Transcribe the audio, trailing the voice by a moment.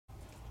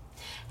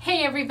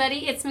Hey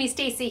everybody, it's me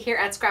Stacey here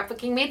at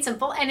Scrapbooking Made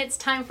Simple, and it's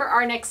time for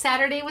our next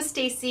Saturday with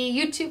Stacey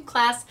YouTube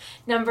class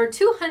number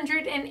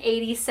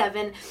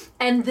 287,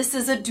 and this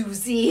is a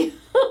doozy.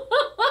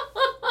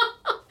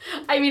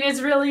 I mean,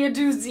 it's really a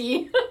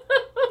doozy.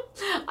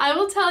 I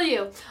will tell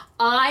you,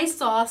 I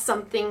saw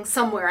something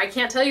somewhere, I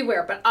can't tell you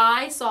where, but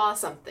I saw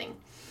something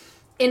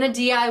in a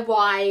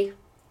DIY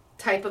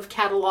type of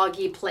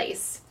catalog-y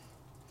place.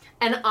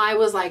 And I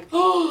was like,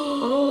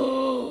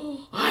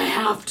 oh, I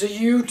have to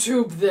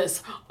YouTube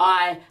this.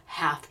 I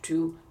have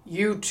to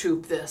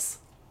YouTube this.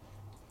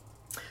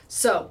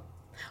 So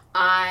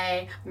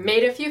I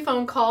made a few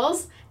phone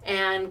calls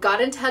and got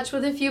in touch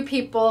with a few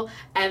people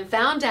and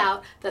found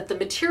out that the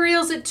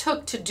materials it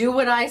took to do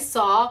what I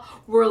saw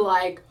were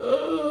like,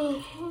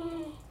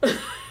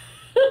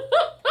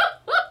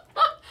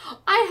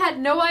 I had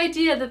no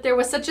idea that there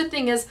was such a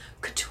thing as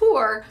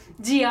couture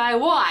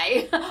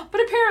DIY,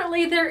 but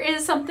apparently there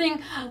is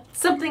something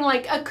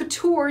like a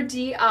couture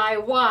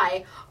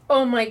DIY.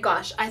 Oh my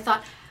gosh, I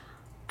thought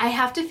I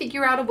have to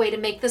figure out a way to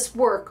make this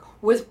work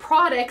with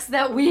products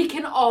that we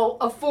can all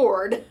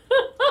afford.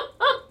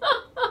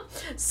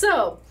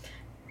 So,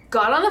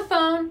 got on the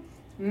phone,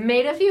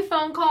 made a few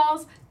phone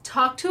calls,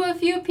 talked to a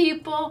few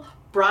people,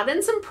 brought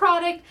in some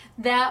product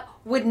that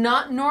you would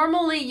not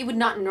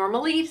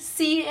normally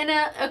see in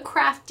a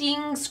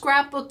crafting,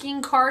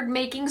 scrapbooking, card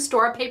making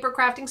store, a paper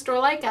crafting store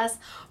like us,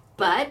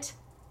 but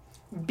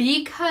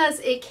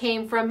because it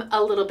came from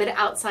a little bit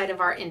outside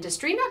of our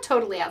industry, not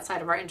totally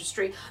outside of our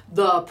industry,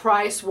 the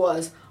price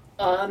was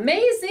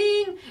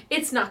amazing.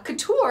 It's not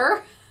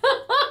couture,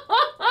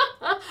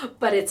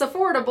 but it's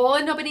affordable,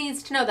 and nobody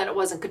needs to know that it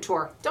wasn't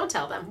couture. Don't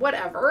tell them,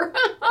 whatever.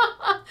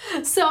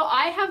 So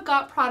I have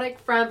got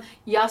product from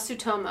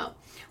Yasutomo,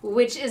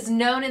 which is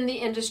known in the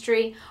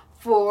industry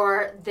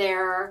for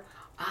their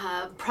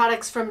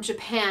products from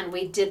Japan.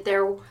 We did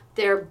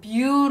their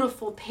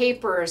beautiful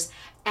papers,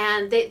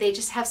 and they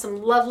just have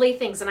some lovely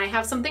things. And I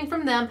have something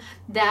from them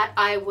that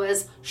I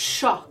was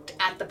shocked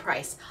at the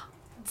price.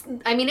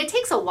 I mean, it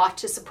takes a lot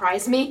to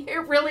surprise me.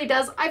 It really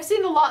does. I've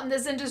seen a lot in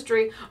this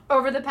industry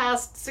over the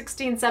past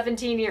 16,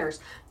 17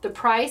 years. The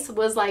price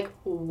was like,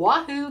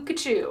 wahoo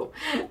kachoo.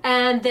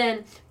 And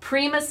then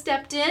Prima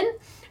stepped in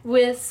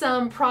with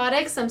some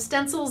products, some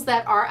stencils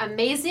that are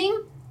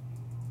amazing.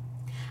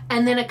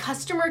 And then a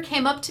customer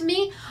came up to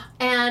me,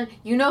 and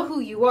you know who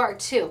you are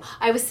too.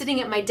 I was sitting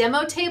at my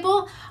demo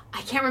table.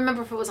 I can't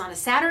remember if it was on a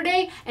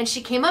Saturday, and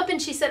she came up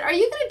and she said, "Are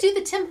you going to do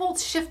the Tim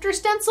Holtz Shifter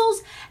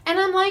Stencils?" And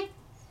I'm like,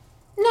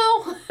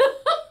 no.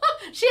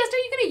 She asked, "Are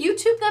you going to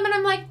YouTube them?" And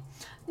I'm like,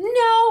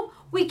 no,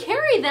 we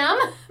carry them,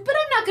 but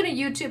I'm not going to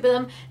YouTube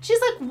them. She's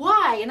like,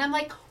 why? And I'm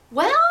like,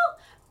 well,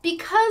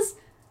 because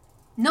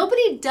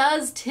nobody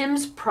does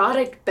Tim's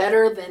product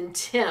better than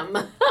Tim.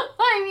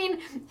 I mean,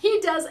 he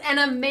does an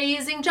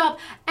amazing job.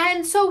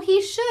 And so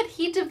he should.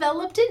 He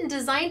developed it and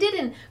designed it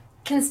and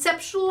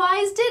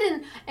conceptualized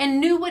it and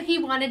knew what he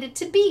wanted it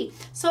to be.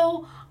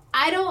 So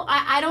I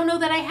don't know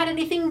that I had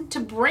anything to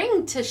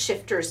bring to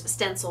Shifter's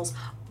Stencils.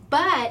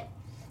 But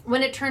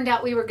when it turned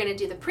out we were going to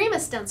do the Prima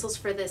stencils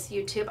for this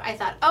YouTube, I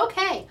thought,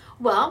 okay,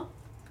 well,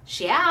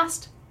 she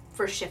asked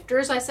for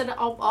shifters. I said,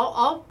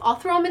 I'll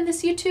throw them in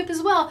this YouTube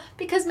as well,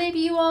 because maybe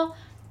you all,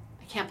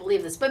 I can't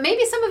believe this, but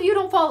maybe some of you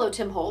don't follow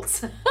Tim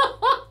Holtz.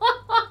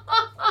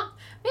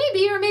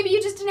 Maybe, or maybe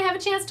you just didn't have a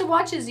chance to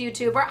watch his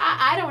YouTube, or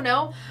I don't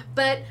know,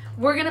 but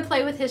we're going to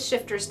play with his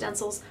shifter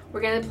stencils.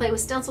 We're going to play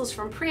with stencils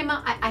from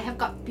Prima. I have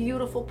got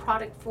beautiful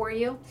product for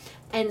you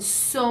and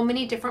so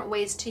many different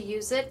ways to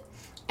use it,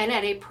 and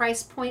at a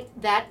price point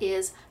that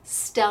is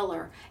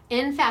stellar.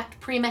 In fact,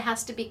 Prima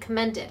has to be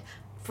commended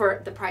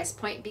for the price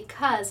point,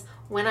 because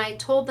when I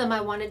told them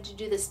I wanted to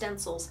do the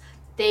stencils,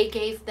 they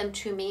gave them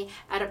to me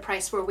at a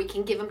price where we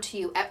can give them to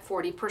you at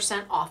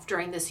 40% off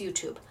during this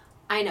YouTube.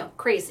 I know,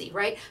 crazy,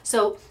 right?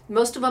 So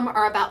most of them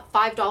are about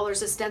 $5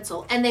 a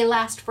stencil, and they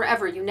last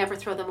forever. You never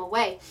throw them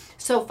away.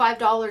 So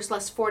 $5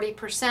 less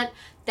 40%,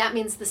 that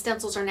means the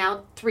stencils are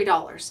now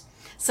 $3.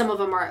 Some of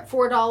them are at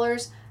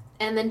 $4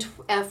 and then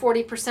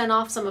 40%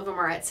 off. Some of them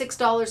are at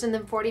 $6 and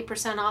then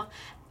 40% off.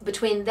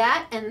 Between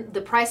that and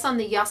the price on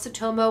the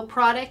Yasutomo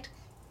product,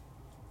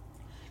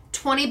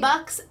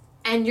 $20,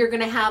 and you're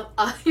gonna have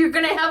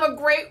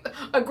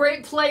a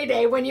great play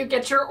day when you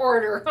get your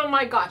order. Oh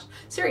my gosh,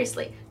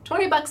 seriously,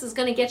 $20 is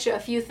gonna get you a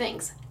few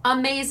things.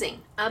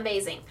 Amazing,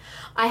 amazing.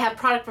 I have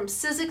product from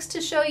Sizzix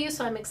to show you,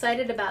 so I'm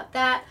excited about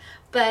that.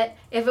 But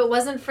if it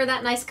wasn't for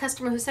that nice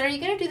customer who said, "Are you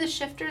gonna do the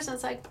shifters?" And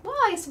it's like, well,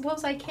 I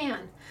suppose I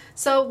can.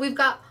 So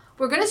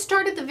we're going to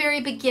start at the very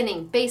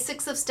beginning,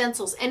 basics of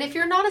stencils. And if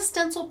you're not a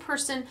stencil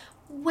person,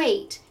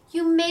 wait.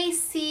 You may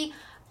see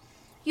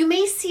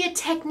a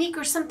technique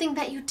or something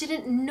that you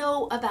didn't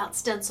know about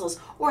stencils,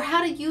 or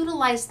how to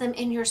utilize them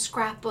in your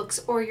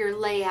scrapbooks or your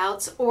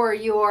layouts or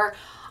your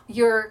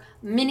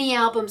mini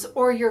albums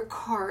or your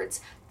cards.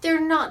 They're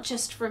not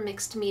just for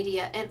mixed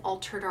media and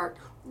altered art.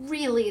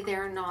 Really,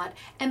 they're not.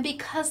 And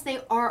because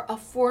they are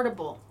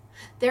affordable,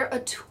 they're a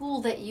tool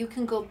that you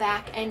can go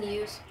back and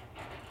use.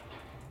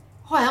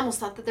 Oh, I almost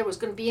thought that there was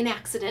going to be an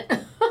accident.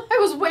 I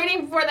was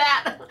waiting for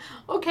that.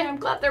 Okay, I'm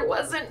glad there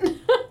wasn't.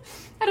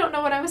 I don't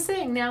know what I was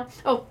saying now.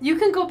 Oh, you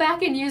can go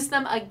back and use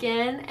them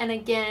again and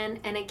again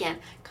and again,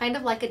 kind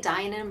of like a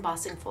die and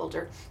embossing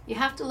folder. You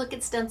have to look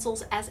at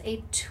stencils as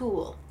a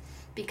tool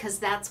because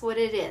that's what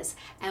it is.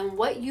 And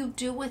what you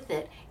do with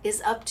it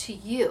is up to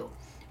you.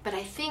 But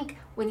I think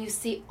when you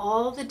see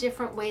all the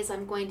different ways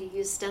I'm going to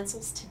use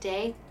stencils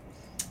today,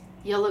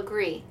 you'll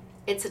agree.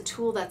 It's a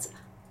tool that's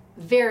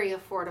very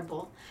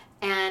affordable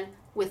and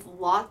with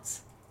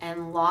lots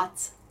and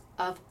lots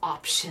of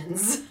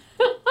options.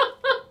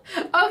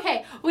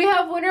 Okay, we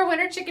have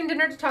winner chicken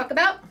dinner to talk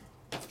about.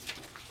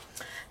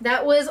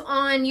 That was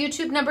on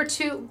YouTube number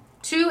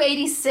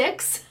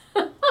 286.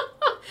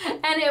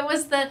 And it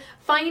was the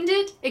Find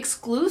It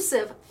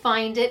exclusive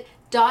Find It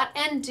Dot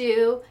and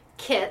Do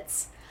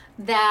kits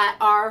that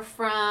are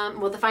from,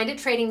 well, the Find It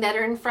trading that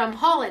are from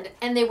Holland,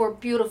 and they were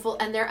beautiful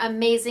and they're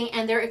amazing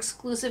and they're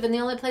exclusive, and the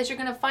only place you're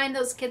going to find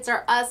those kits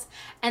are us,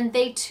 and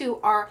they too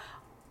are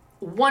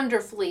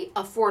wonderfully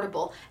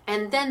affordable.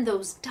 And then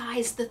those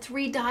dies, the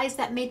 3 dies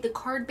that made the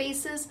card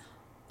bases,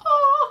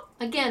 oh,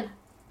 again,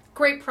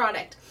 great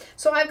product.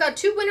 So I've got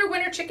 2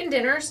 winner chicken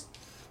dinners,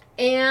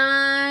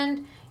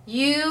 and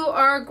you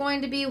are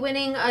going to be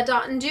winning a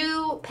Dot and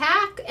Do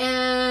pack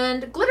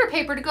and glitter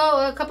paper to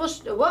go. A couple,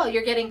 well,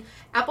 you're getting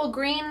apple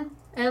green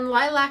and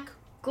lilac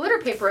glitter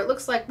paper. It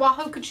looks like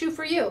Wahoo Kachoo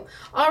for you.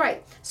 All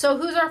right, so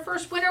who's our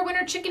first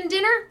winner chicken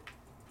dinner?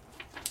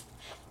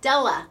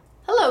 Della.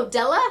 Hello,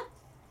 Della.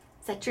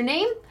 Is that your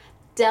name?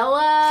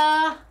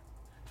 Della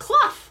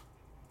Clough.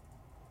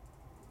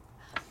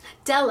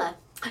 Della,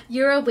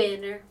 you're a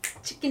winner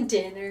chicken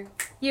dinner.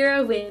 You're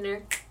a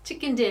winner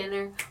chicken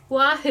dinner.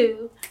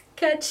 Wahoo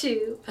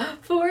Kachoo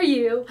for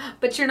you.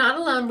 But you're not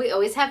alone. We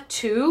always have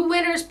 2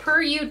 winners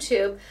per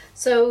YouTube.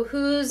 So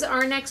who's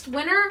our next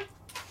winner?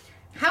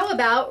 How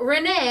about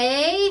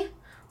Renee?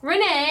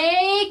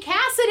 Renee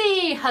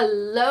Cassidy.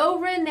 Hello,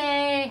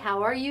 Renee.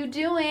 How are you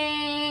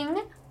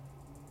doing?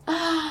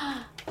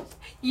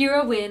 You're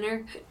a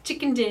winner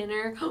chicken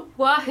dinner.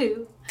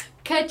 Wahoo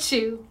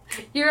Kachoo.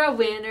 You're a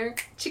winner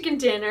chicken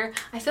dinner.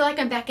 I feel like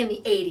I'm back in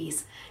the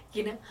 80s,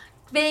 you know.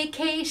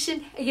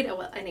 Vacation, you know.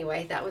 Well,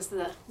 anyway, that was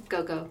the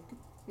go-go.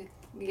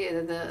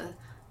 Yeah,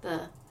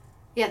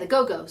 the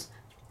Go-Go's.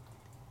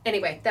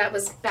 Anyway, that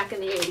was back in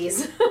the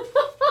 80s.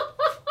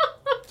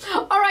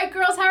 All right,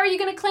 girls, how are you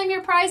going to claim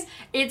your prize?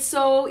 It's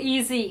so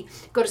easy.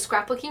 Go to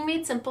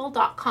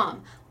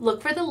scrapbookingmadesimple.com.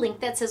 Look for the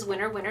link that says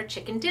winner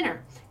chicken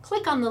dinner.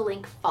 Click on the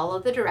link, follow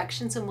the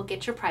directions, and we'll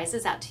get your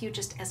prizes out to you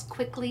just as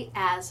quickly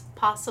as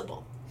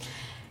possible.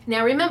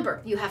 Now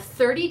remember, you have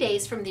 30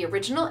 days from the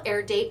original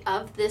air date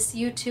of this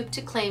YouTube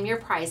to claim your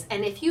prize,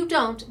 and if you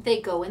don't, they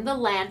go in the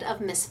land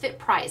of misfit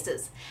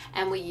prizes.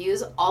 And we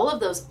use all of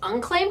those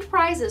unclaimed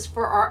prizes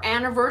for our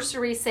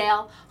anniversary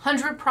sale,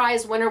 100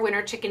 prize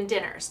winner chicken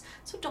dinners.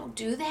 So don't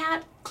do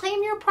that.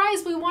 Claim your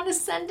prize. We want to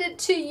send it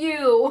to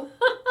you.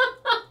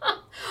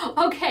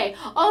 Okay,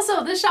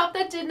 also the shop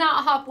that did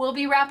not hop will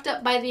be wrapped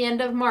up by the end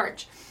of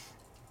March.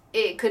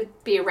 It could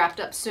be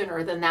wrapped up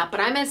sooner than that, but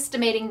I'm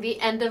estimating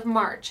the end of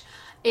March.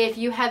 If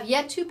you have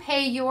yet to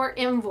pay your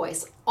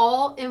invoice,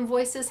 all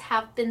invoices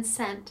have been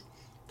sent.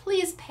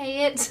 Please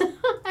pay it.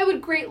 I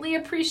would greatly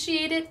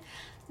appreciate it.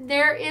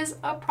 There is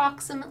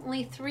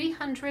approximately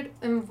 300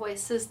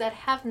 invoices that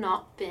have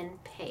not been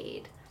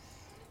paid.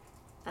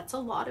 That's a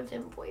lot of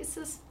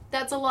invoices.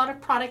 That's a lot of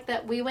product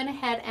that we went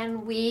ahead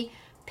and we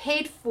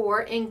paid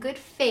for in good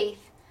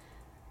faith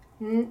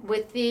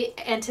with the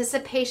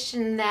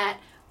anticipation that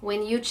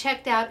when you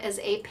checked out as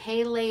a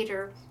pay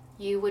later,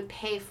 you would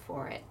pay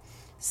for it.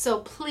 So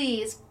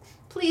please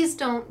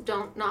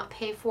don't not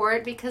pay for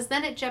it, because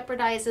then it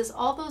jeopardizes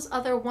all those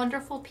other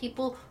wonderful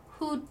people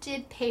who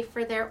did pay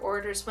for their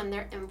orders when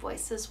their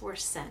invoices were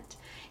sent.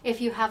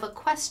 If you have a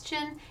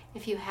question,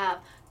 if you have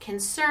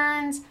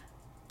concerns,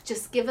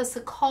 just give us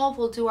a call.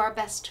 We'll do our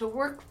best to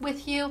work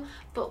with you.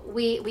 But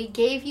we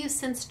gave you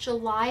since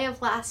July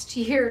of last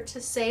year to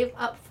save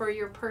up for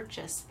your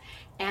purchase.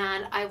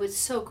 And I would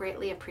so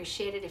greatly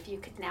appreciate it if you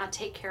could now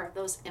take care of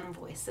those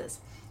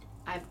invoices.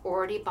 I've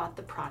already bought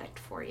the product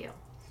for you.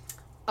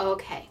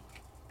 Okay.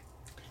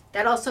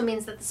 That also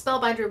means that the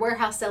Spellbinders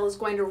Warehouse Sale is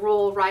going to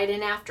roll right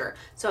in after.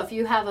 So if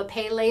you have a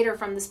pay later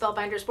from the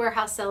Spellbinders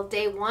Warehouse Sale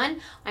day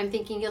 1, I'm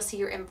thinking you'll see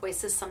your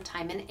invoices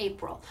sometime in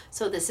April.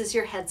 So this is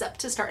your heads up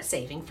to start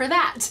saving for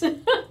that.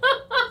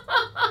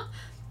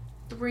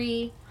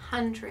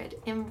 300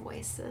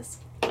 invoices.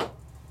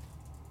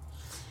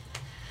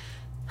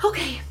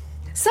 Okay.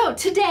 So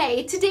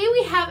today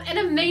we have an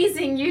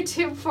amazing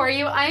YouTube for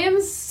you. I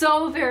am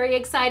so very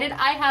excited.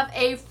 I have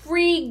a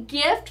free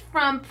gift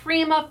from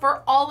Prima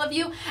for all of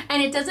you,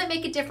 and it doesn't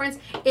make a difference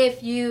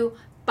if you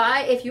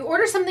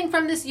order something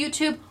from this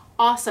YouTube,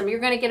 awesome, you're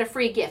gonna get a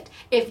free gift.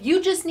 If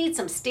you just need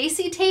some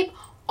Stacey tape,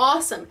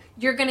 awesome,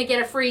 you're gonna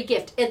get a free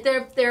gift.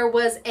 If there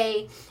was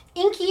a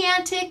Inky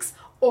Antics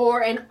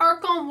or an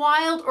Arc on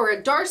Wild or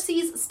a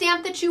Darcy's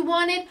stamp that you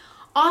wanted,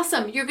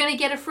 awesome, you're gonna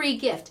get a free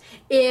gift.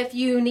 If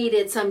you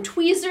needed some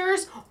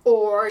tweezers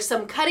or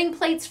some cutting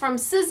plates from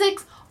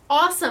Sizzix,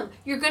 Awesome.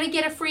 You're going to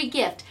get a free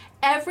gift.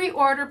 Every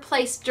order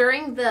placed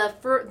during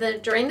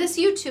during this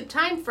YouTube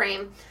time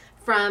frame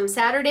from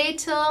Saturday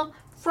till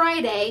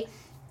Friday,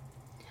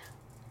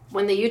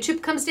 when the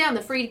YouTube comes down,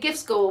 the free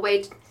gifts go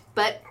away.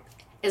 But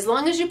as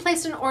long as you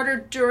place an order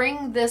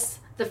during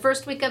the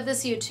first week of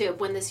this YouTube,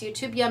 when this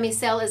YouTube Yummy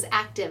sale is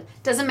active,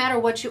 doesn't matter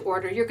what you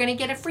order, you're going to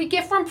get a free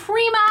gift from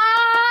Prima.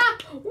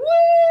 Woo!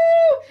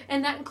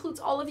 And that includes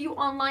all of you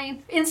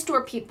online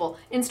in-store people.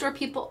 In-store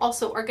people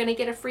also are going to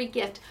get a free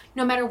gift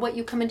no matter what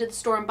you come into the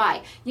store and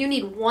buy. You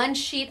need 1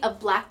 sheet of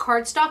black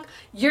cardstock,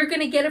 you're going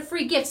to get a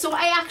free gift. So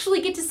I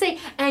actually get to say,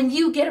 and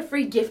you get a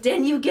free gift,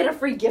 and you get a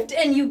free gift,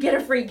 and you get a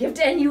free gift,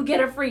 and you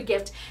get a free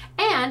gift.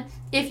 And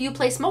if you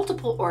place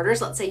multiple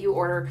orders, let's say you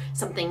order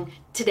something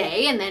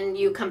today and then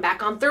you come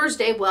back on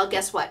Thursday, well,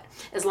 guess what?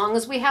 As long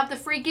as we have the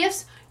free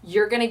gifts,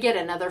 you're going to get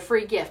another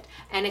free gift.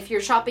 And if you're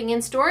shopping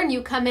in store and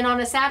you come in on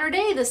a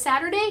Saturday,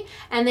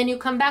 and then you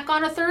come back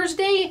on a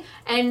Thursday,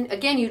 and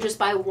again, you just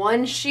buy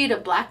 1 sheet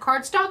of black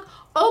cardstock,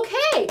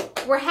 okay,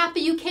 we're happy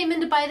you came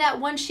in to buy that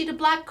 1 sheet of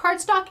black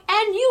cardstock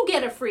and you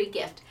get a free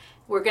gift.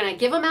 We're going to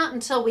give them out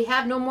until we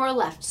have no more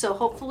left. So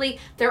hopefully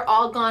they're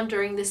all gone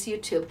during this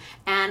YouTube.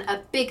 And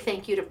a big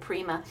thank you to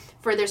Prima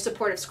for their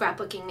support of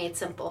Scrapbooking Made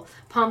Simple.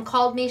 Pom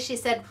called me. She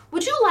said,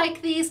 would you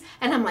like these?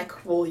 And I'm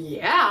like, well,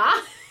 yeah.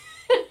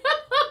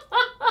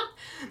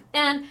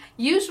 And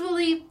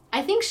usually,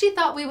 I think she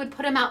thought we would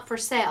put them out for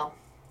sale.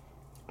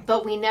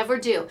 But we never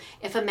do.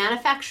 If a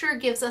manufacturer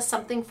gives us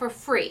something for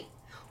free,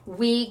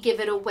 we give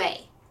it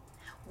away.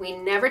 We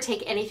never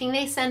take anything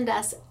they send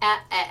us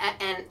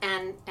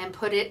and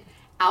put it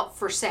out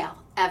for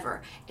sale,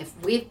 ever. If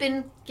we've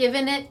been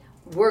given it,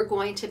 we're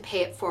going to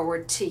pay it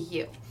forward to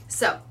you.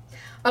 So,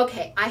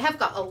 okay, I have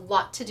got a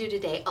lot to do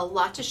today, a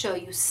lot to show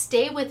you.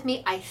 Stay with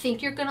me. I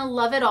think you're going to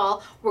love it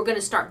all. We're going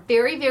to start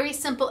very, very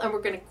simple, and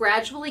we're going to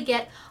gradually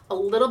get a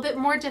little bit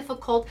more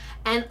difficult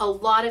and a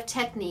lot of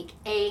technique,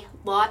 And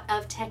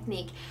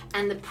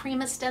the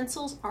Prima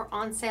stencils are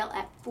on sale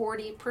at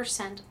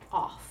 40%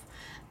 off.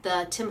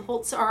 The Tim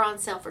Holtz are on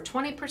sale for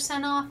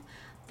 20% off.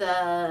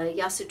 The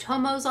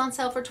Yasutomo's on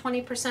sale for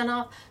 20%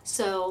 off.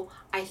 So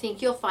I think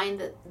you'll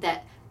find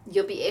that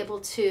you'll be able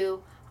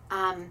to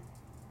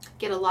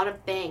get a lot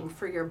of bang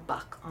for your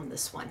buck on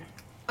this one.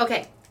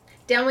 Okay,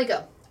 down we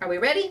go. Are we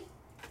ready?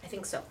 I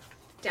think so.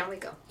 Down we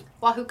go.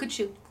 Wahoo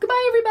Kachu.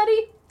 Goodbye,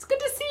 everybody. It's good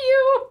to see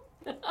you.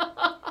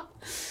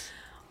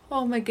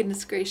 Oh my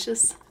goodness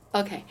gracious.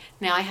 Okay,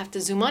 now I have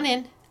to zoom on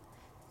in.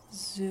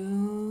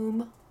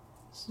 Zoom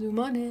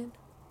on in.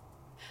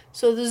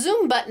 So the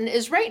zoom button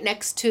is right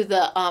next to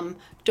the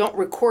don't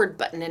record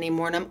button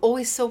anymore, and I'm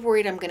always so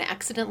worried I'm going to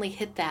accidentally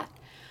hit that.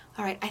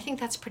 All right, I think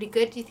that's pretty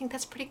good. Do you think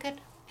that's pretty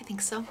good? I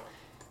think so. I'm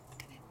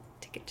going to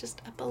take it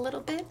just up a little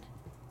bit.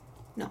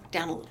 No,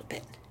 down a little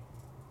bit.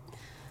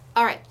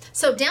 All right,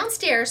 so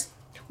downstairs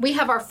we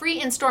have our free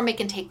in-store make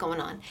and take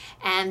going on,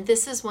 and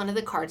this is one of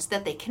the cards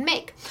that they can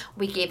make.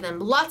 We gave them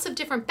lots of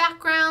different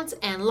backgrounds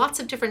and lots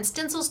of different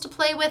stencils to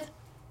play with,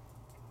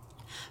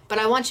 but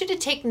I want you to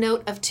take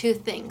note of 2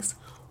 things.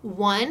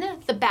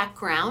 1, the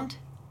background,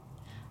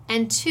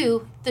 and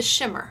 2, the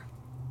shimmer.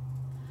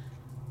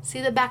 See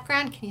the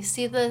background? Can you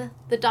see the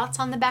dots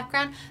on the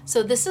background?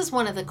 So this is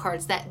one of the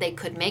cards that they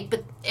could make,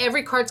 but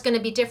every card's going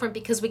to be different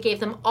because we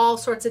gave them all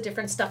sorts of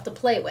different stuff to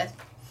play with.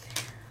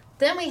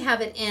 Then we have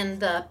it in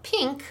the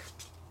pink,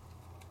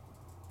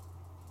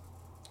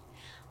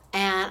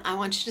 and I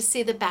want you to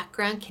see the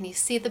background. Can you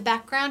see the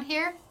background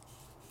here?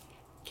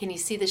 Can you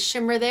see the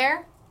shimmer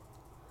there?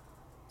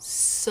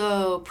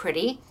 So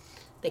pretty.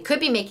 They could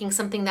be making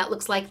something that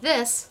looks like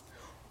this,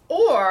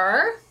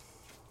 or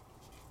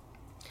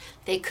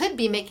they could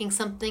be making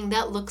something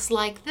that looks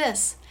like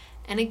this.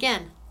 And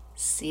again,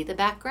 see the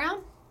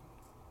background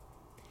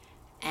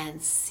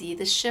and see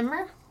the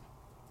shimmer.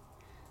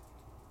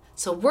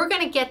 So we're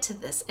going to get to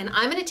this, and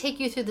I'm going to take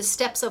you through the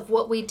steps of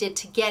what we did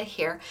to get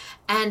here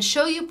and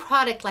show you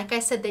product, like I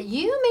said, that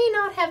you may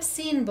not have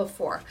seen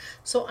before.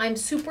 So I'm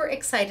super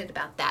excited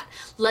about that.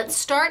 Let's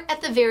start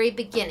at the very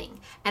beginning,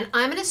 and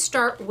I'm going to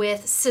start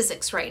with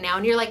Sizzix right now.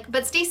 And you're like,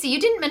 but Stacey, you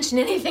didn't mention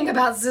anything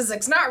about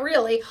Sizzix. Not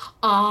really.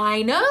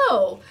 I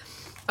know.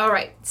 All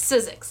right,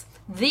 Sizzix.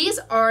 These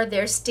are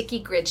their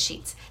sticky grid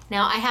sheets.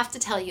 Now I have to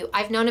tell you,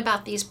 I've known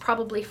about these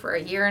probably for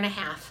 1.5 years.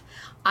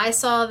 I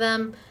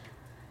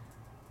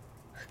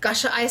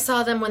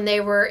saw them when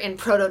they were in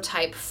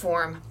prototype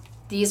form.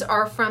 These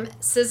are from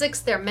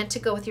Sizzix. They're meant to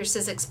go with your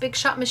Sizzix Big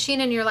Shot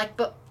machine, and you're like,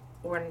 but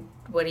what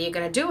are you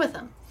going to do with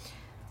them?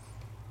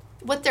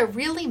 What they're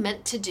really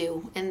meant to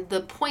do, and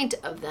the point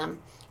of them,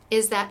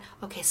 is that,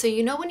 okay, so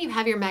you know when you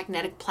have your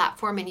magnetic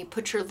platform and you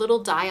put your little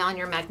die on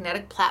your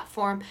magnetic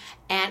platform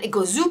and it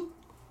goes zoop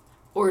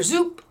or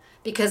zoop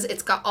because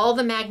it's got all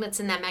the magnets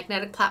in that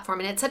magnetic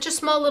platform, and it's such a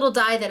small little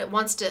die that it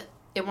wants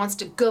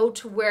to go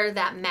to where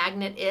that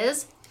magnet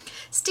is.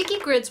 Sticky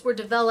grids were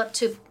developed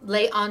to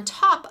lay on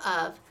top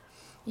of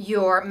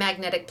your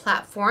magnetic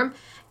platform,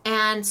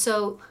 and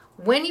so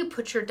when you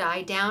put your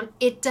die down,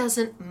 it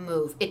doesn't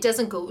move. It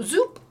doesn't go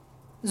zoop,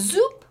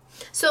 zoop.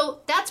 So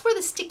that's where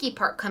the sticky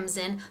part comes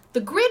in.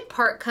 The grid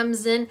part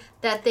comes in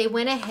that they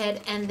went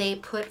ahead and they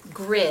put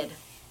grid.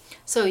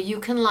 So you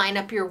can line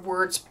up your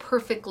words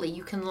perfectly.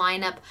 You can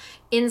line up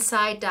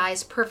inside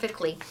dies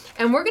perfectly.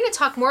 And we're going to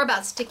talk more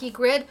about sticky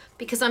grid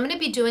because I'm going to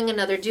be doing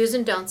another do's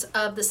and don'ts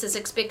of the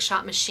Sizzix Big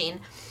Shot machine.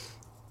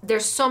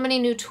 There's so many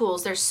new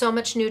tools. There's so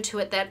much new to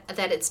it that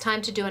it's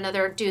time to do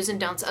another do's and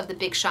don'ts of the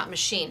Big Shot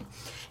machine.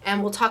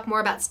 And we'll talk more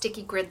about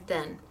sticky grid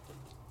then.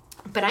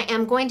 But I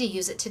am going to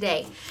use it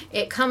today.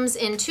 It comes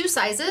in 2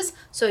 sizes.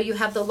 So you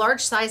have the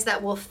large size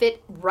that will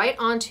fit right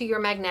onto your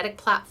magnetic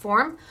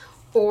platform,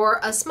 or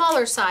a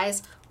smaller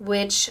size,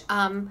 which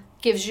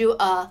gives you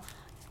a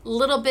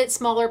little bit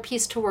smaller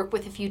piece to work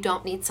with if you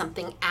don't need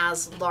something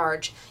as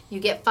large. You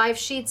get 5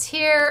 sheets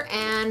here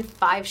and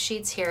 5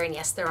 sheets here, and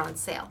yes, they're on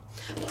sale.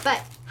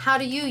 But how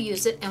do you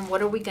use it, and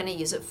what are we going to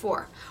use it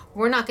for?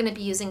 We're not going to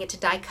be using it to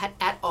die cut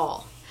at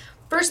all.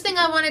 First thing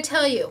I want to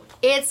tell you,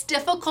 it's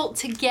difficult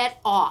to get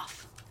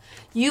off.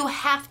 You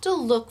have to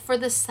look for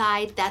the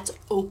side that's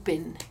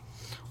open.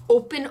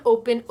 Open,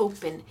 open,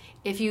 open.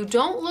 If you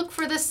don't look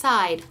for the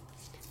side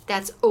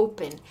that's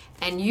open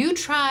and you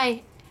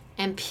try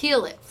and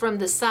peel it from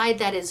the side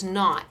that is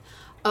not,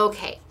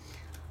 okay,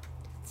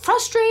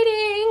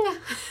 frustrating.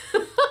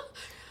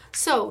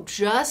 So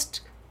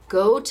just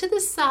go to the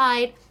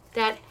side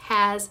that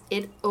has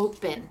it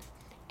open,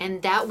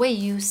 and that way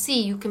you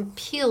can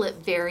peel it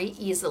very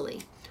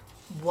easily.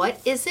 What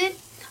is it?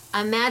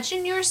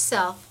 Imagine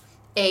yourself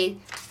a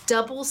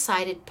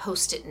double-sided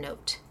Post-it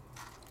note.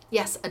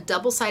 Yes, a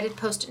double-sided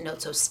Post-it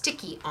note, so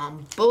sticky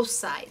on both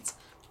sides,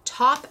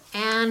 top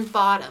and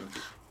bottom,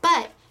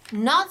 but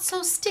not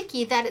so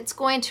sticky that it's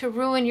going to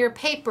ruin your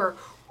paper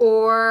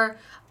or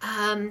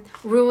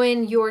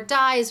ruin your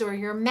dies or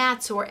your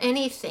mats or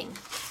anything.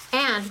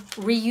 And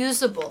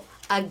reusable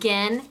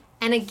again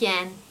and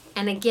again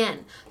and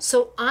again.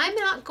 So I'm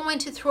not going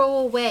to throw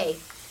away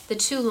the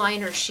 2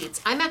 liner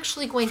sheets. I'm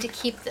actually going to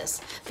keep this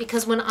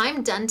because when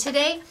I'm done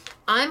today,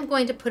 I'm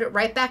going to put it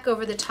right back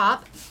over the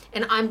top,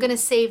 and I'm going to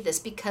save this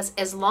because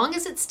as long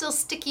as it's still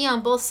sticky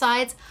on both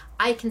sides,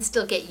 I can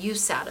still get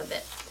use out of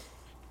it.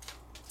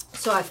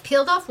 So I've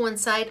peeled off one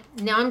side,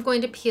 now I'm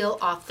going to peel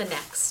off the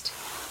next.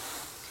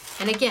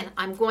 And again,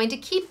 I'm going to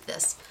keep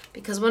this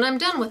because when I'm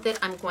done with it,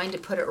 I'm going to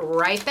put it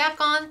right back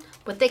on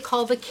what they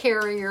call the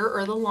carrier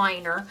or the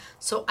liner,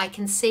 so I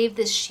can save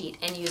this sheet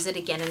and use it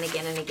again and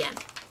again and again.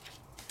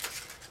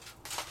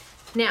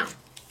 Now,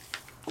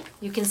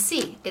 you can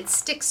see it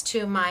sticks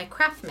to my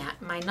craft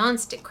mat, my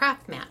non-stick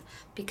craft mat,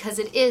 because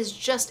it is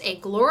just a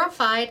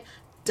glorified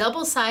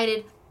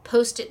double-sided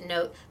Post-it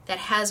note that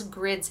has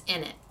grids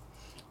in it.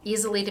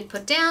 Easily to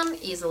put down,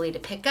 easily to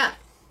pick up.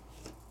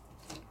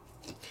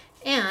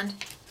 And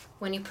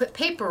when you put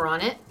paper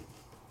on it,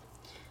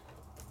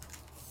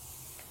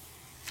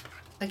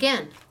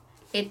 again,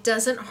 it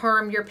doesn't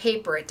harm your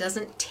paper. It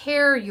doesn't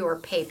tear your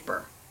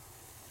paper.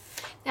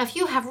 Now, if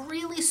you have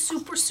really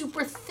super,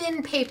 super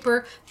thin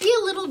paper, be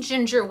a little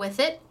ginger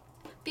with it.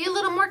 Be a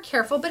little more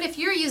careful. But if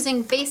you're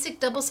using basic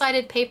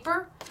double-sided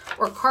paper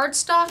or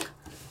cardstock,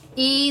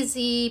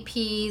 easy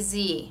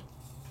peasy.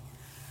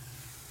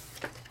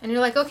 And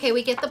you're like, okay,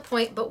 we get the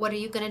point, but what are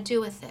you going to do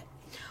with it?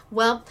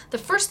 Well, the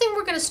first thing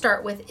we're going to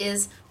start with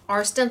is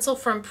our stencil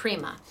from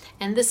Prima.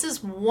 And this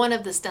is one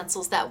of the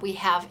stencils that we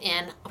have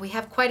in. We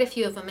have quite a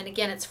few of them, and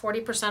again, it's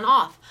 40%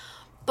 off.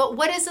 But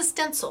what is a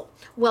stencil?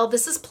 Well,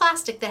 this is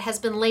plastic that has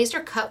been laser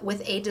cut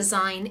with a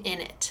design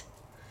in it.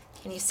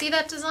 Can you see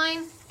that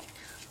design?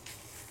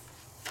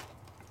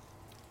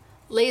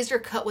 Laser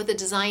cut with a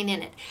design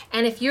in it.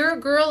 And if you're a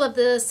girl of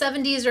the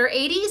 70s or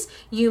 80s,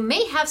 you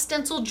may have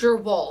stenciled your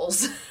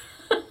walls.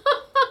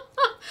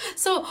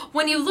 So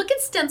when you look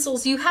at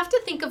stencils, you have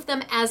to think of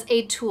them as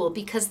a tool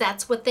because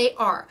that's what they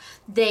are.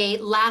 They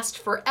last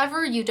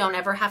forever. You don't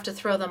ever have to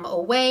throw them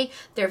away.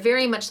 They're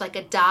very much like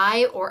a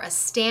die or a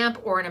stamp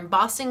or an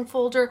embossing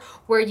folder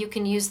where you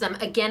can use them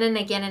again and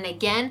again and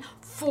again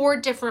for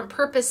different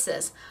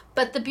purposes.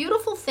 But the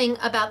beautiful thing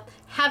about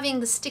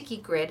having the sticky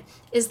grid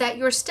is that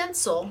your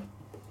stencil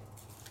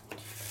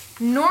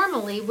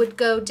normally would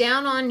go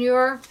down on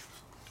your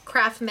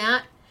craft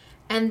mat,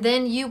 and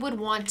then you would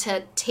want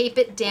to tape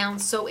it down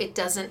so it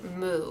doesn't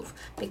move,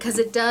 because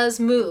it does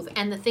move.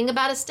 And the thing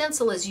about a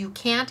stencil is you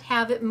can't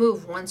have it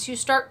move once you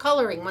start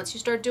coloring, once you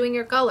start doing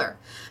your color,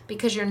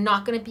 because you're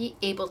not going to be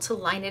able to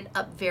line it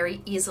up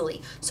very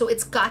easily. So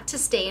it's got to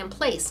stay in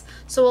place.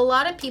 So a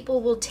lot of people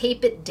will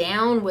tape it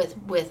down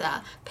with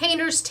a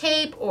painter's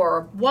tape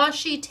or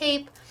washi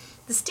tape.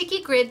 The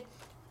sticky grid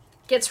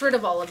gets rid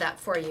of all of that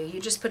for you. You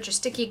just put your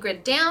sticky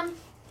grid down.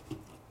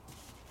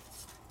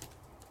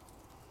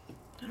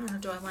 I don't know,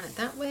 do I want it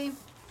that way?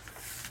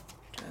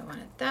 Do I want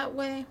it that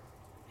way?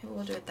 Maybe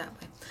we'll do it that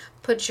way.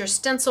 Put your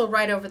stencil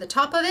right over the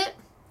top of it.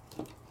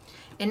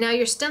 And now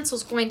your stencil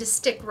is going to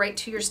stick right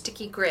to your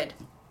sticky grid.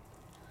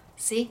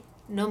 See?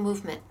 No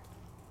movement.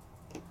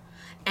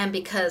 And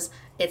because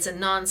it's a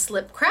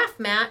non-slip craft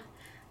mat,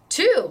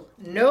 too,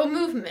 no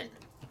movement.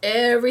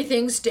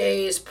 Everything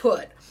stays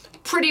put.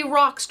 Pretty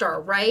rock star,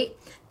 right?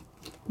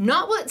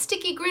 Not what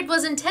sticky grid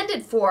was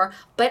intended for,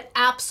 but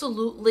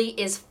absolutely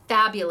is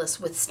fabulous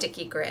with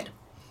sticky grid.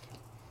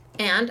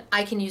 And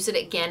I can use it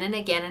again and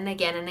again and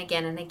again and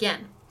again and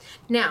again.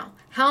 Now,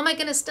 how am I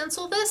going to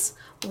stencil this?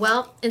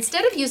 Well,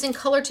 instead of using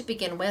color to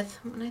begin with,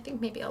 and I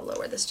think maybe I'll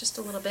lower this just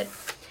a little bit.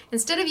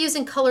 Instead of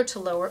using color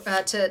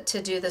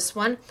to do this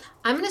one,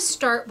 I'm going to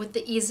start with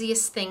the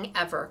easiest thing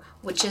ever,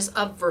 which is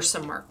a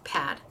Versamark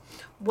pad.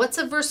 What's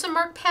a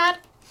Versamark pad?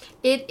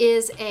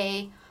 It's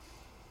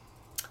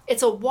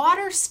a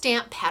water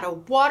stamp pad, a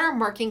water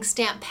marking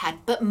stamp pad,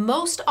 but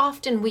most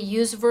often we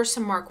use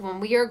Versamark when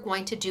we are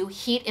going to do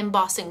heat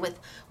embossing with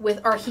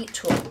our heat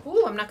tool.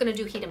 Ooh, I'm not going to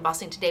do heat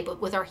embossing today, but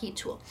with our heat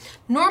tool.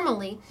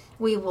 Normally,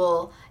 we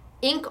will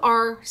ink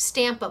our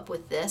stamp up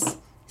with this,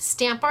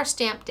 stamp our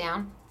stamp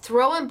down,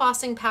 throw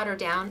embossing powder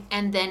down,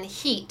 and then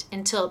heat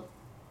until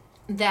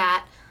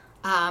that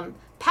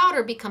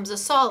powder becomes a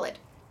solid.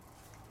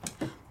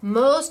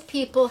 Most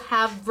people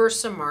have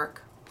Versamark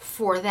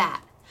for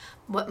that.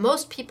 What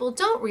most people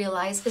don't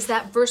realize is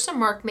that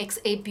Versamark makes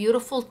a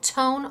beautiful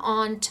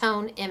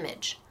tone-on-tone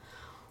image.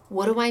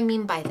 What do I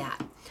mean by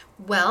that?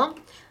 Well,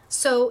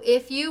 so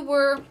if you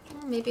were,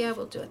 maybe I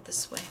will do it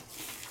this way.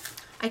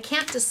 I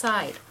can't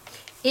decide.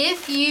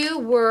 If you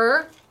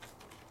were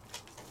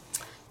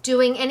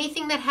doing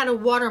anything that had a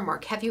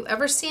watermark, have you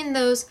ever seen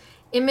those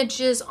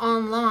images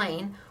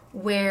online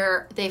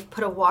where they've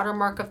put a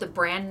watermark of the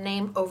brand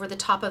name over the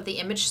top of the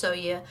image so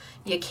you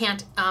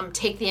can't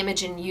take the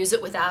image and use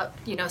it without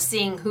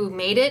seeing who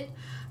made it,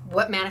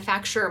 what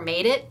manufacturer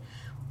made it?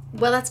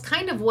 Well, that's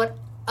kind of what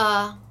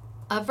a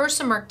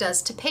Versamark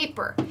does to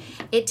paper.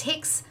 It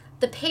takes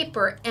the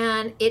paper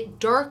and it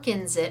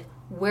darkens it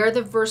where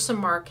the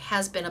Versamark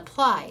has been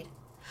applied.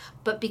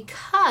 But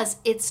because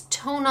it's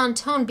tone on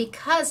tone,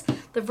 because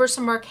the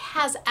Versamark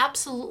has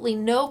absolutely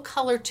no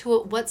color to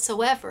it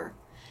whatsoever,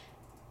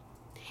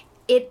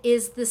 it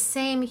is the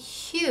same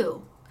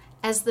hue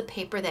as the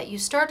paper that you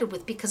started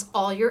with, because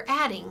all you're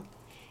adding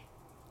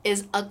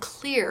is a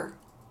clear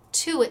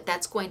to it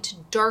that's going to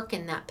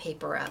darken that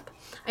paper up.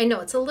 I know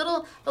it's a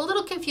little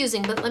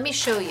confusing, but let me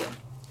show you.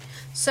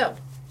 So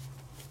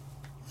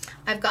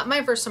I've got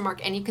my Versamark,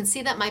 and you can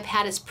see that my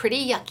pad is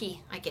pretty yucky.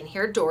 I can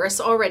hear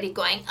Doris already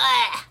going,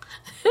 ah!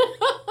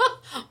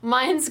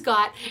 Mine's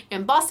got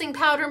embossing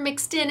powder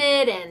mixed in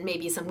it and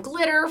maybe some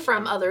glitter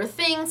from other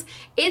things.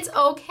 It's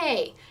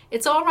okay.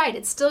 It's all right.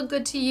 It's still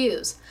good to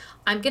use.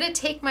 I'm going to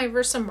take my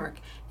Versamark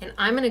and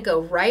I'm going to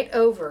go right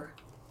over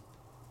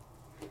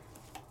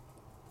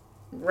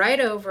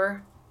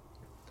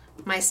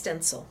my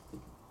stencil.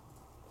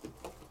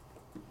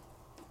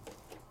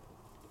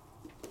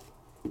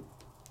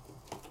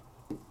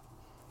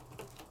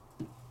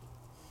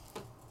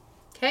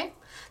 Okay.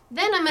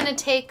 Then I'm going to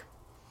take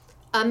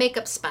a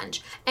makeup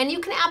sponge, and you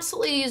can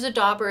absolutely use a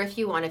dauber if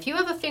you want. If you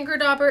have a finger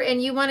dauber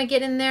and you want to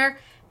get in there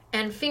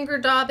and finger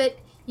daub it,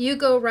 you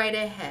go right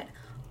ahead.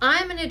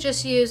 I'm going to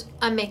just use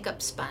a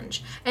makeup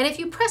sponge, and if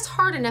you press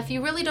hard enough,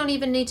 you really don't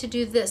even need to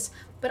do this,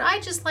 but I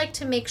just like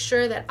to make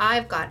sure that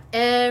I've got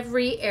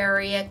every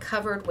area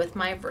covered with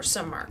my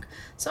Versamark.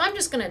 So I'm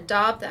just going to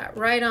daub that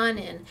right on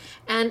in.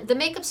 And the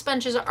makeup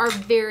sponges are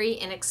very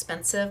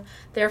inexpensive.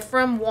 They're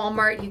from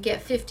Walmart. You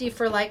get 50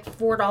 for like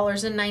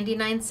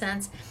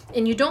 $4.99,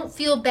 and you don't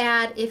feel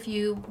bad if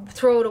you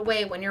throw it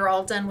away when you're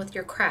all done with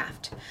your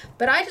craft.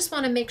 But I just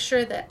want to make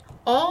sure that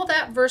all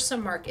that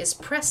Versamark is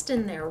pressed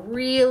in there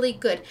really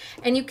good.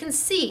 And you can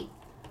see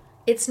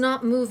it's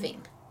not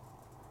moving.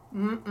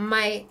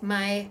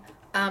 My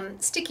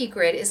sticky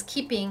grid is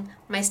keeping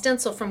my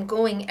stencil from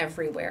going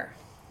everywhere.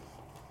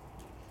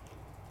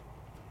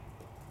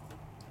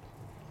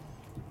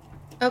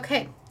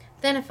 Okay,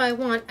 then if I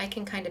want, I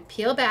can kind of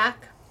peel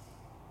back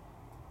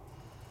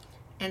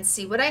and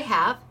see what I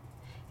have.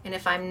 And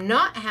if I'm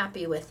not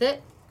happy with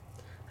it,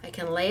 I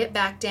can lay it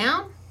back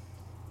down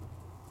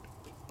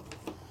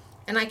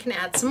and I can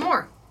add some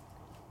more.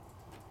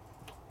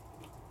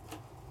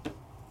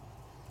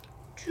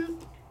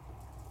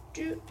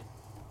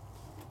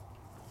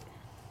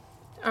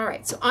 All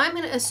right, so I'm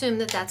going to assume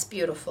that that's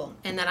beautiful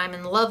and that I'm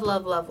in love,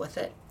 love, love with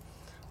it.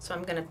 So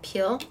I'm going to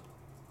peel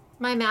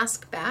my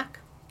mask back,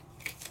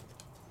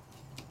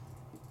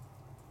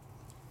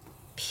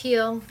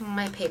 peel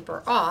my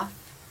paper off,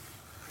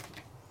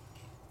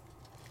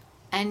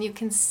 and you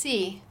can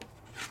see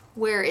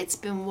where it's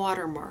been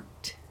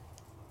watermarked.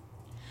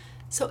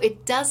 So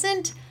it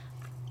doesn't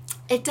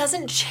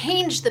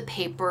change the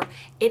paper,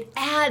 it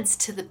adds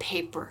to the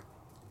paper.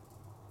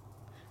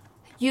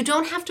 You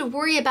don't have to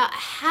worry about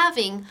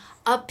having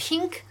a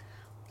pink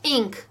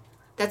ink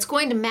that's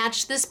going to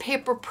match this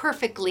paper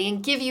perfectly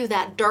and give you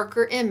that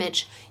darker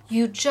image.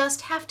 You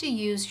just have to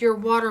use your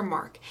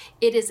watermark.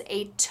 It is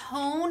a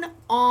tone-on-tone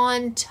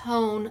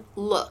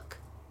look.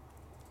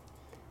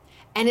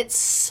 And it's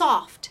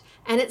soft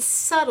and it's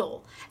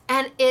subtle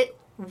and it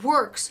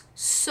works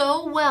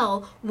so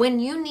well when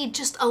you need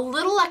just a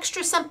little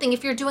extra something.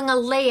 If you're doing a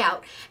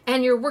layout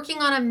and you're working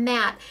on a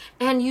mat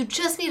and you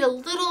just need a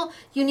little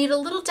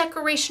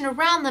decoration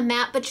around the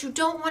mat, but you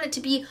don't want it to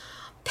be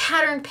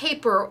patterned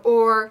paper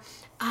or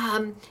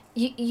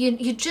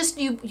you just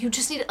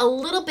need a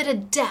little bit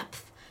of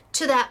depth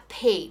to that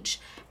page.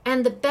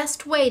 And the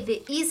best way,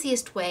 the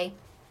easiest way,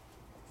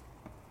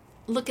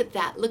 look at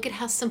that. Look at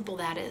how simple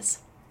that is.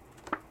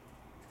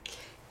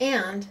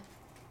 And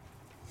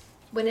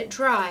when it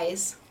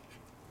dries,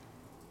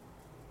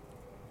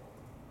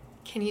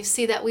 can you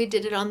see that we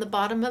did it on the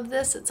bottom of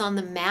this? It's on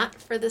the mat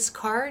for this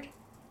card.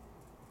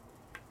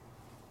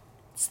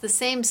 It's the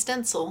same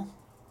stencil,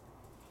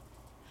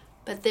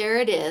 but there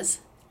it is.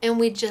 And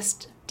we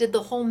just did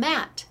the whole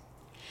mat.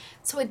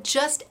 So it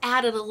just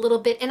added a little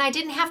bit, and I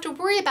didn't have to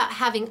worry about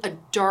having a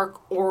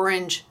dark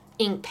orange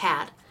ink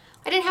pad.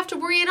 I didn't have to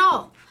worry at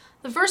all.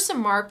 The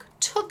Versamark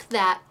took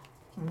that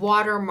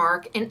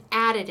watermark and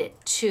added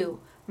it to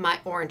my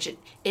orange.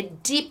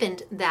 It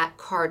deepened that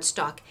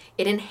cardstock.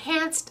 It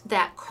enhanced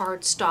that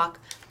cardstock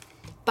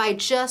by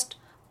just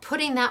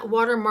putting that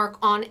watermark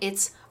on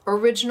its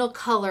original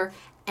color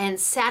and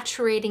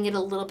saturating it a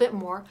little bit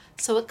more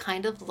so it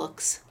kind of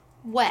looks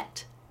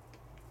wet.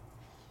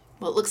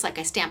 Well, it looks like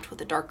I stamped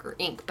with a darker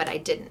ink, but I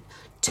didn't.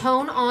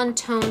 Tone on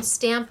tone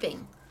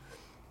stamping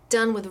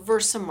done with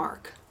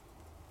Versamark.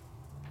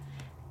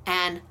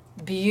 And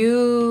beautiful.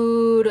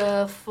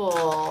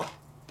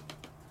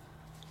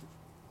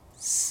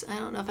 I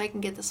don't know if I can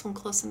get this one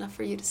close enough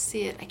for you to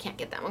see it. I can't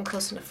get that one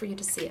close enough for you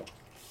to see it.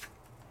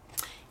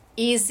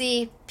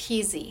 Easy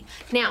peasy.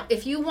 Now,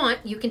 if you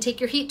want, you can take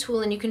your heat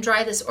tool and you can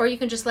dry this, or you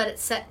can just let it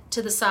set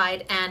to the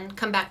side and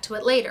come back to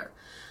it later.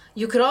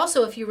 You could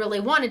also, if you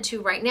really wanted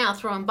to right now,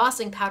 throw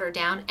embossing powder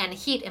down and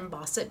heat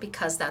emboss it,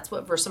 because that's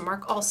what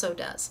Versamark also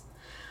does.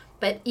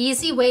 But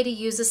easy way to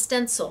use a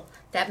stencil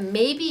that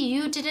maybe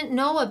you didn't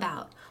know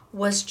about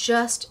was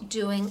just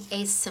doing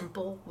a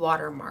simple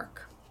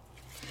watermark.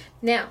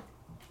 Now,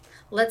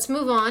 let's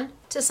move on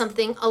to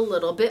something a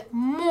little bit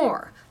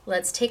more.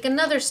 Let's take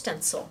another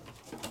stencil.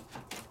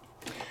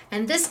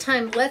 And this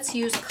time, let's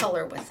use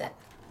color with it.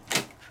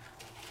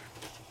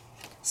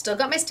 Still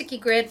got my sticky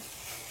grid.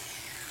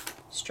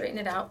 Straighten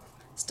it out.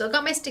 Still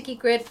got my sticky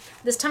grid.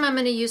 This time I'm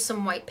going to use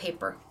some white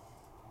paper.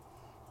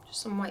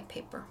 Just some white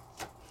paper.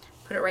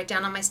 Put it right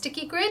down on my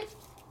sticky grid.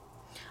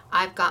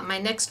 I've got my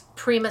next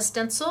Prima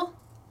stencil.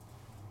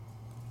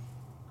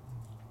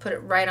 Put it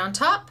right on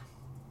top.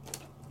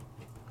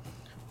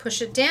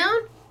 Push it down.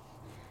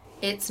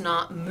 It's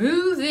not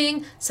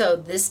moving. So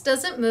this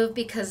doesn't move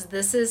because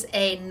this is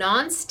a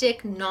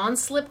non-stick,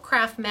 non-slip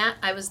craft mat.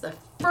 I was the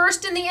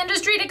first in the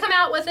industry to come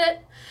out with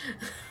it.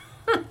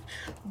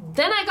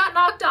 Then I got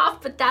knocked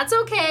off, but that's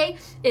okay.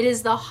 It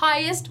is the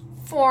highest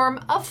form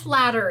of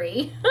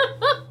flattery.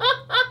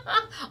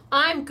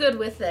 I'm good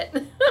with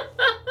it.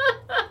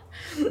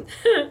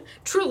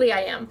 Truly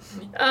I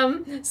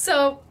am.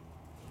 So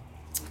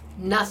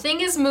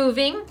nothing is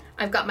moving.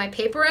 I've got my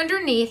paper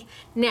underneath.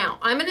 Now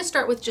I'm going to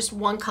start with just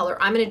one color.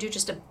 I'm going to do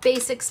just a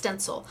basic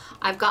stencil.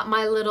 I've got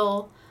my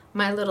little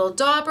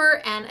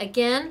dauber, and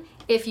again,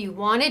 if you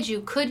wanted,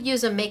 you could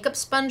use a makeup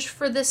sponge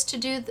for this to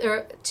do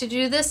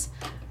this.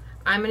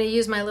 I'm going to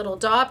use my little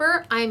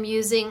dauber. I'm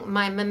using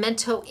my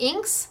Memento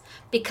inks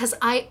because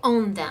I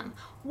own them.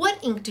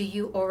 What ink do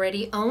you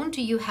already own?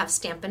 Do you have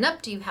Stampin'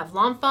 Up? Do you have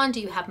L'Enfant?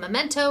 Do you have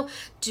Memento?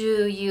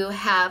 Do you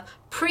have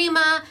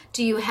Prima?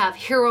 Do you have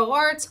Hero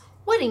Arts?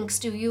 What inks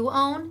do you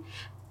own?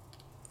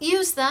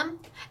 Use them,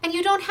 and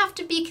you don't have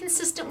to be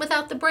consistent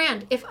without the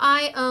brand. If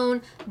I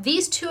own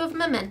these two of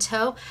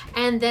Memento,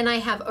 and then I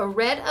have a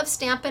red of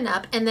Stampin'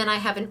 Up, and then I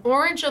have an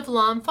orange of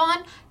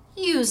L'Enfant,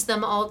 use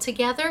them all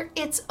together.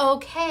 It's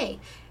okay.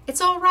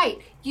 It's all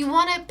right. You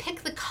want to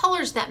pick the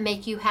colors that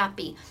make you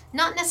happy,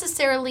 not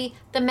necessarily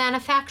the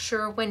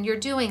manufacturer when you're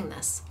doing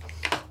this.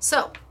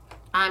 So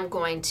I'm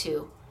going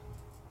to,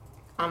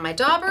 on my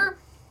dauber,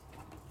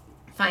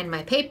 find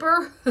my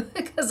paper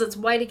because it's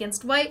white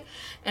against white,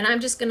 and I'm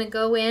just going to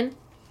go in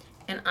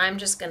and I'm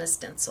just going to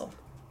stencil.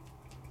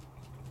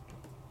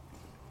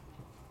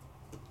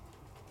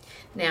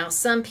 Now,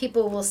 some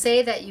people will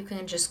say that you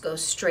can just go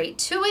straight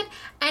to it,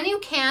 and you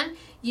can.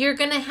 You're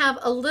going to have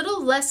a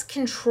little less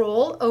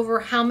control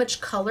over how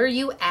much color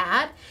you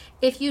add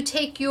if you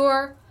take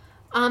your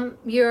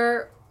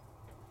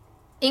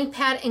ink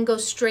pad and go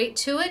straight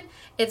to it.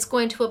 It's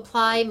going to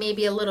apply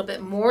maybe a little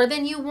bit more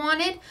than you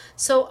wanted.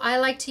 So I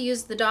like to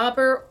use the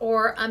dauber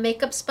or a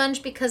makeup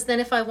sponge, because then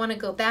if I want to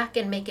go back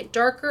and make it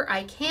darker,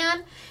 I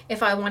can.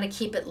 If I want to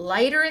keep it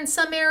lighter in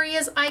some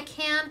areas, I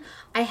can.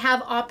 I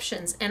have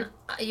options, and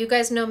you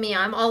guys know me,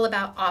 I'm all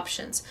about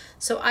options.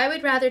 So I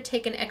would rather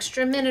take an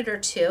extra minute or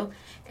two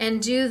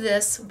and do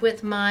this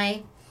with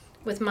my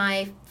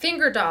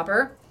finger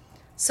dauber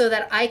so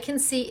that I can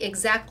see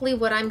exactly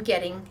what I'm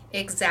getting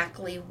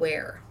exactly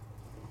where.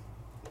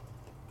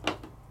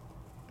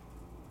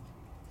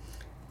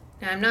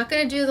 Now I'm not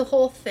going to do the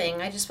whole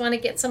thing. I just want to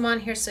get some on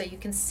here so you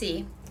can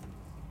see.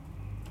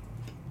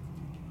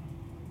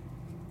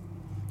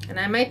 And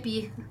I might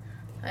be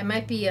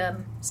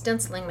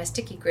stenciling my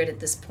sticky grid at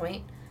this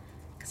point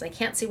because I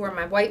can't see where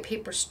my white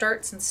paper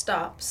starts and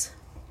stops.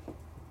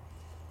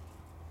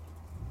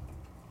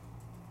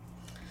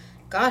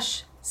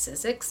 Gosh,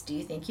 Sizzix, do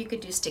you think you could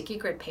do sticky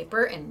grid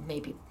paper and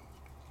maybe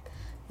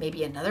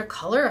maybe another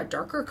color, a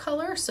darker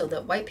color, so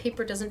that white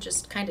paper doesn't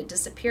just kind of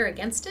disappear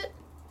against it.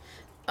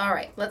 All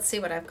right, let's see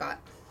what I've got.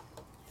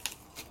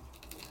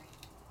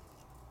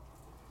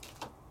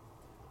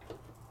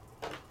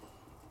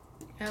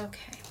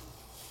 Okay.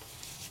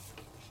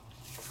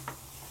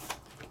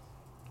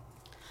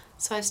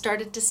 So I've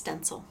started to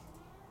stencil.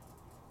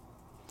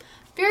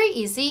 Very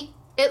easy.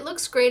 It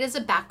looks great as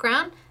a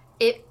background.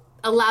 It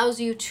allows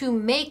you to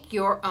make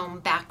your own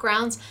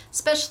backgrounds,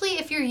 especially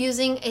if you're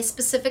using a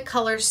specific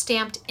color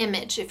stamped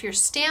image. If you're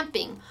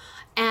stamping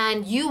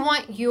and you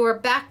want your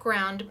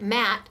background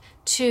matte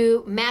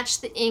to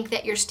match the ink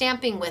that you're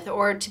stamping with,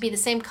 or to be the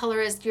same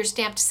color as your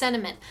stamped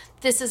sentiment,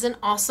 this is an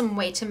awesome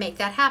way to make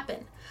that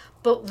happen.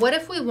 But what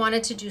if we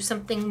wanted to do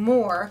something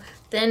more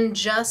than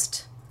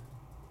just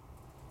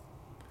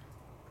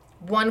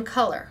one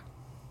color?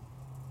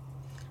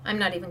 I'm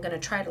not even going to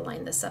try to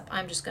line this up.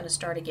 I'm just going to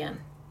start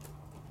again.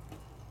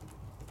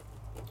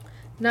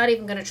 Not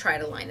even going to try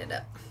to line it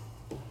up.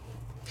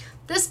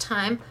 This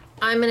time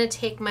I'm going to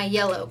take my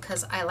yellow,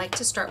 because I like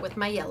to start with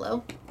my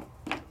yellow.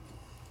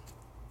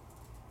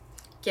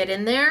 Get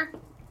in there,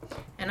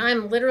 and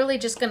I'm literally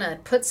just going to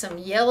put some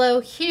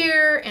yellow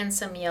here and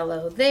some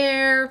yellow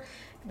there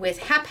with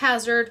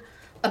haphazard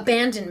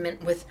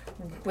abandonment, with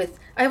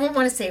I won't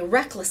want to say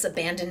reckless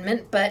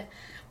abandonment, but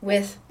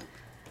with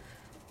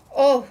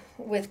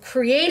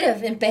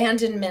creative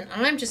abandonment.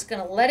 I'm just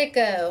going to let it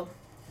go.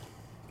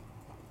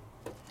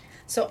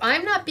 So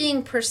I'm not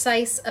being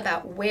precise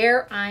about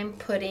where I'm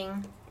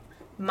putting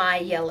my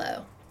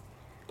yellow.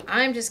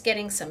 I'm just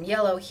getting some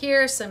yellow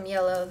here, some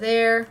yellow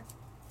there.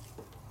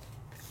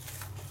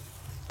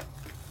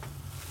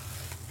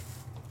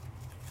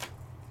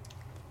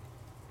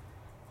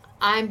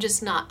 I'm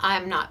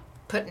not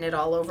putting it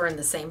all over in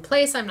the same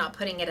place. I'm not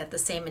putting it at the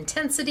same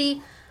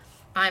intensity.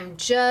 I'm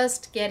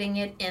just getting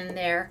it in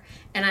there,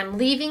 and I'm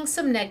leaving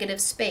some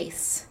negative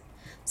space,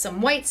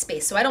 some white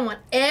space. So I don't want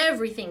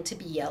everything to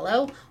be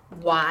yellow.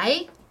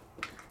 Why?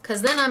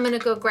 Because then I'm going to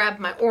go grab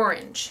my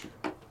orange,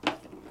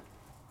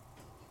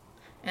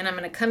 and I'm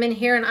going to come in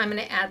here and I'm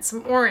going to add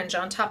some orange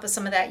on top of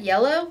some of that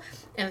yellow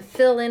and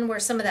fill in where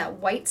some of that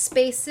white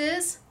space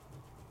is.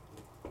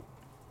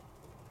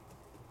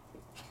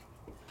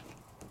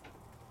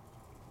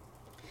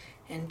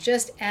 And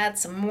just add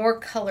some more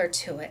color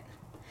to it.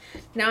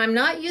 Now, I'm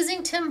not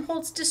using Tim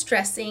Holtz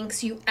Distress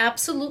Inks. You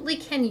absolutely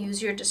can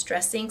use your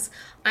Distress Inks.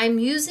 I'm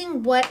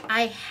using what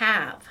I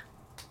have.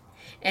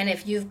 And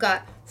if you've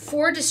got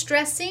 4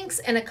 Distress Inks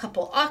and a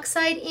couple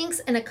Oxide inks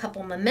and a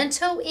couple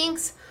Memento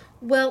inks,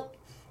 well,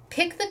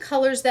 pick the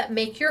colors that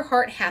make your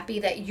heart happy,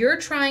 that you're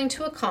trying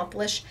to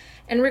accomplish,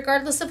 and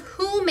regardless of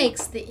who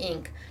makes the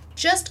ink,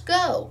 just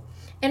go.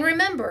 And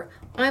remember,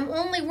 I'm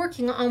only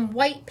working on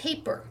white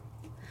paper.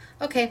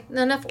 Okay,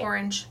 enough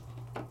orange.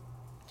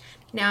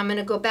 Now I'm going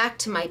to go back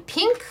to my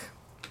pink,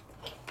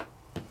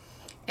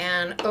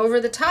 and over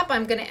the top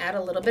I'm going to add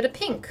a little bit of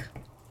pink.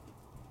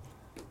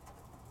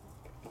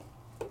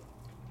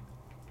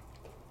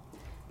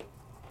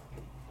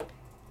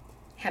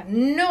 Have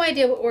no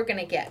idea what we're going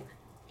to get.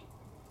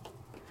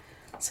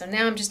 So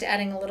now I'm just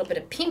adding a little bit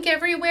of pink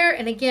everywhere,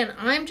 and again,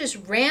 I'm just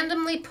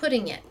randomly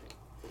putting it.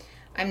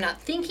 I'm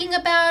not thinking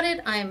about it.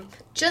 I'm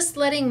just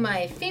letting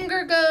my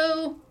finger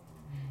go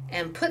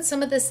and put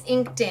some of this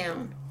ink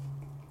down.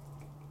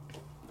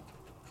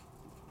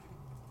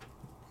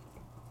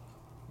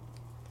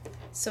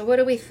 So what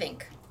do we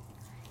think?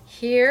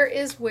 Here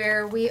is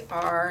where we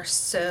are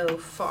so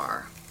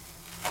far.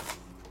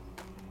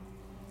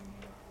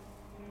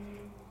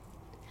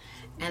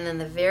 And then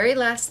the very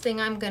last thing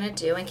I'm going to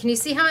do, and can you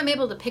see how I'm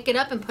able to pick it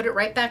up and put it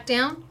right back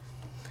down?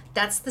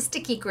 That's the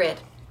sticky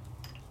grid.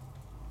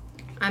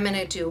 I'm going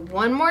to do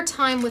one more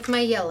time with my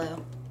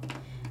yellow.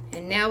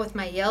 And now with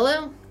my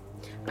yellow,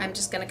 I'm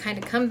just going to kind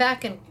of come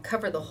back and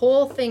cover the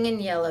whole thing in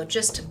yellow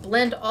just to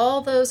blend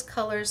all those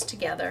colors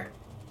together.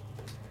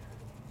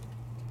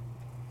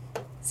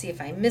 See if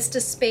I missed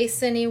a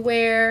space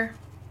anywhere.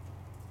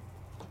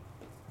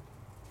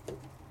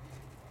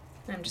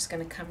 I'm just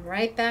going to come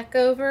right back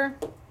over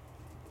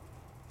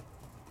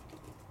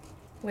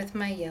with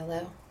my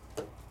yellow.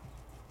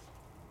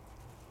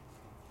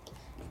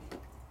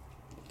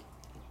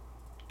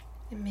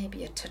 And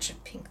maybe a touch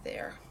of pink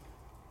there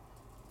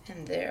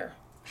and there.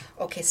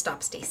 Okay,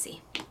 stop,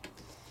 Stacey.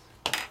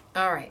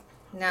 All right,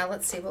 now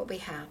let's see what we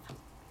have.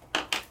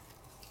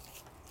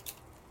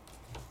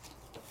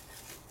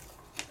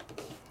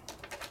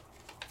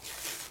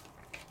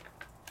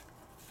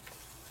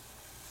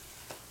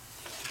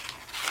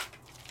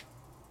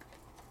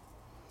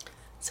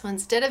 So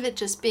instead of it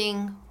just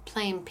being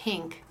plain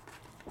pink,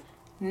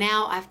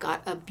 now I've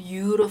got a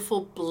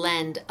beautiful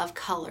blend of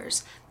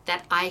colors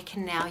that I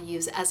can now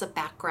use as a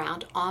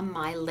background on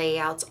my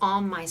layouts,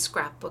 on my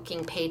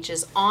scrapbooking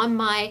pages, on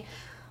my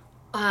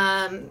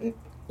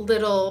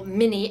little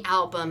mini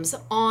albums,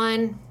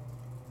 on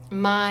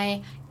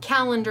my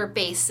calendar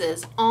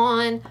bases,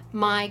 on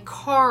my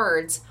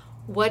cards.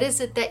 What is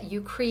it that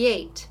you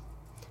create?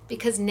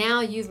 because now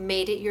you've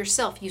made it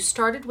yourself. You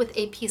started with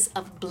a piece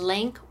of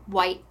blank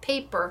white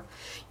paper.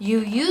 You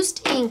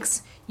used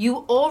inks you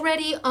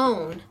already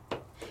own,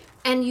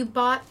 and you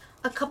bought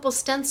a couple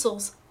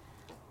stencils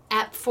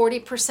at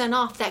 40%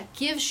 off. That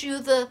gives you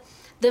the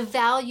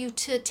value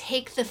to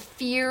take the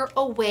fear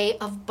away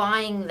of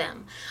buying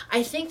them.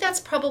 I think that's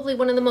probably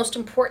one of the most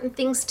important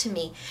things to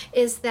me,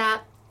 is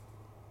that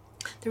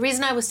the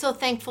reason I was so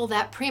thankful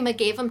that Prima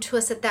gave them to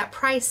us at that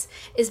price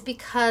is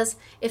because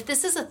if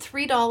this is a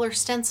 $3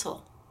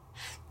 stencil,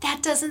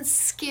 that doesn't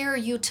scare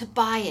you to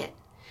buy it,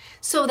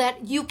 so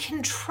that you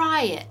can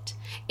try it.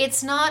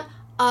 It's not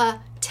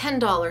a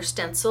 $10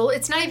 stencil.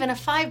 It's not even a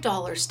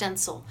 $5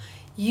 stencil.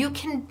 You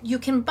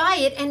can buy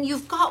it, and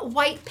you've got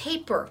white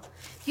paper.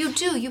 You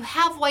do. You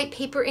have white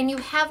paper and you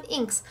have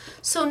inks.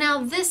 So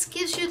now this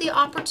gives you the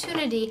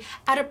opportunity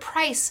at a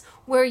price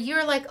where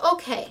you're like,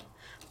 okay,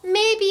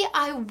 maybe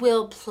I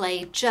will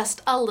play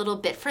just a little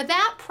bit. For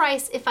that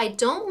price, if I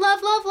don't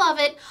love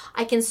it,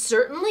 I can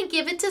certainly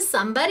give it to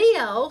somebody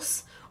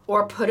else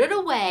or put it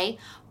away.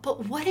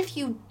 But what if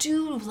you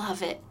do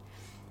love it?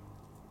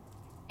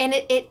 And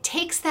it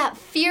takes that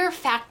fear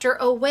factor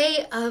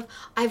away of,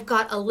 I've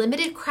got a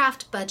limited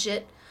craft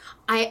budget.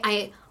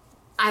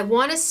 I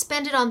want to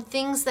spend it on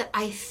things that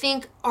I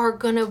think are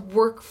going to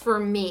work for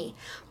me.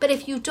 But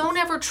if you don't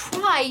ever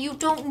try, you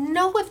don't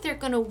know if they're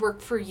going to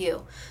work for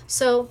you.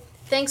 So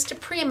thanks to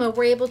Prima,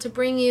 we're able to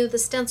bring you the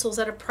stencils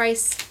at a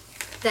price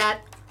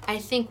that I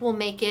think will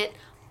make it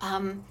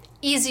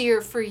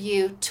easier for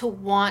you to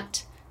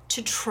want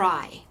to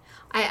try.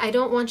 I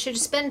don't want you to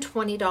spend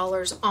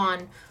 $20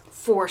 on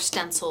 4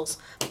 stencils,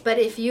 but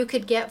if you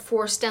could get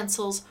 4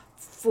 stencils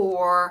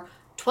for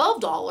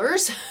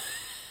 $12,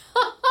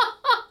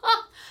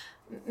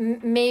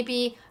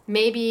 maybe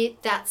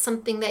that's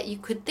something that you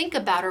could think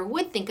about or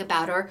would think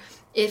about. Or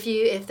if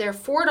they're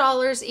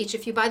 $4 each,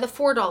 if you buy the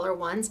 $4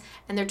 ones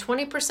and they're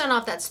 20%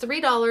 off, that's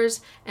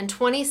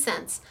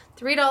 $3.20.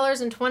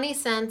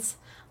 $3.20.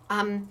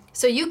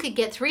 So you could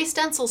get 3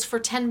 stencils for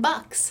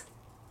 $10.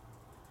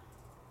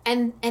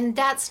 And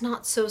that's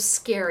not so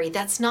scary.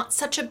 That's not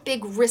such a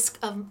big risk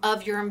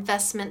of your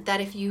investment,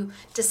 that if you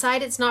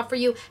decide it's not for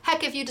you,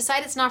 heck, if you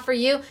decide it's not for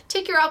you,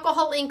 take your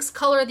alcohol inks,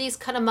 color these,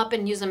 cut them up,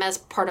 and use them as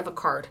part of a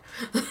card.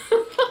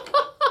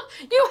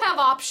 You have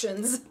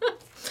options.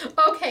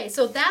 Okay,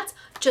 so that's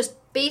just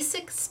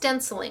basic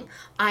stenciling.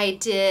 I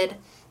did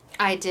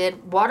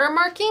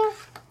watermarking,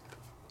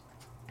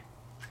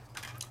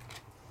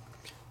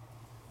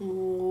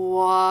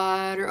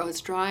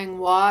 it's drying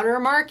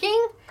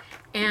watermarking,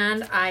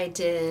 and I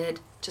did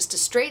just a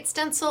straight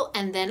stencil,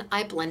 and then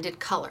I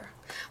blended color.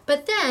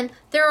 But then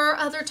there are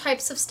other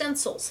types of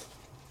stencils,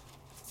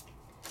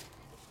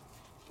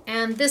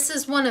 and this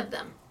is one of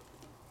them.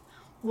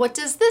 What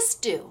does this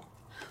do?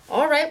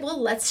 All right,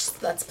 well, let's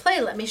play.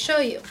 Let me show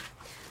you.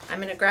 I'm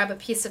going to grab a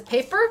piece of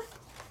paper.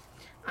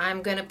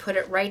 I'm going to put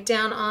it right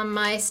down on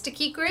my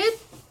sticky grid.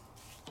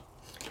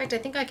 In fact, I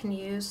think I can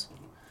use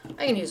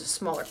a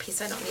smaller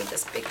piece. I don't need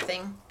this big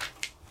thing.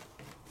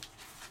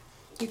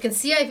 You can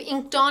see I've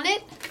inked on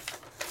it.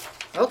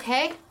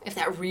 Okay, if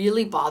that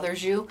really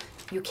bothers you,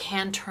 you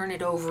can turn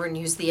it over and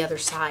use the other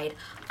side.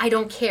 I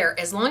don't care.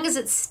 As long as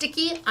it's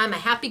sticky, I'm a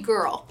happy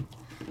girl.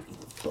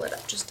 Pull it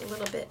up just a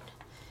little bit.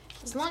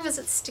 As long as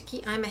it's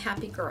sticky, I'm a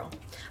happy girl.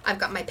 I've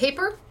got my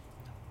paper.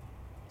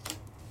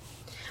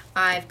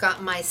 I've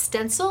got my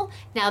stencil.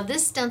 Now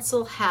this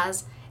stencil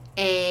has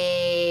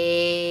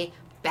a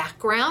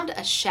background,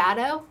 a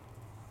shadow,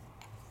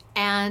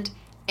 and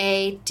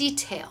a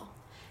detail.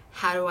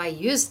 How do I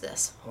use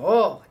this?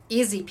 Oh,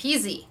 easy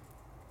peasy.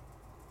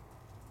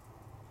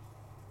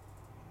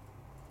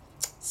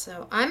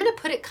 So I'm going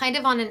to put it kind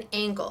of on an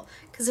angle,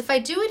 because if I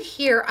do it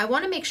here, I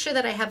want to make sure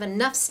that I have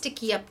enough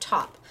sticky up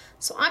top.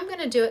 So I'm going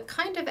to do it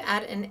kind of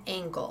at an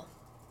angle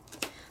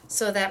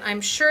so that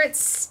I'm sure it's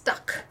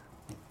stuck.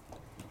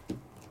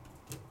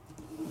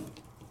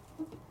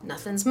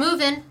 Nothing's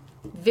moving.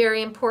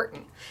 Very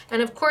important.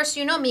 And of course,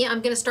 you know me,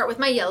 I'm going to start with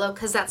my yellow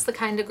because that's the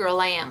kind of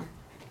girl I am.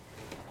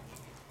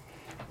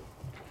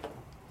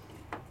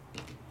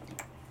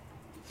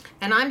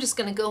 And I'm just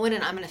going to go in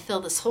and I'm going to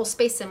fill this whole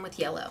space in with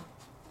yellow.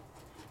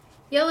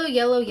 Yellow,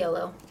 yellow,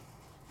 yellow.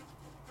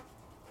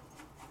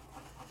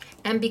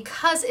 And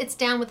because it's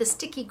down with a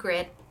sticky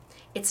grid,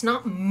 it's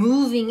not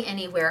moving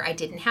anywhere. I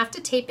didn't have to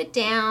tape it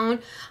down.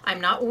 I'm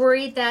not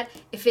worried that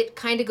if it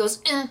kind of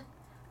goes,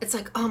 it's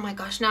like, oh my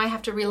gosh, now I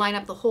have to reline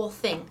up the whole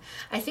thing.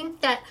 I think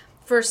that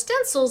for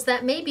stencils,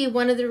 that may be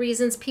one of the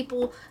reasons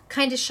people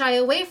kind of shy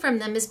away from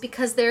them, is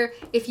because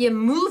if you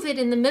move it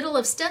in the middle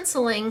of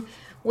stenciling,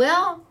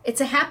 well,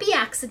 it's a happy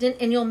accident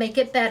and you'll make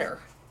it better.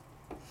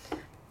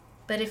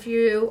 But if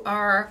you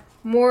are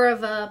more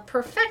of a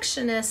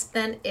perfectionist,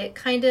 then it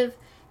kind of,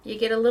 you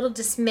get a little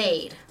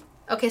dismayed.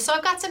 Okay, so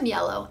I've got some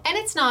yellow, and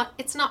it's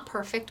not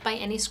perfect by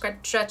any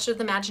stretch of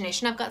the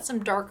imagination. I've got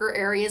some darker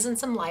areas and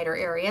some lighter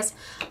areas.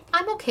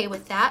 I'm okay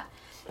with that.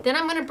 Then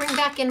I'm going to bring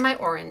back in my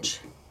orange.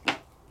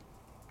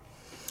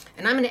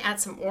 And I'm going to add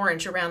some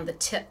orange around the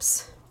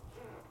tips.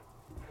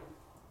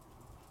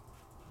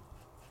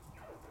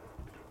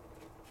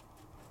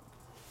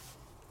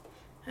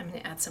 I'm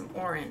going to add some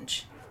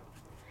orange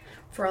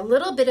for a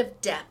little bit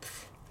of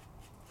depth.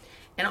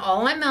 And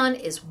all I'm on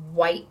is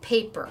white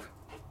paper.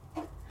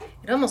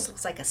 It almost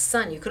looks like a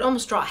sun. You could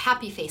almost draw a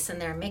happy face in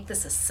there and make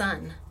this a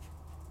sun.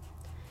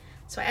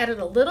 So I added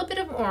a little bit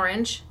of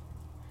orange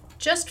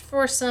just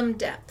for some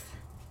depth.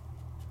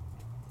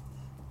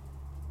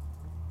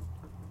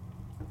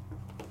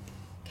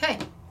 Okay,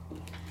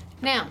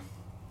 now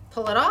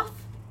pull it off.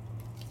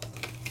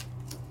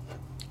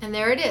 And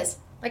there it is.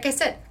 Like I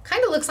said,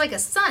 kind of looks like a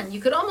sun. You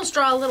could almost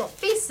draw a little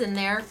face in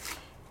there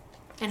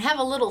and have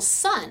a little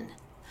sun,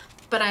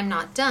 but I'm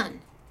not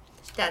done.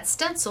 That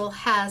stencil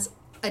has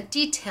a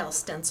detail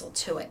stencil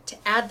to it to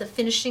add the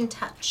finishing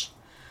touch,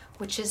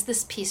 which is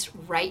this piece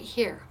right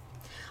here.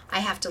 I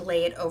have to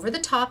lay it over the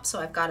top, so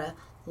I've got to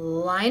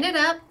line it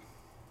up.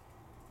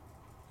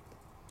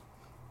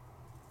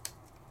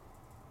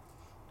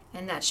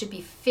 And that should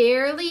be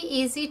fairly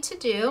easy to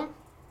do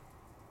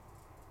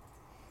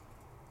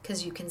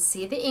because you can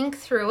see the ink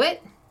through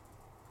it.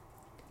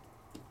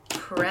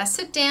 Press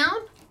it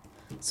down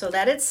so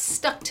that it's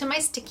stuck to my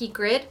sticky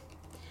grid.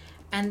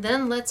 And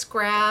then let's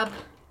grab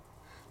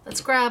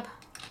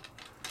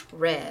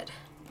red.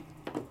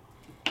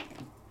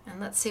 And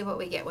let's see what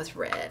we get with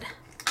red.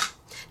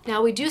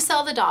 Now we do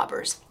sell the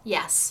daubers.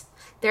 Yes,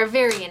 they're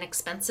very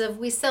inexpensive.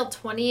 We sell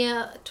 20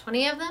 of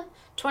them.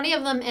 20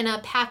 of them in a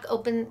pack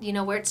open, you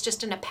know, where it's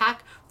just in a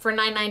pack for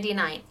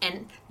 $9.99,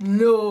 and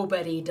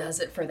nobody does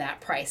it for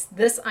that price.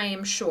 This I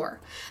am sure.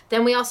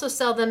 Then we also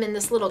sell them in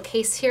this little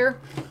case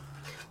here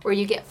where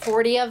you get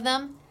 40 of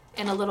them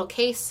in a little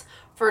case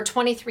for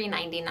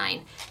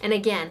 $23.99. And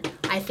again,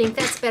 I think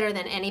that's better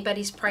than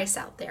anybody's price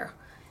out there.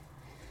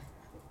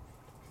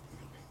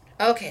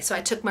 Okay, so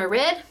I took my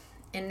red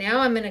and now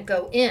I'm going to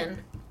go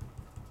in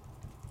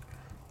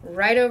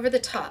right over the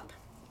top.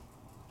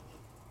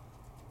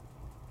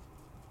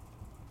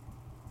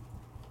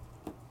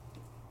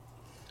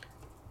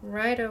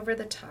 Right over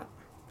the top.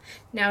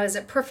 Now, is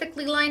it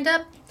perfectly lined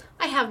up?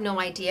 I have no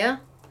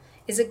idea.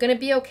 Is it going to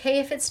be okay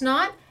if it's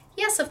not?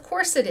 Yes, of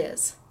course it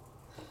is.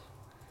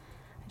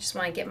 I just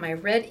want to get my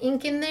red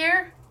ink in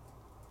there.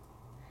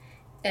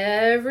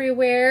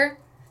 Everywhere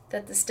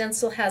that the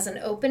stencil has an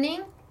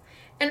opening.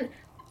 And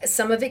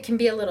some of it can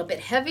be a little bit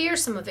heavier,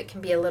 some of it can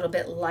be a little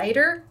bit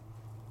lighter.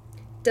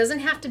 Doesn't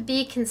have to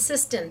be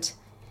consistent.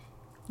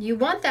 You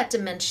want that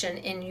dimension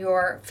in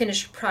your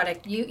finished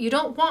product. You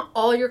don't want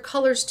all your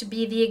colors to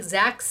be the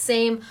exact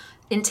same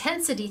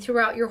intensity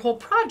throughout your whole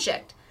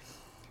project.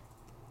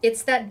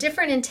 It's that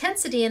different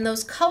intensity in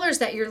those colors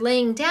that you're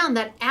laying down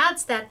that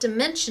adds that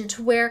dimension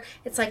to where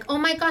it's like, oh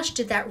my gosh,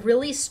 did that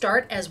really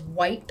start as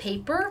white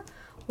paper?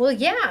 Well,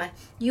 yeah,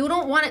 you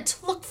don't want it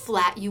to look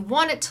flat. You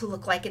want it to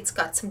look like it's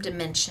got some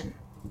dimension.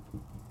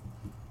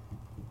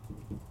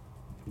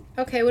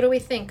 Okay, what do we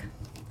think?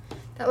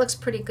 That looks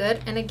pretty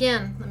good. And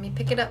again, let me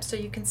pick it up so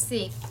you can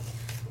see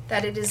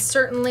that it is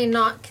certainly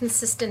not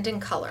consistent in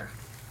color.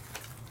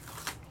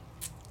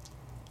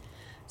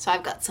 So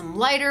I've got some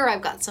lighter,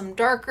 I've got some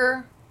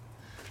darker.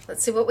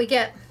 Let's see what we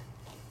get.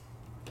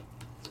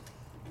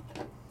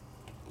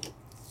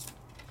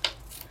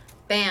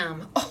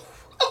 Bam. Oh,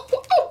 oh,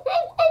 oh,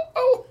 oh, oh,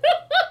 oh.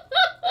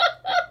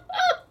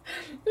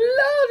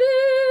 Love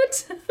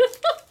it.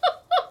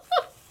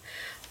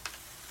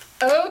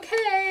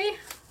 Okay.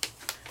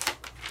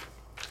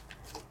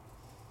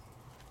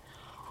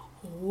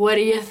 What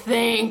do you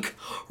think?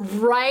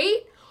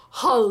 Right?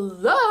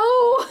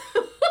 Hello?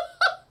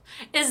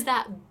 Is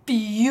that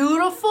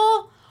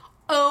beautiful?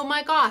 Oh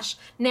my gosh.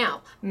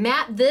 Now,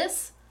 mat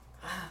this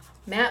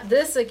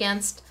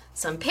against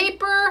some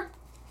paper.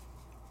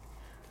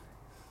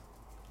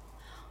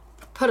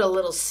 Put a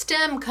little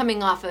stem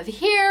coming off of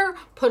here.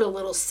 Put a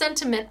little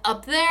sentiment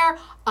up there.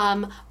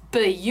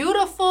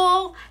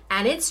 Beautiful.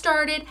 And it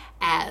started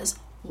as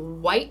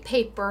white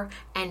paper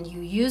and you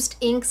used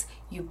inks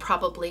you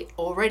probably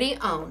already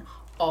own.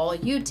 All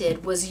you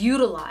did was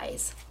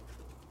utilize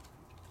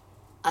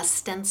a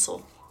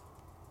stencil.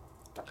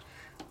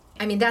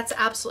 I mean, that's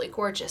absolutely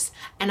gorgeous.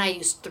 And I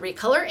used 3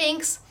 color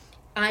inks.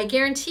 I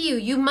guarantee you,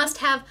 you must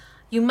have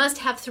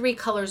 3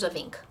 colors of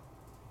ink.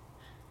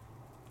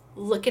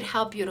 Look at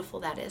how beautiful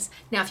that is.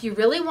 Now, if you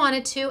really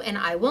wanted to, and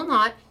I will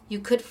not, you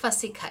could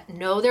fussy cut.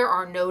 No, there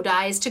are no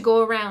dies to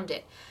go around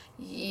it.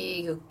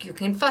 You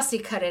can fussy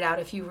cut it out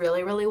if you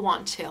really, really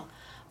want to.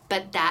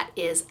 But that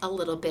is a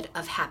little bit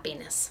of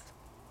happiness.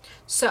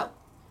 So,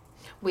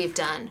 we've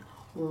done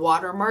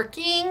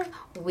watermarking,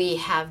 we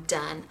have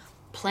done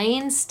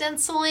plain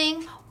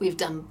stenciling, we've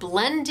done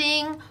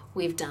blending,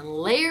 we've done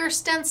layer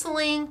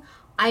stenciling.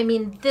 I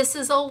mean, this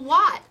is a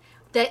lot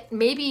that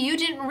maybe you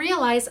didn't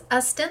realize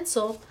a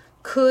stencil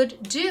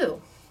could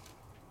do.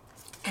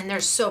 And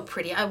they're so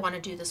pretty. I want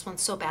to do this one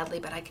so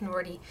badly, but I can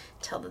already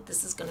tell that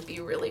this is going to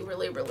be really,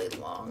 really, really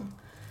long.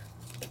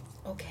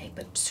 Okay,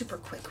 but super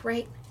quick,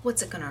 right?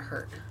 What's it going to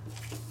hurt?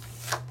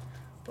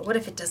 But what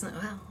if it doesn't?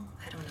 Well,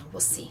 I don't know. We'll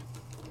see.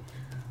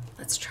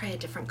 Let's try a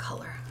different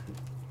color.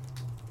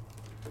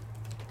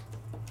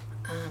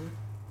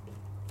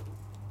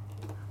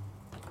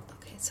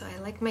 Okay, so I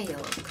like my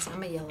yellow because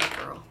I'm a yellow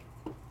girl.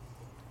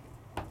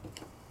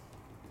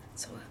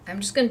 So I'm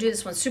just going to do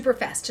this one super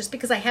fast just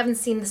because I haven't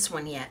seen this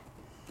one yet.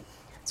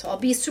 So I'll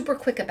be super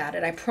quick about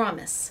it, I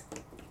promise.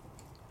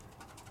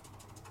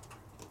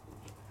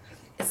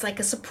 It's like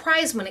a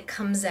surprise when it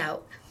comes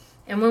out.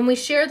 And when we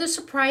share the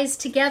surprise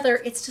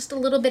together, it's just a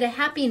little bit of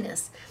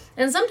happiness.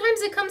 And sometimes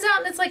it comes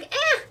out and it's like,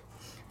 eh,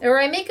 or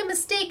I make a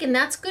mistake, and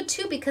that's good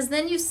too, because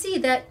then you see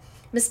that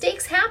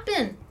mistakes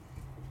happen.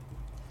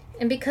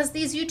 And because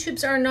these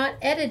YouTubes are not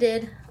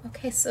edited,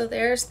 okay, so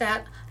there's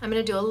that. I'm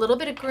gonna do a little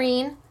bit of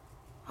green.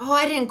 Oh,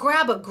 I didn't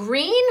grab a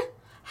green?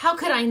 How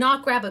could I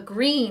not grab a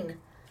green?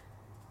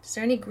 Is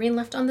there any green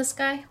left on this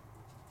guy?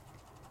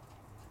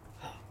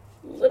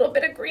 A little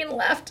bit of green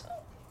left.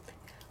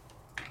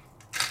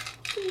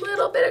 A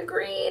little bit of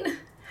green.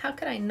 How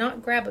could I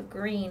not grab a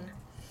green?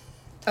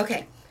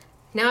 Okay,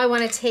 now I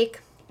want to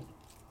take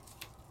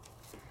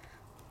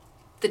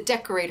the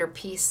decorator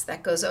piece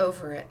that goes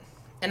over it.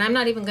 And I'm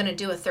not even going to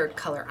do a third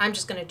color. I'm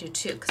just going to do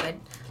two because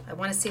I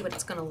want to see what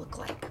it's going to look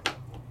like.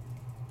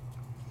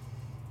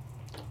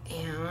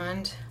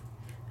 And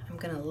I'm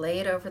going to lay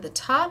it over the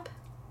top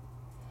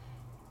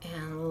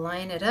and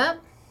line it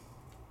up.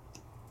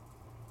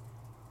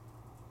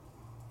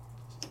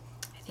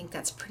 I think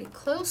that's pretty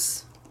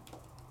close.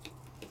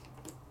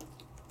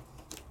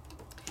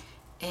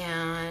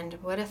 And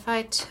what if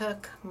I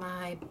took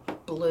my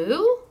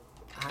blue?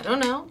 I don't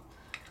know.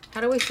 How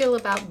do we feel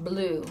about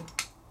blue?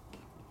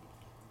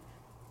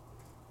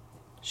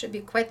 Should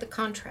be quite the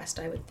contrast,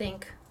 I would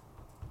think.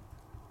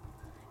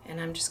 And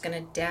I'm just going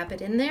to dab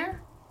it in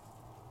there.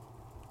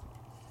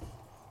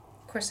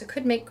 Of course, I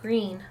could make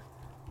green.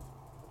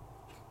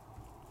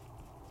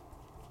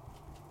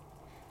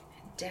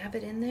 And dab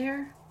it in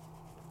there.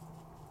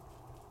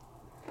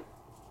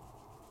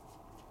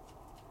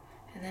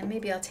 And then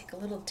maybe I'll take a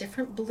little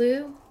different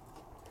blue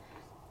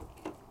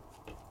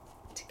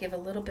to give a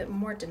little bit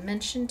more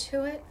dimension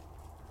to it.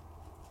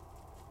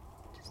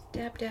 Just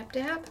dab, dab,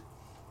 dab.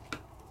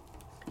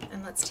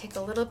 And let's take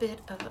a little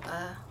bit of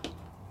a,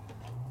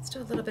 let's do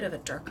a little bit of a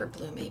darker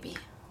blue maybe.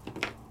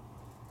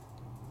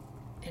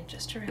 And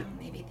just around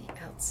maybe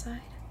the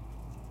outside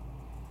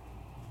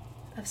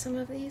of some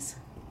of these.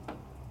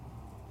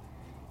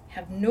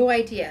 Have no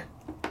idea.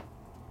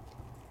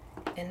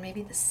 And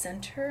maybe the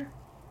center.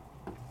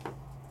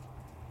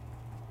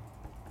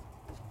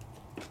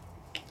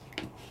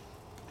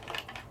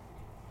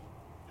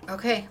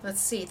 Okay,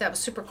 let's see. That was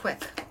super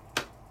quick.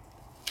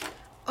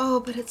 Oh,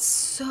 but it's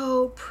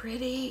so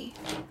pretty.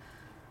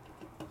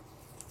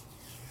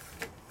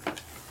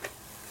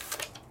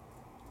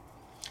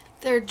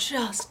 They're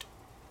just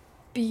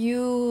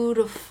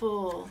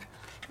beautiful.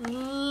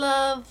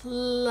 Love,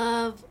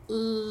 love,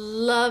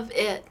 love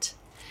it.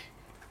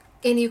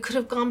 And you could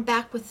have gone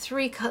back with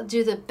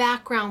do the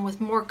background with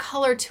more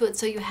color to it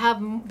so you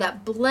have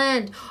that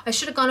blend. I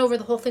should have gone over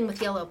the whole thing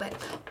with yellow, but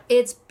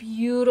it's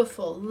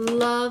beautiful.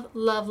 Love,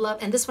 love, love.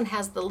 And this one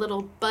has the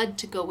little bud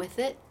to go with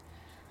it.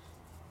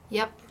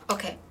 Yep,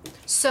 okay.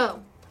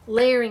 So,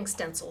 layering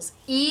stencils,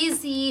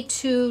 easy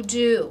to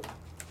do.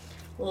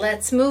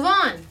 Let's move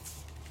on.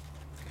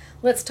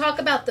 Let's talk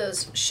about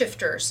those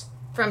shifters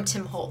from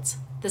Tim Holtz.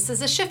 This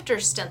is a shifter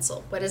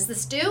stencil. What does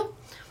this do?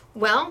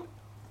 Well,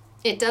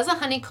 it does a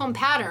honeycomb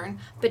pattern,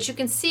 but you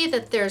can see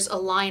that there's a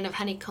line of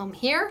honeycomb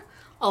here,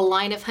 a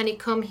line of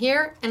honeycomb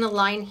here, and a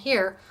line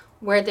here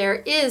where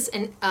there is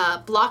a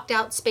blocked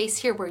out space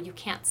here where you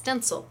can't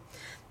stencil.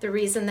 The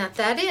reason that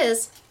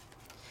is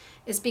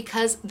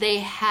because they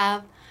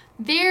have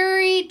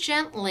very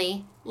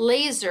gently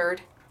lasered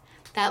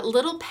that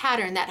little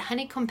pattern, that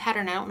honeycomb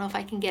pattern. I don't know if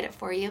I can get it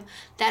for you.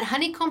 That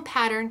honeycomb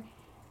pattern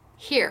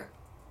here.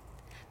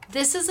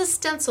 This is a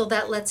stencil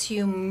that lets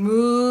you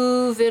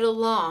move it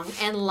along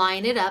and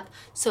line it up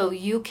so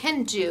you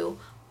can do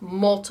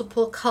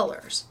multiple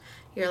colors.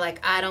 You're like,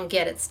 I don't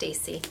get it,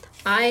 Stacey.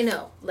 I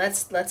know.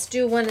 Let's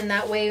do one, and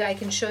that way I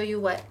can show you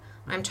what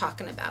I'm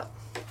talking about.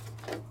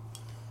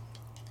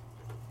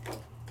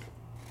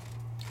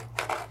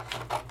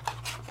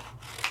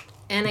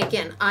 And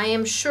again, I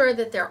am sure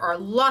that there are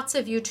lots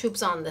of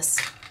YouTubes on this.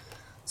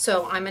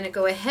 So I'm going to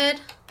go ahead.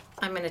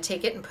 I'm going to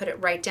take it and put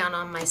it right down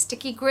on my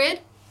sticky grid.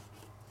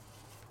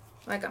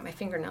 I got my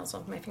fingernails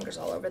on, my fingers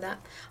all over that.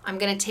 I'm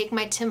going to take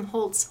my Tim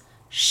Holtz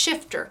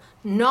shifter.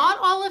 Not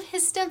all of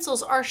his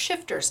stencils are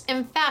shifters.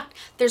 In fact,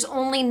 there's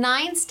only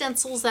 9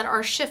 stencils that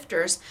are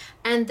shifters,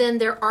 and then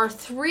there are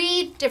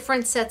 3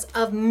 different sets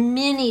of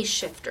mini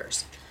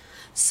shifters.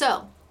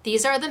 So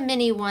these are the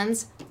mini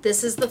ones.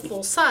 This is the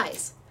full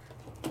size.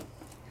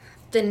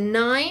 The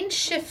 9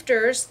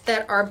 shifters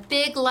that are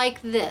big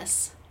like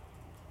this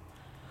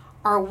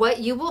are what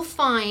you will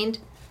find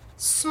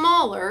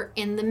smaller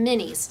in the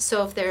minis.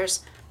 So if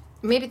there's,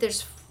 maybe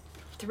there's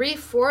 3,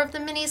 4 of the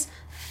minis.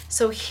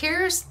 So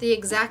here's the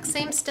exact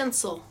same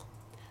stencil,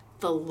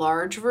 the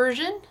large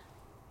version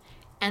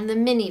and the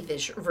mini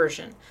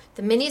version.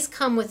 The minis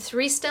come with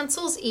 3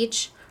 stencils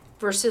each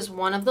versus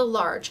 1 of the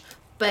large,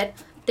 but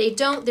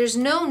there's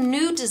no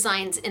new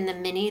designs in the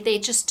mini. They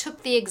just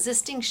took the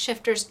existing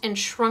shifters and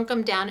shrunk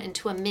them down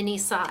into a mini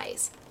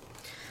size.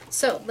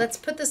 So let's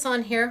put this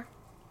on here.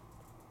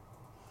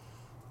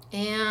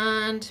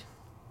 And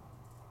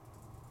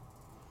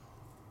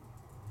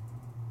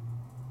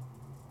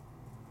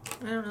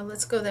I don't know,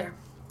 let's go there.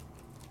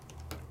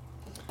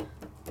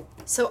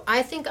 So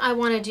I think I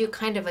want to do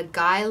kind of a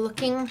guy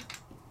looking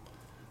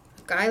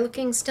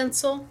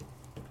stencil.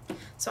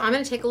 So I'm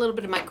going to take a little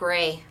bit of my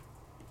gray,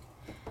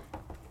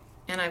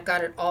 and I've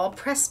got it all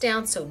pressed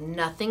down so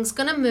nothing's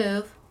going to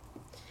move.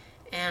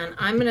 And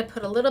I'm going to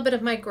put a little bit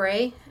of my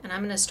gray, and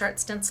I'm going to start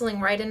stenciling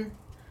right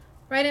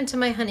into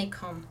my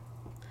honeycomb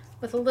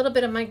with a little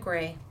bit of my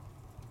gray.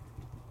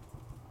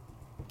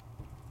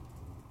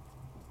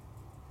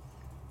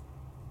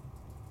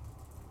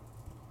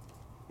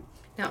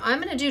 Now I'm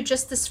going to do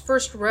just this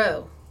first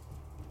row.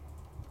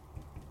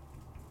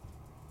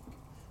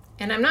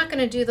 And I'm not going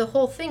to do the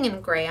whole thing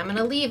in gray. I'm going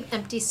to leave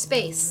empty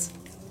space.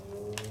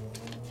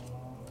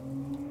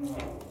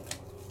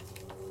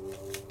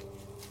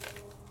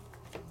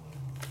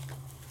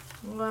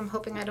 Well, I'm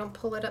hoping I don't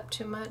pull it up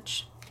too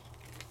much.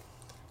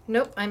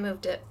 Nope, I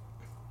moved it.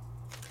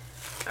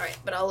 All right,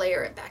 but I'll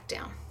layer it back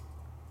down.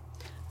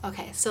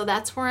 Okay, so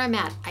that's where I'm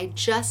at. I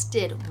just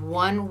did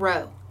one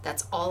row.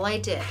 That's all I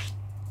did.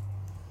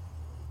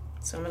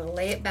 So I'm going to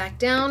lay it back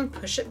down,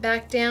 push it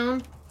back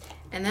down,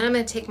 and then I'm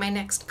going to take my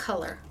next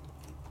color.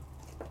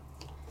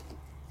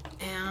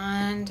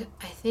 And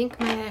I think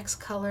my next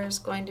color is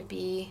going to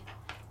be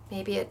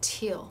maybe a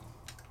teal.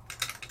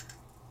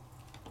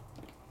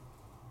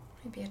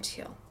 Maybe a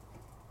teal.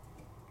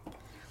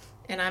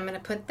 And I'm going to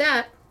put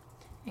that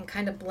and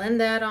kind of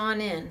blend that on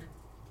in.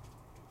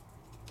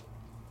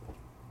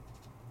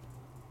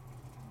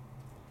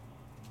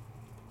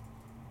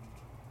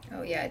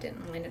 Oh yeah, I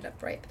didn't line it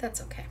up right, but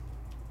that's okay.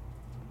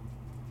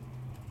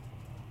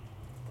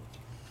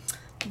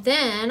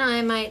 Then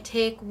I might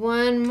take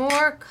one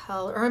more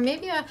color, or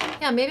maybe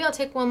maybe I'll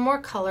take one more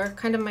color,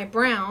 kind of my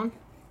brown,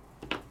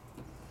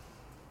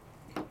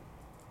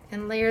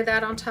 and layer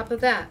that on top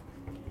of that.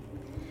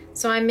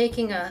 So I'm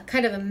making a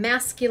kind of a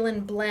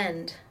masculine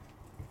blend.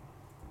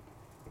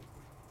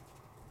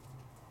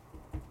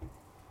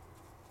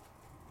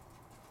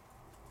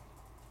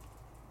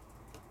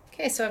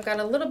 Okay, so I've got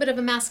a little bit of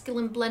a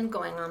masculine blend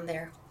going on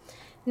there.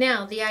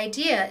 Now the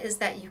idea is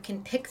that you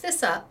can pick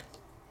this up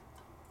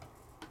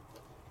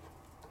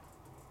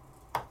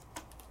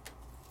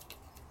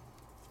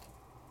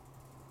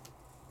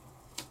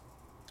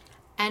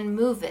and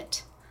move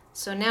it.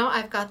 So now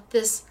I've got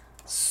this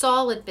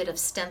solid bit of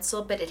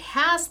stencil, but it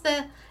has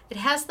the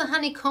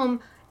honeycomb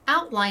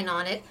outline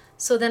on it,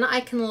 so then I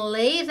can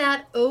lay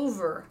that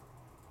over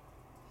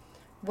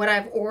what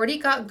I've already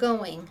got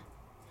going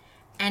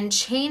and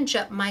change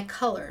up my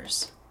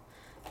colors,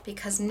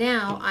 because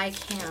now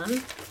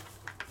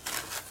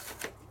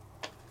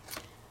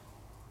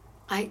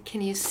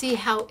can you see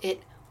how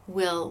it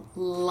will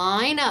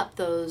line up?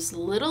 Those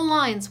little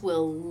lines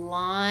will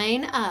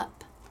line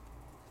up.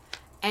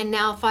 And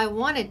now if I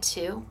wanted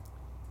to,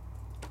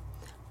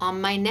 on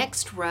my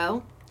next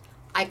row,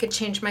 I could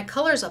change my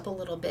colors up a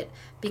little bit,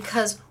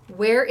 because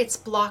where it's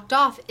blocked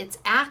off, it's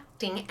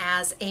acting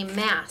as a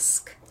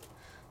mask.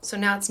 So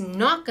now it's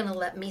not going to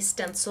let me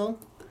stencil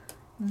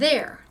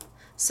there.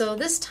 So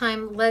this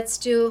time let's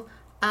do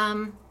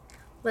a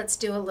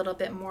little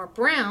bit more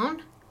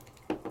brown,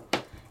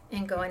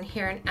 and go in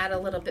here and add a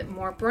little bit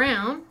more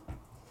brown.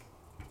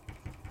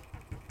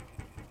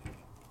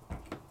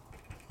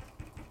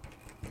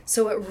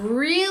 So it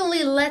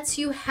really lets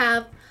you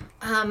have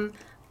an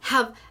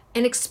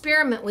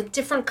experiment with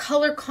different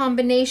color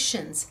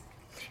combinations.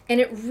 And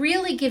it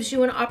really gives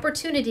you an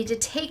opportunity to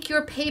take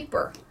your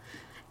paper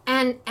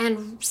and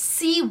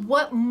see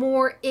what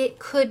more it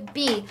could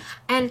be.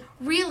 And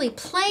really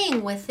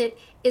playing with it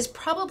is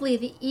probably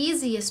the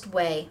easiest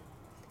way.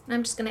 And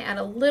I'm just going to add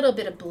a little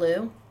bit of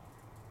blue,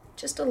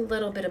 just a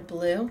little bit of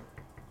blue.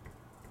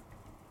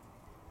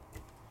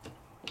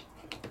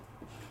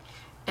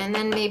 And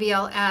then maybe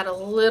I'll add a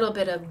little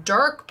bit of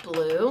dark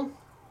blue.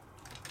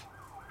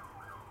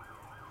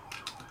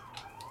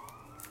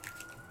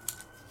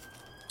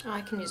 Oh,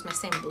 I can use my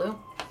same blue.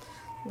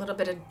 A little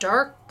bit of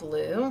dark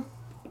blue.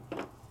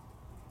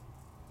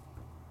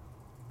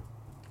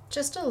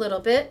 Just a little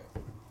bit.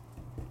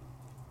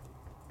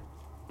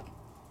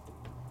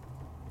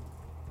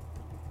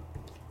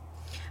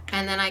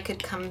 And then I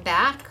could come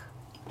back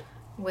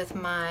with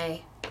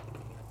my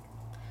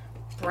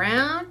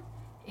brown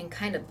and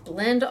kind of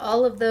blend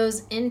all of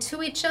those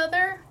into each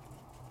other.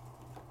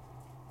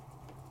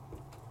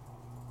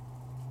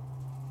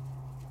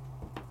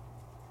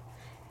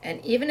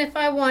 And even if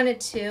I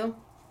wanted to,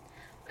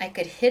 I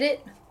could hit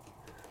it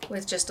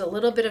with just a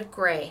little bit of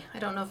gray. I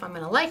don't know if I'm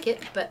going to like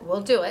it, but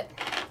we'll do it.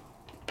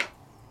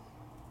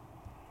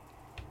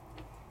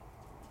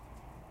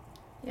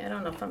 Yeah, I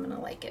don't know if I'm going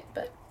to like it,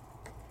 but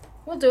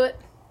we'll do it.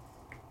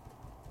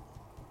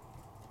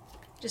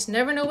 Just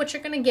never know what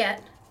you're going to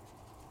get.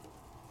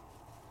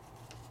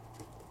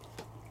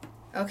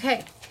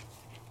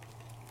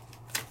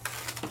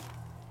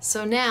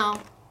 So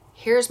now,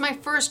 here's my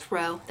first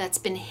row that's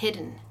been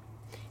hidden.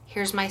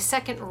 Here's my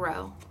second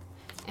row.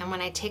 And when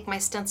I take my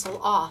stencil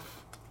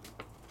off,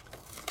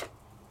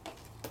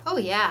 oh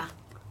yeah,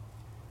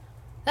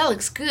 that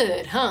looks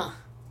good, huh?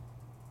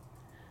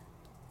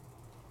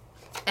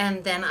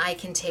 And then I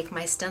can take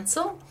my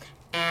stencil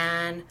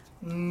and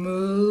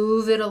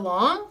move it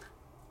along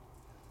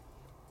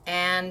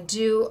and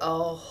do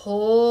a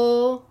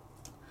whole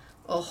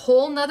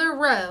nother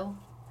row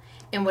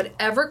in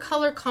whatever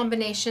color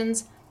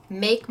combinations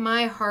make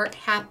my heart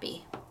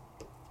happy.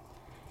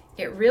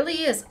 It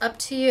really is up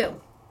to you,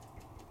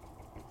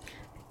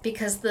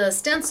 because the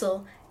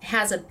stencil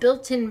has a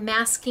built-in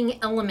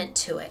masking element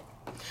to it.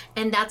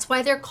 And that's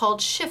why they're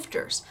called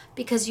shifters,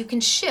 because you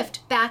can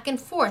shift back and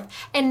forth.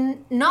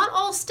 And not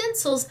all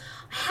stencils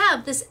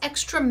have this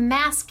extra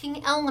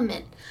masking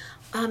element.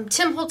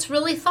 Tim Holtz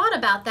really thought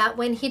about that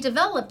when he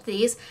developed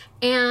these,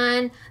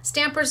 and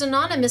Stampers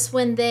Anonymous,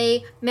 when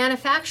they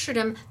manufactured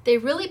them, they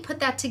really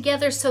put that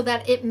together so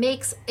that it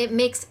makes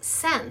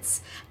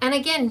sense. And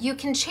again, you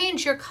can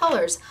change your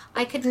colors.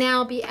 I could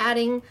now be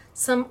adding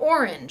some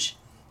orange.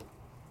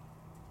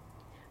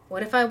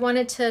 What if I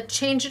wanted to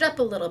change it up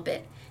a little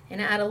bit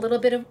and add a little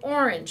bit of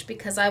orange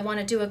because I want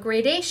to do a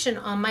gradation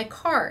on my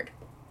card?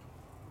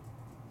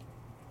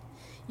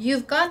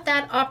 You've got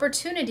that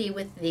opportunity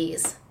with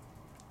these.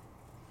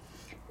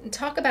 And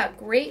talk about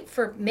great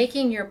for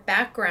making your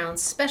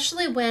backgrounds,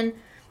 especially when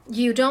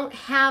you don't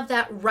have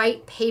that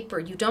right paper.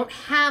 You don't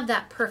have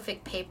that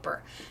perfect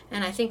paper.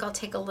 And I think I'll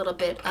take a little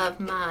bit of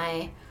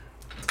my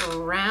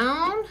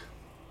brown.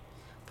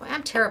 Boy,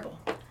 I'm terrible.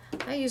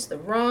 I use the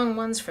wrong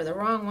ones for the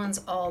wrong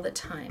ones all the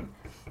time.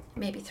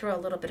 Maybe throw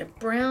a little bit of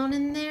brown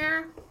in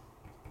there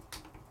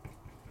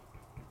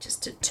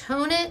just to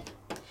tone it.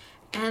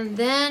 And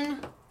then,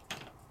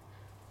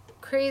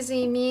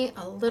 crazy me,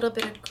 a little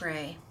bit of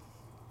gray.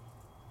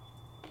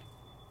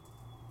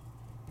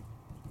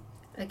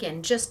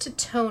 Again, just to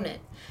tone it.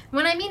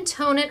 When I mean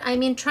tone it, I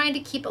mean trying to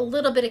keep a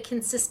little bit of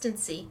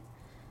consistency.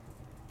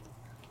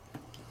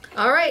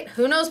 All right,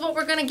 who knows what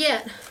we're gonna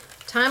get?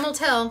 Time will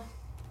tell.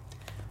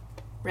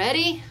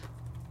 Ready?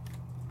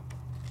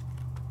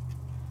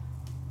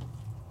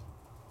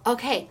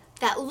 Okay,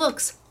 that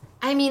looks,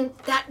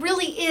 that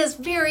really is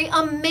very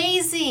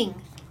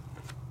amazing.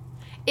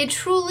 It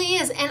truly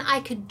is, and I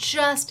could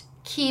just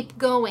keep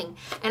going.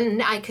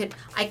 And I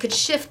could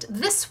shift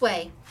this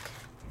way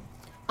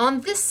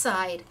on this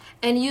side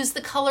and use the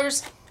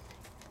colors.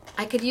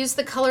 I could use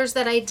the colors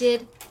that I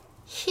did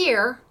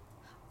here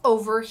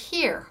over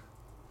here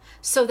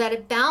so that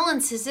it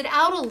balances it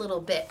out a little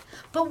bit.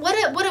 But what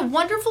a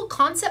wonderful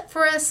concept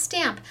for a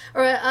stamp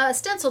or a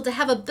stencil, to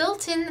have a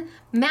built-in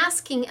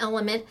masking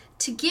element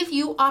to give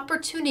you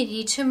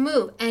opportunity to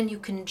move, and you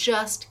can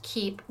just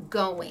keep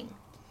going.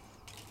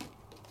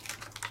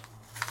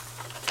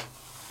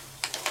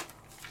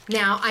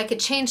 Now I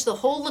could change the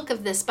whole look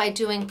of this by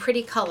doing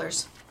pretty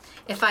colors.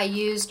 If I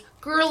used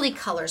girly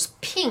colors,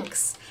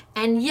 pinks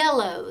and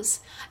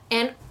yellows,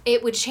 and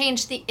it would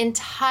change the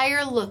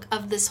entire look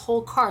of this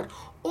whole card.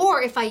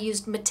 Or if I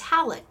used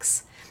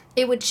metallics,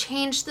 it would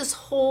change this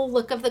whole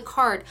look of the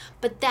card.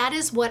 But that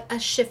is what a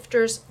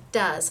shifters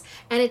does.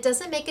 And it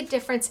doesn't make a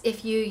difference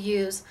if you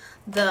use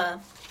I'm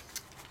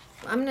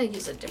gonna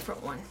use a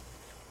different one.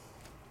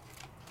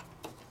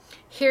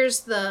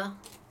 Here's the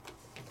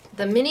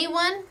mini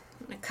one.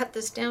 I'm gonna cut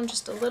this down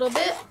just a little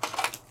bit.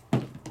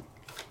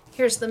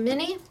 Here's the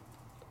mini.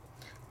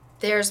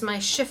 There's my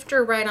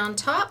shifter right on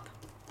top.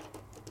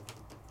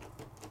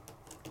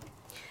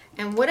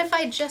 And what if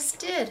I just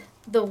did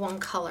the one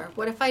color?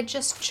 What if I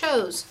just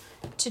chose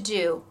to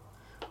do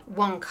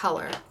one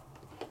color?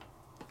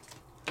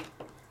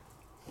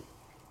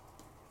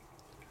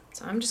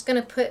 So I'm just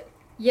going to put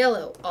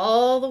yellow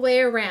all the way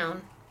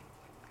around.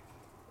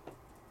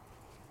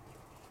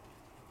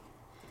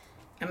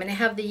 I'm going to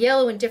have the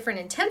yellow in different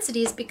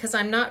intensities because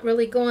I'm not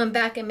really going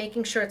back and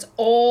making sure it's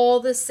all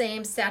the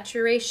same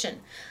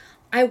saturation.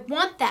 I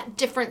want that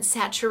different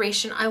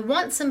saturation. I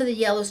want some of the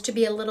yellows to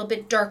be a little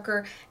bit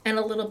darker and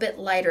a little bit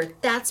lighter.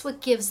 That's what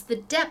gives the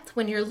depth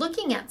when you're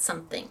looking at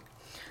something.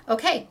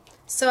 Okay,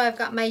 so I've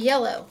got my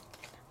yellow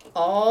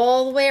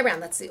all the way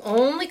around. That's the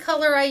only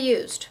color I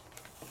used,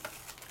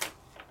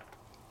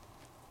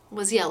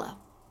 was yellow.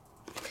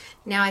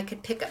 Now I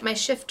could pick up my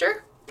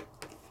shifter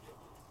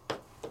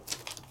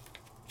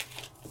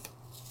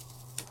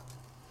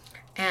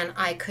and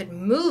I could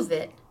move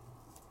it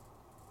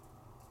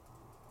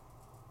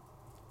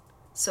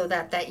so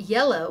that that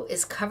yellow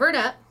is covered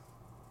up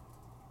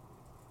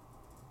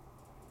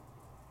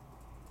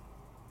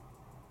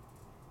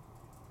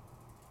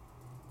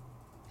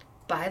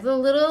by the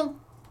little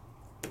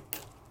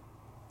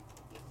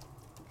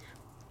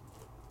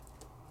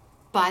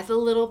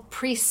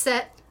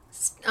preset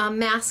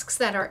masks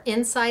that are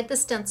inside the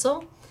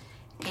stencil.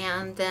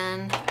 And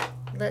then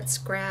let's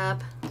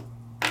grab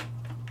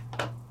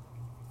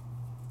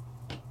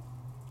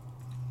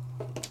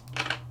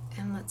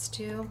and let's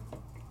do.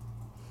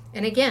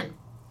 And again,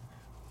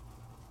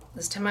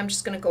 this time I'm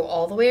just going to go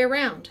all the way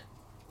around.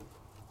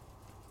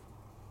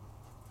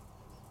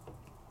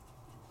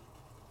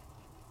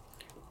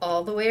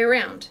 all the way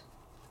around.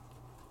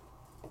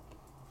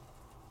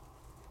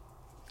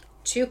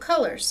 2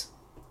 colors.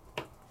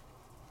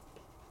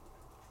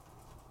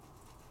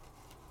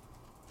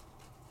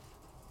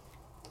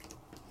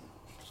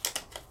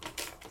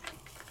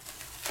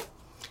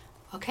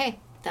 Okay,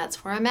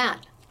 that's where I'm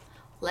at.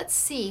 Let's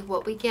see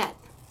what we get.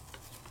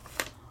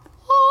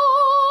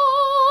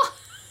 Oh!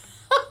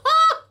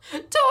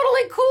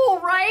 Totally cool,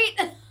 right?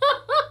 And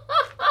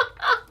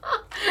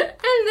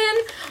then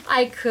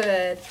I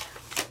could,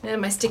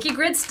 and my sticky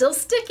grid's still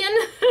sticking.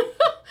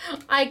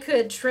 I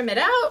could trim it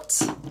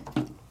out.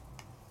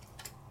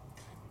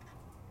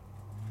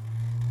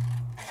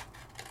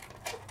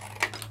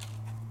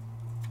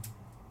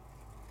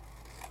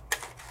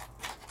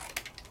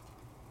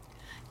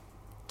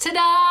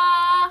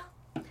 Ta-da!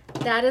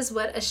 That is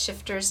what a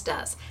shifters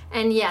does.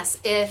 And yes,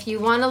 if you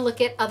want to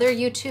look at other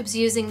YouTubes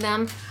using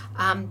them,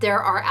 there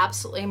are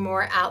absolutely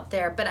more out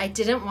there, but I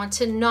didn't want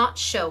to not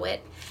show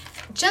it,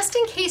 just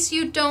in case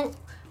you don't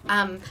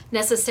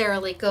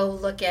necessarily go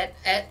look at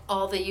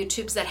all the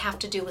YouTubes that have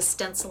to do with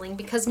stenciling,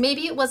 because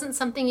maybe it wasn't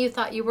something you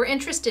thought you were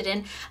interested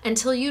in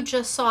until you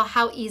just saw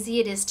how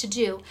easy it is to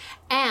do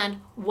and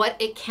what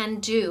it can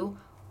do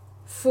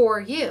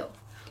for you.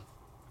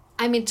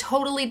 I mean,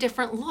 totally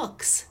different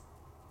looks.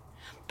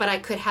 But I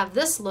could have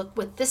this look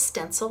with this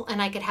stencil,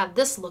 and I could have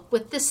this look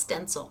with this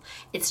stencil.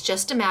 It's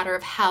just a matter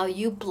of how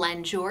you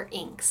blend your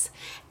inks.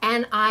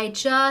 And I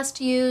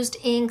just used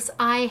inks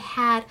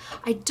I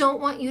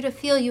don't want you to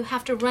feel you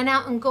have to run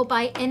out and go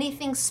buy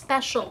anything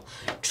special.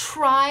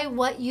 Try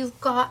what you've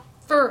got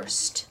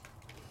first.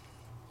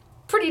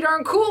 Pretty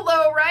darn cool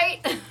though, right?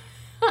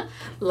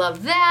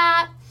 Love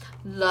that.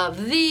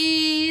 Love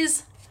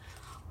these.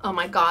 Oh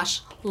my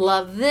gosh,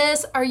 love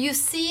this. Are you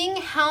seeing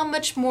how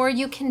much more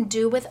you can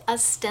do with a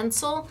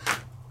stencil?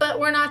 But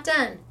we're not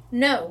done.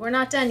 No, we're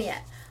not done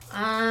yet.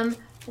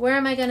 Where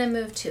am I gonna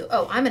move to?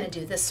 Oh, I'm gonna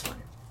do this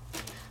one.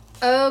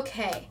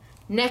 Okay,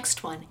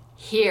 next one,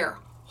 here.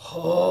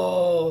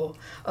 Oh,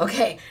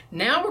 okay,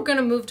 now we're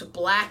gonna move to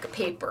black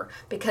paper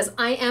because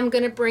I am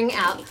gonna bring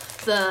out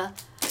the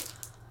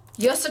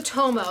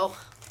Yasutomo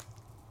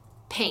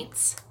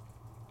paints.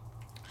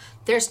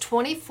 There's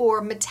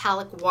 24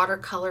 metallic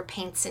watercolor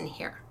paints in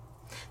here.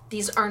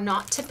 These are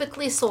not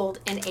typically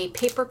sold in a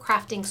paper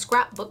crafting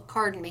scrapbook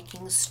card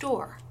making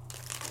store.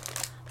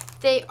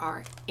 They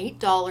are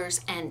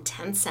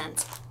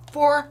 $8.10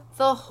 for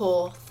the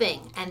whole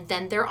thing, and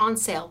then they're on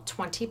sale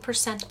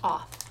 20%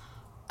 off.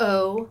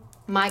 Oh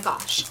my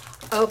gosh.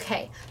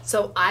 Okay,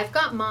 so I've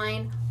got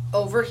mine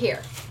over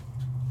here,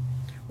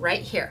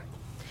 right here.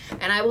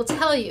 And I will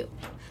tell you,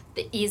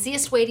 the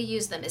easiest way to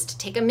use them is to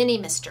take a mini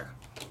mister.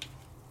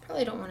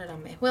 Probably don't want it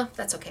on me. Well,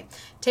 that's okay.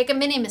 Take a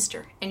mini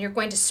mister and you're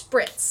going to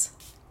spritz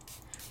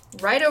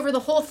right over the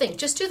whole thing.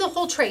 Just do the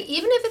whole tray,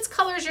 even if it's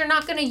colors you're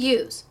not going to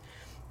use.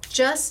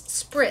 Just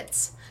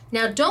spritz.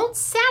 Now don't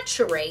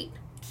saturate.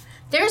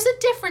 There's a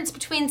difference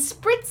between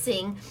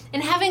spritzing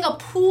and having a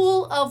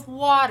pool of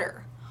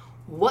water.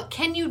 What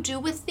can you do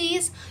with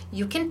these?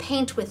 You can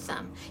paint with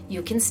them.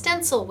 You can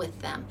stencil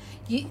with them.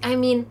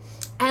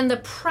 And the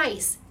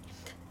price.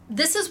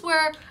 This is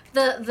where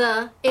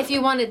if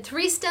you wanted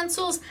 3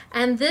 stencils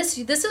and this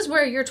is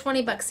where your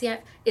 20 bucks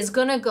yet is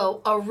gonna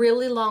go a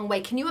really long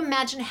way. Can you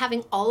imagine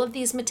having all of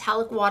these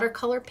metallic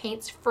watercolor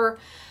paints for,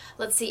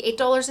 let's see,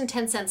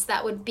 $8.10?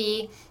 That would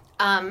be,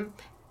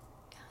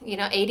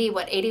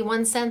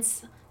 81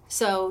 cents.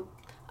 So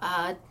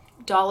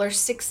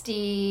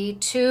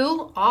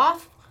 $1.62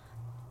 off.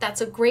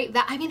 That's a great,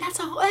 that's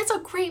a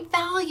great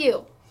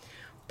value.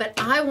 But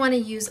I want to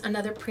use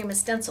another Prima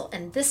stencil,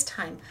 and this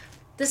time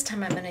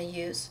I'm going to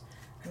use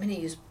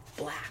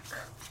black.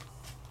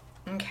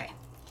 Okay.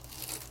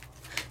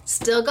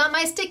 Still got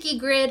my sticky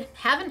grid.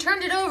 Haven't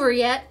turned it over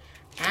yet,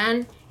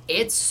 and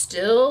it's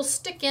still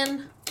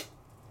sticking.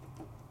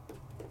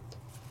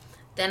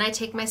 Then I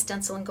take my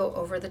stencil and go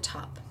over the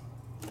top.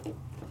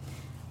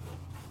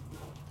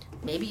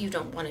 Maybe you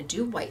don't want to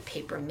do white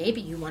paper. Maybe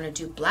you want to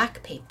do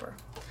black paper.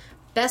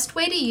 Best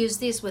way to use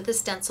these with a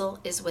stencil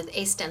is with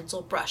a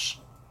stencil brush.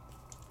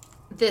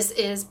 This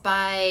is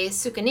by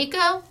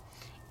Sukaniko.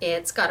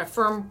 It's got a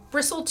firm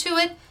bristle to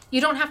it.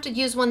 You don't have to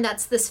use one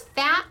that's this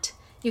fat.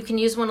 You can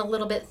use one a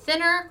little bit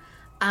thinner,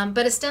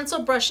 but a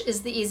stencil brush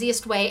is the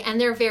easiest way, and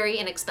they're very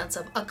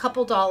inexpensive. A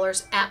couple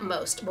dollars at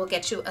most will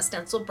get you a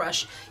stencil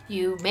brush.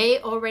 You may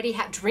already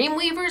have,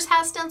 Dreamweavers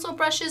has stencil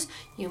brushes.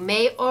 You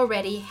may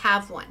already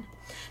have one.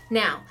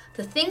 Now,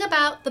 the thing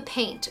about the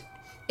paint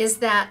is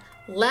that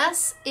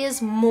less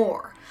is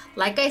more.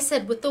 Like I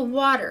said, with the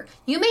water,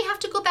 you may have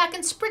to go back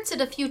and spritz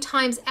it a few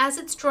times as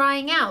it's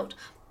drying out,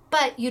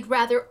 but you'd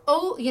rather,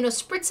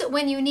 spritz it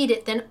when you need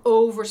it than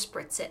over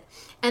spritz it.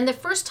 And the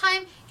first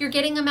time you're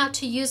getting them out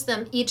to use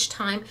them each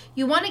time,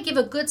 you want to give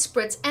a good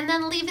spritz and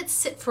then leave it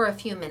sit for a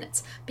few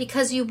minutes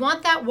because you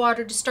want that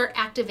water to start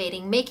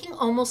activating, making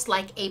almost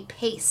like a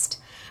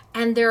paste.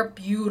 And they're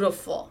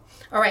beautiful.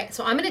 All right,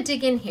 so I'm going to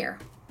dig in here.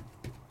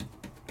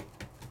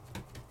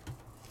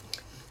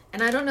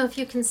 And I don't know if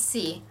you can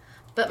see,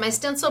 but my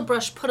stencil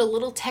brush put a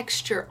little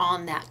texture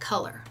on that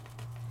color.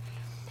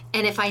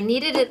 And if I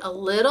needed it a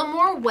little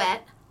more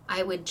wet,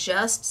 I would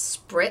just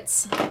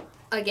spritz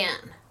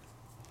again.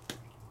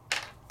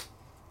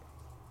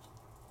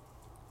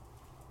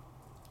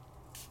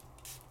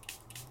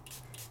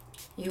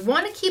 You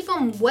want to keep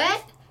them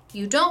wet.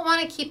 You don't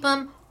want to keep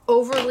them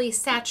overly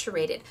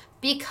saturated,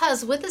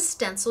 because with a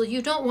stencil,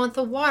 you don't want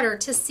the water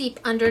to seep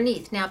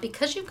underneath. Now,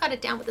 because you've got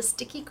it down with a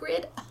sticky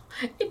grid,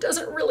 it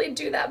doesn't really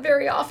do that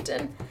very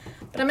often.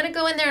 But I'm going to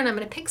go in there and I'm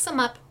going to pick some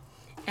up,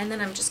 and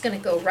then I'm just going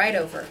to go right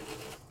over.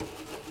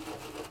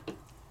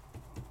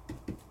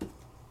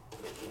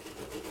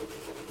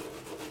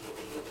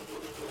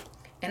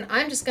 And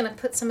I'm just going to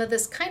put some of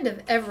this kind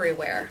of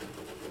everywhere.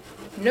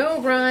 No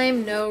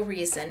rhyme, no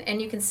reason.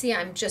 And you can see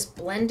I'm just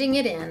blending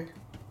it in.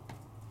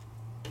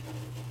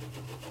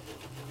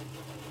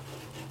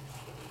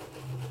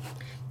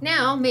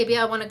 Now, maybe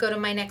I want to go to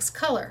my next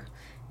color,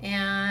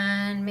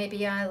 and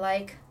maybe I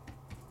like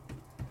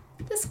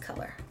this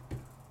color.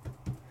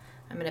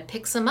 I'm going to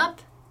pick some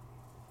up,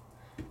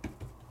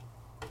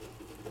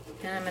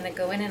 and I'm going to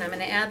go in and I'm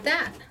going to add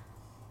that.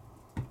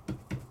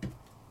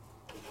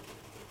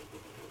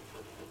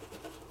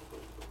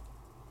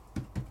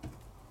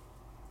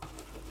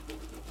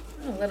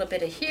 A little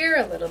bit of here,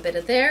 a little bit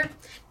of there.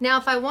 Now,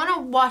 if I want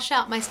to wash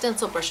out my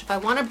stencil brush, if I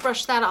want to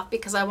brush that off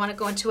because I want to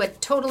go into a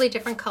totally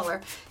different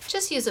color,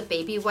 just use a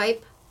baby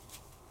wipe.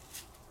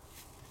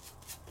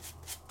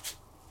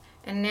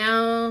 And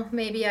now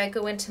maybe I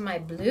go into my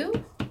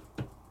blue.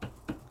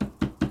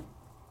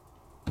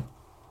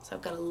 So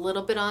I've got a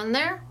little bit on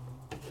there.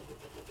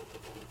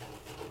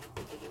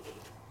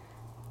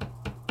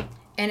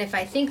 And if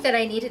I think that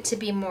I need it to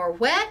be more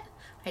wet,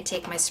 I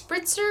take my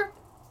spritzer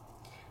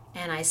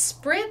and I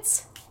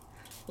spritz.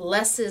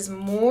 Less is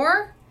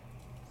more.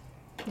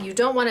 You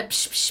don't want to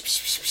psh, psh,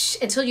 psh,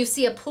 psh, until you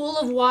see a pool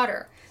of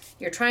water.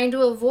 You're trying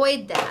to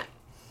avoid that.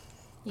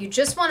 You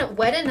just want it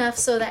wet enough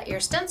so that your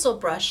stencil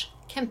brush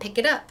can pick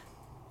it up.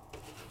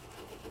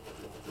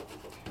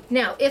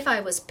 Now, if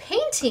I was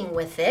painting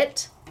with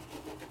it,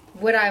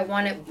 would I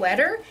want it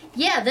wetter?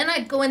 Yeah, then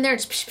I'd go in there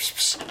and psh, psh,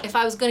 psh. If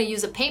I was going to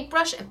use a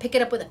paintbrush and pick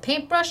it up with a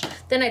paintbrush,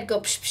 then I'd go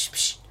psh, psh,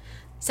 psh.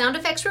 Sound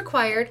effects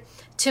required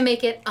to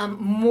make it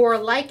more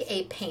like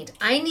a paint.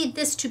 I need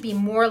this to be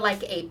more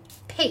like a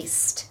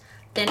paste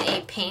than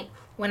a paint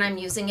when I'm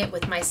using it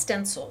with my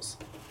stencils.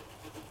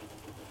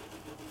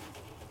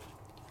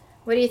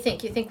 What do you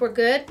think? You think we're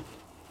good?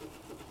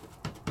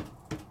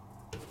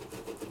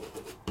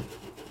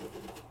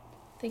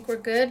 Think we're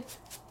good?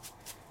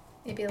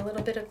 Maybe a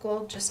little bit of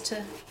gold just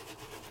to...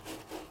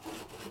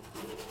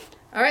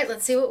 All right,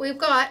 let's see what we've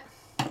got.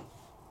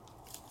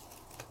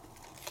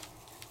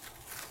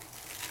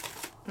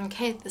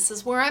 Okay, this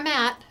is where I'm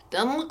at.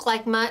 Doesn't look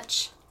like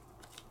much.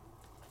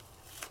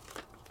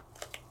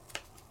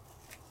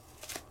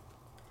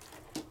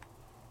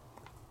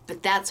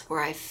 But that's where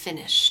I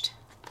finished.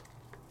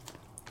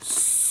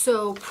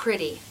 So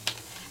pretty.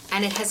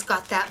 And it has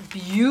got that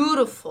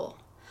beautiful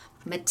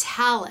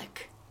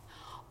metallic.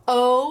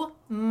 Oh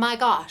my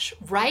gosh,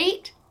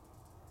 right?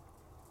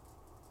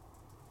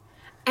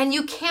 And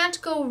you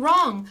can't go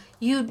wrong.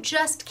 You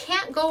just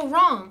can't go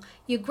wrong.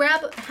 You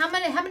grab, how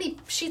many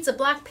sheets of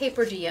black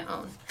paper do you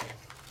own?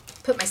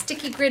 Put my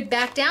sticky grid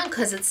back down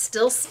because it's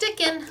still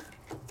sticking.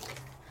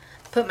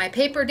 Put my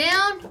paper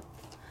down.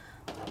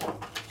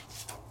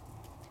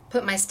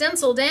 Put my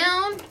stencil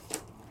down.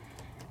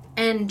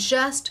 And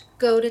just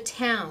go to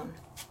town.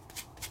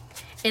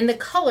 In the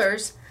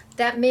colors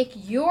that make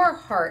your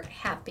heart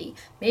happy.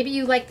 Maybe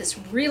you like this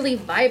really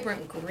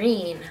vibrant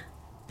green.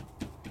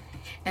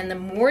 And the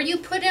more you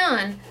put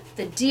on,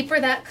 the deeper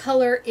that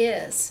color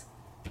is.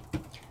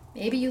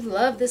 Maybe you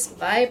love this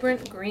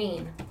vibrant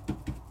green.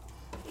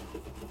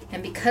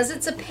 And because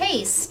it's a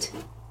paste,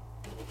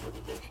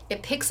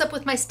 it picks up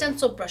with my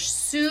stencil brush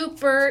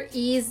super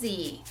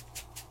easy.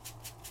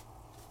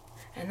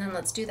 And then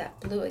let's do that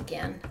blue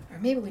again. Or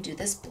maybe we do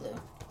this blue.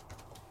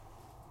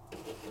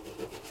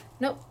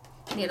 Nope,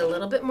 need a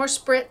little bit more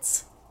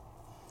spritz.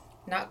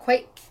 Not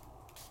quite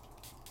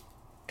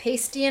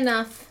pasty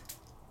enough.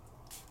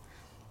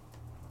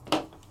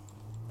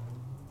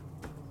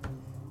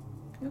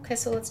 Okay,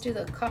 so let's do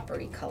the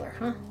coppery color,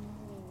 huh?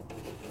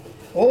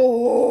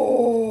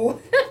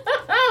 Oh,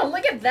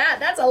 look at that.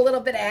 That's a little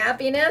bit of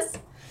happiness.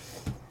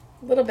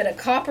 A little bit of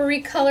coppery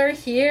color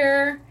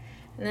here.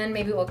 And then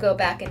maybe we'll go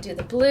back and do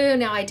the blue.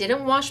 Now, I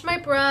didn't wash my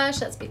brush.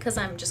 That's because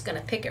I'm just going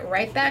to pick it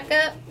right back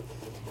up.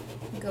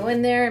 Go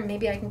in there, and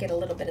maybe I can get a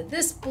little bit of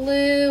this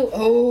blue.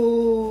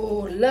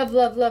 Oh, love,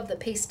 love, love the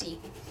pasty.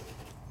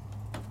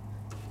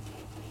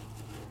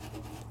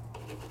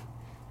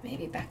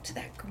 Maybe back to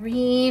that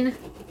green.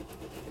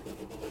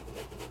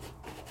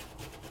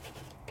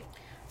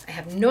 I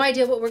have no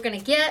idea what we're going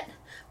to get,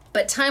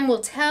 but time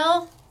will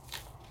tell.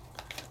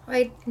 Oh,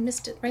 I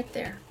missed it right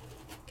there.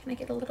 Can I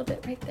get a little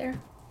bit right there?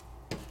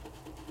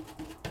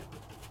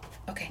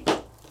 Okay,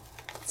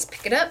 let's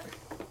pick it up.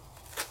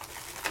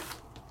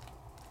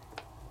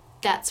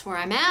 That's where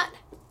I'm at.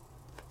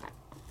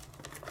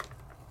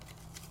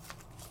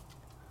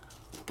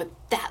 But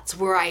that's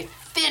where I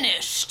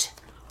finished.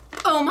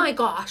 Oh my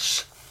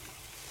gosh.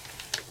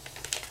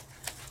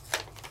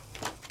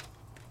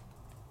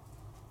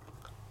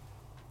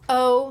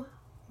 Oh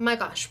my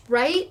gosh,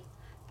 right?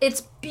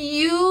 It's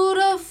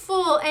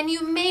beautiful, and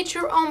you made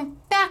your own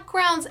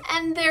backgrounds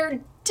and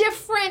they're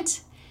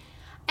different.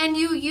 And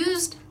you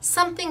used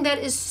something that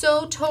is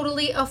so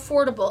totally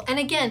affordable. And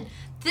again,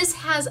 this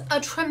has a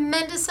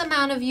tremendous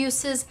amount of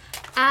uses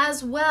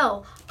as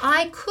well.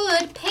 I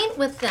could paint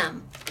with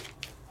them.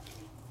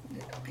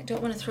 I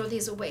don't want to throw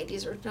these away.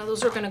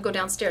 Those are going to go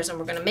downstairs and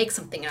we're going to make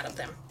something out of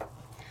them.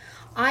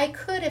 I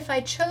could, if I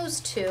chose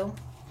to,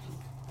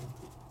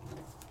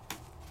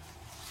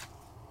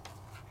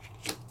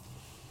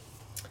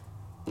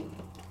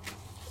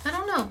 I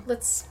don't know.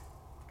 Let's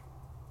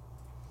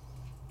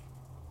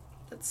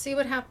see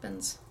what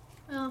happens.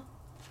 Well,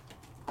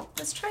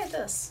 let's try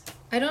this.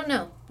 I don't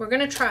know. We're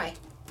going to try.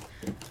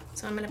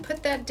 So I'm going to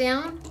put that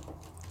down,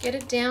 get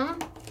it down.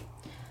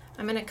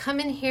 I'm going to come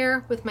in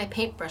here with my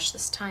paintbrush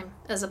this time,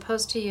 as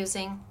opposed to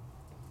using.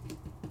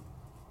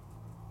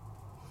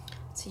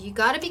 So you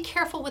got to be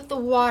careful with the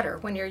water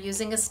when you're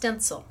using a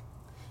stencil.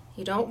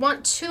 You don't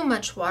want too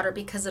much water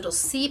because it'll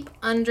seep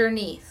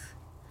underneath.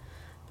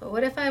 But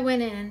what if I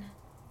went in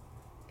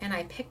and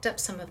I picked up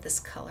some of this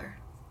color?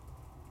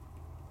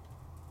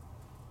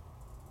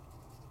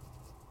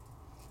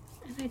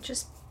 And I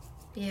just,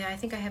 yeah, I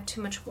think I have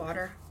too much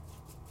water.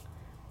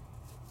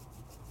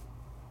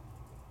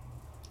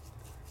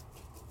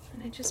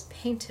 And I just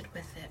painted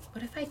with it.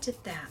 What if I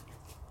did that?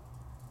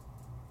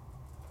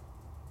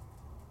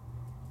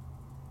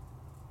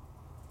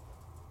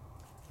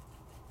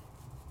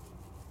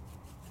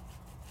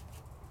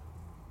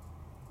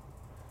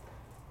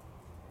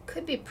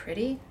 Could be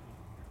pretty.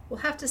 We'll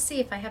have to see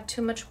if I have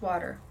too much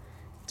water.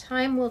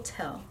 Time will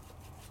tell.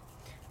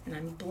 And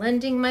I'm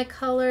blending my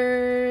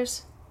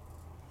colors.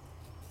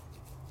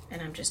 And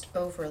I'm just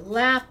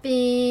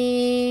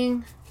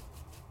overlapping.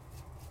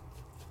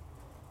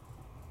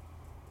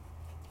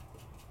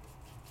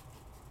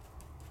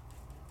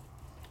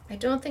 I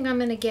don't think I'm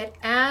going to get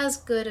as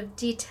good of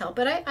detail,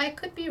 but I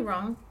could be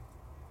wrong.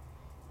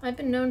 I've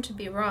been known to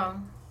be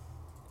wrong.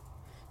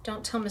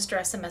 Don't tell Mr.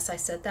 SMS I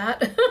said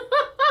that.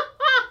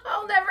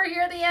 I'll never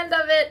hear the end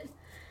of it.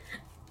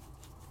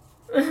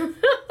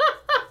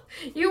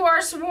 You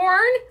are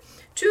sworn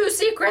to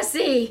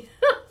secrecy.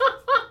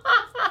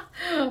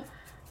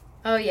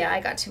 Oh yeah, I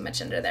got too much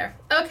under there.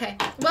 Okay,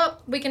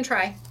 well, we can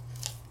try.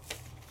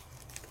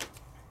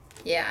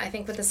 Yeah, I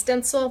think with a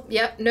stencil,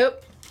 yep,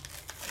 nope.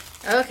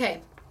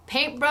 Okay,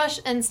 paintbrush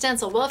and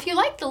stencil. Well, if you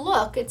like the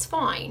look, it's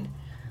fine.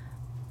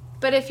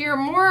 But if you're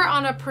more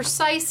on a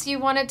precise, you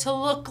want it to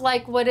look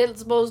like what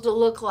it's supposed to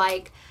look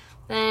like,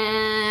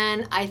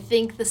 then I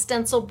think the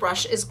stencil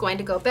brush is going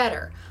to go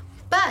better.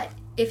 But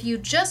if you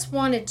just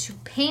wanted to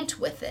paint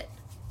with it,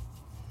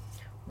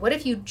 what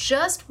if you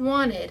just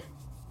wanted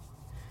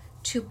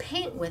to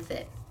paint with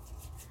it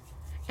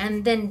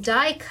and then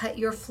die cut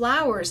your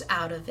flowers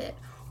out of it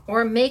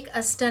or make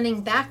a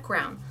stunning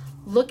background?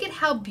 Look at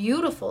how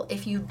beautiful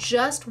if you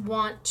just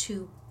want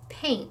to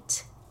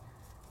paint.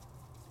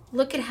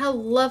 Look at how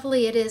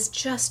lovely it is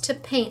just to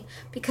paint,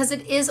 because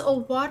it is a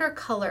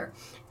watercolor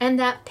and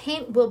that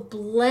paint will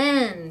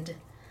blend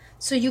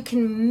so you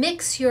can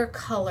mix your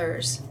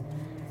colors.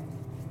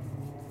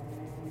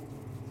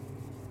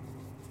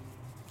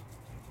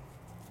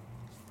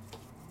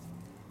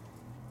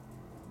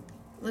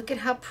 Look at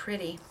how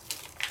pretty.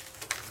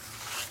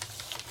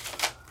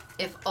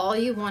 If all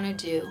you want to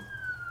do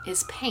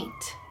is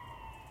paint.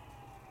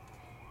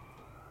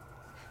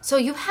 So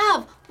you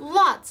have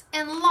lots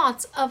and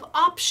lots of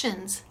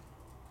options.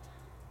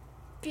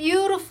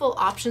 Beautiful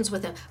options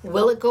with them.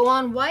 Will it go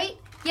on white?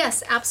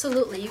 Yes,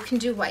 absolutely. You can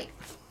do white.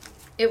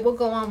 It will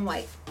go on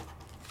white.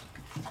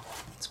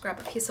 Let's grab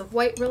a piece of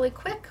white really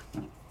quick.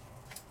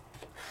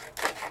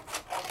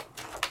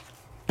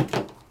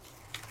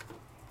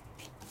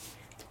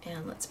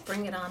 And let's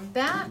bring it on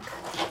back.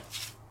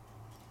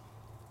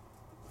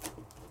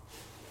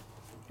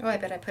 Oh, I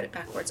bet I put it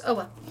backwards. Oh,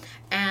 well.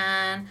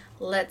 And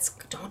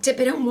don't dip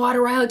it in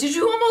water, Riley. Did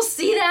you almost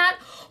see that?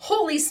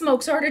 Holy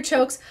smokes,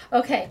 artichokes.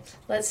 Okay,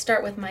 let's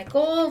start with my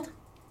gold.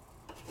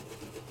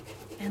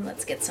 And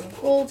let's get some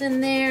gold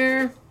in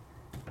there.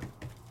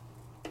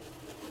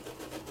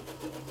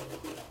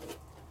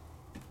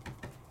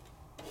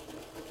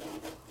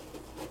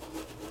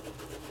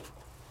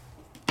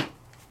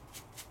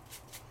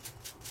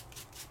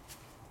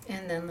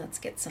 And then let's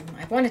get some,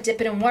 I want to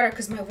dip it in water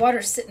because my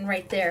water's sitting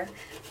right there.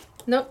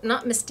 Nope,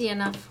 not misty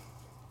enough.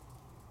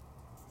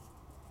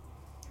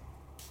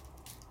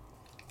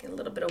 Get a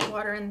little bit of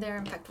water in there.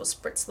 In fact, we'll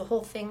spritz the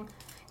whole thing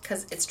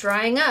because it's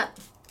drying up.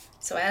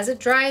 So as it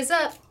dries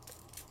up,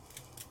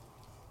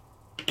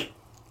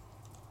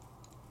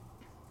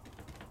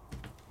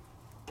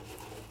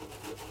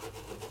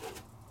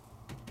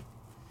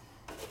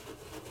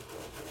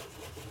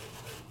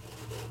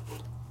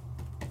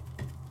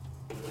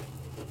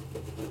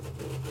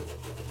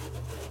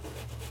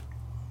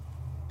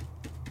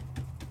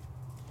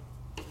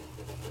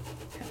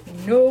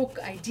 no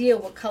idea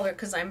what color,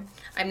 because I'm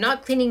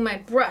not cleaning my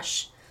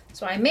brush.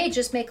 So I may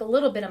just make a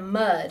little bit of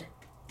mud.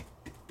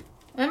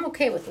 I'm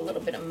okay with a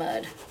little bit of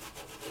mud.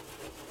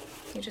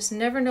 You just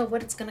never know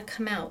what it's going to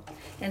come out.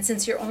 And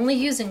since you're only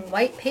using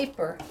white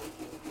paper,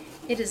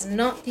 it is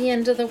not the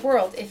end of the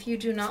world if you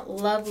do not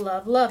love,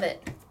 love, love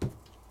it.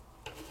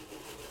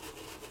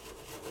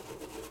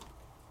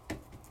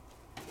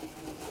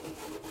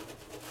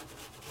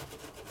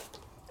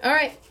 All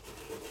right.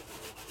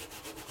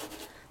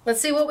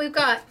 Let's see what we've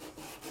got.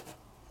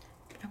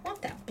 I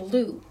want that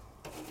blue.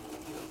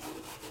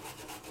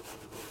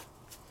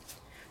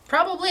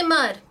 Probably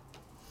mud.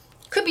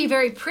 Could be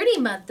very pretty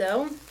mud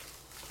though.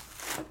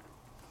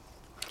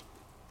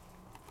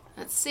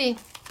 Let's see.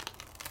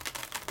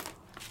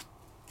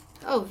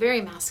 Oh,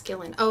 very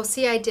masculine. Oh,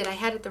 see, I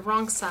had it the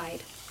wrong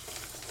side.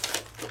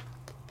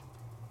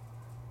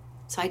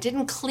 So I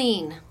didn't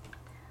clean.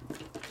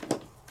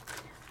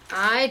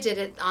 I did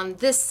it on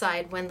this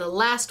side when the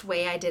last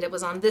way I did it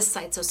was on this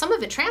side. So some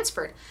of it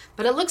transferred,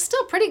 but it looks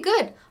still pretty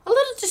good. A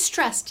little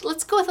distressed.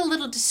 Let's go with a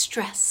little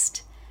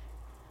distressed.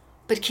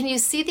 But can you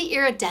see the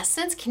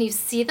iridescence? Can you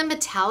see the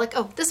metallic?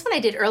 Oh, this one I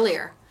did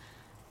earlier.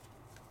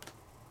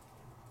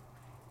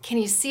 Can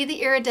you see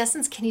the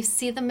iridescence? Can you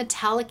see the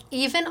metallic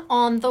even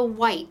on the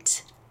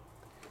white?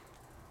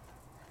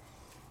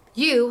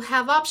 You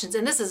have options,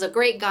 and this is a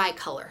great guy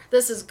color.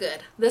 This is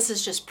good. This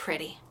is just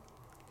pretty.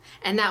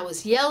 And that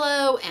was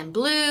yellow and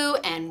blue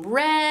and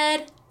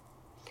red,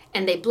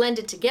 and they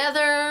blended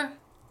together.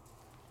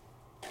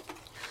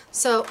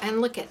 So,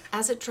 and look at,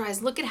 as it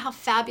dries, look at how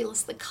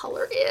fabulous the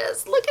color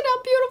is. Look at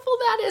how beautiful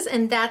that is.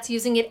 And that's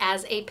using it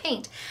as a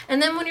paint.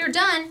 And then when you're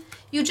done,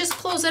 you just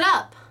close it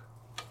up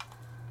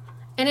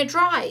and it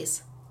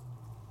dries.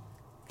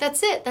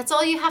 That's it. That's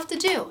all you have to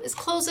do is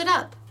close it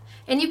up.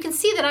 And you can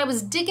see that I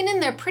was digging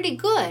in there pretty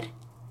good.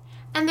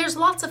 And there's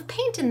lots of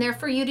paint in there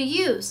for you to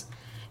use.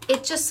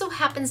 It just so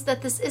happens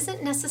that this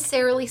isn't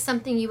necessarily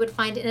something you would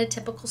find in a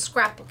typical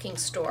scrapbooking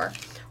store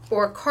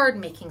or card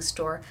making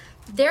store.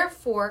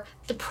 Therefore,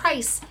 the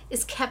price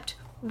is kept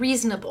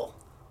reasonable.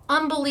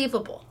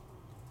 Unbelievable.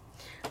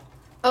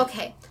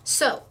 Okay,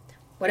 so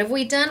what have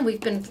we done?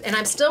 And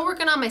I'm still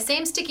working on my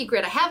same sticky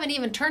grid. I haven't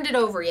even turned it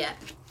over yet,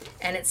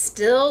 and it's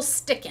still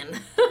sticking.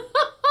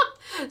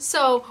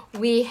 So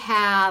we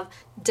have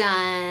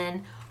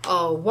done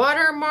a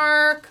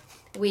watermark.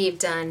 We've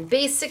done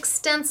basic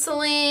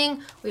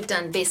stenciling. We've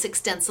done basic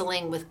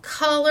stenciling with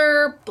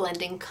color,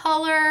 blending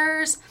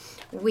colors.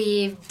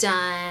 We've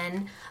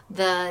done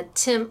the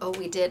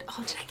did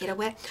I get it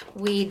wet?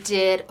 We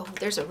did, oh,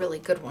 there's a really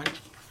good one.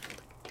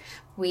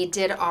 We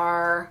did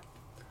our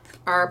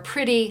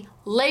pretty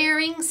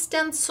layering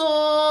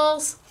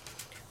stencils.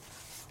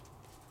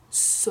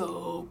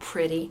 So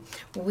pretty.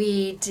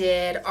 We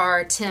did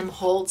our Tim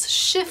Holtz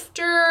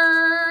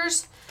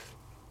shifters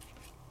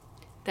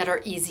that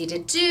are easy to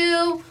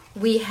do.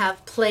 We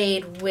have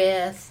played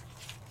with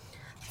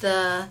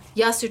the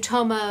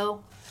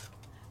Yasutomo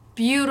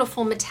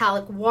beautiful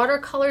metallic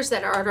watercolors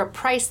that are at a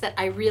price that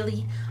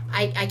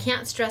I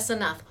can't stress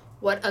enough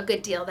what a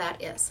good deal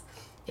that is.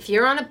 If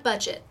you're on a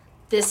budget,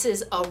 this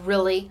is a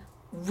really,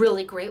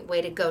 really great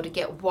way to go to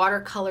get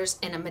watercolors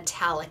in a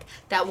metallic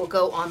that will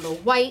go on the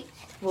white,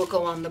 will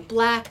go on the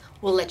black,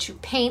 will let you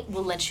paint,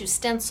 will let you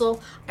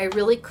stencil. I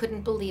really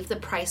couldn't believe the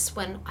price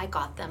when I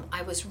got them.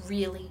 I was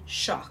really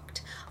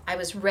shocked. I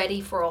was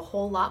ready for a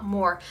whole lot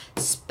more,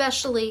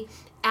 especially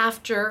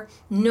after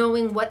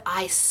knowing what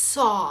I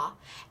saw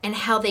and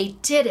how they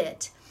did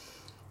it.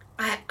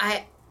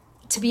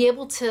 To be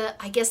able to,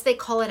 I guess they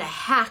call it a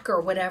hack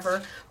or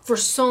whatever, for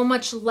so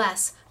much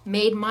less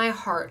made my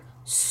heart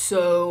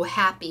so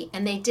happy.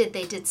 And they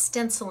did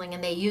stenciling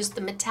and they used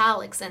the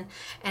metallics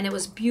and it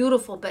was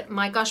beautiful. But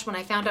my gosh, when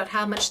I found out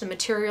how much the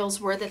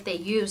materials were that they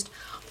used,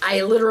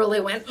 I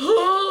literally went,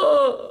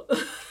 oh!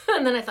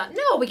 And then I thought,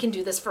 no, we can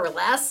do this for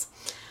less.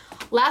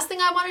 Last thing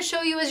I want to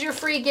show you is your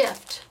free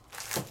gift.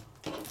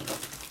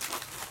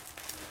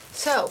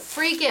 So,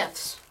 free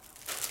gifts.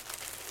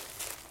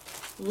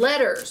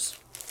 Letters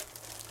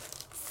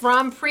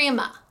from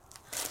Prima.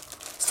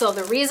 So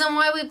the reason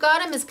why we've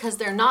got them is because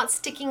they're not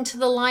sticking to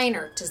the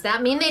liner. Does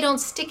that mean they don't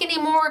stick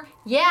anymore?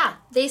 Yeah,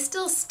 they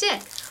still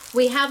stick.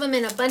 We have them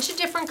in a bunch of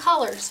different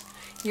colors.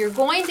 You're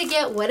going to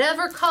get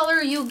whatever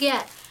color you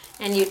get,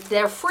 and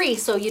they're free,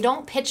 so you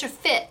don't pitch a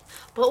fit.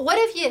 But what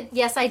if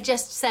yes, I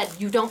just said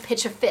you don't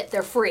pitch a fit,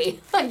 they're free.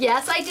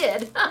 Yes, I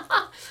did.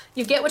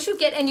 You get what you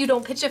get and you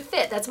don't pitch a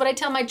fit. That's what I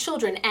tell my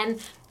children.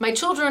 And my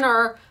children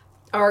are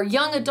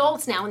young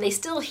adults now and they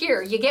still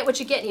hear, you get what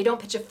you get and you don't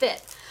pitch a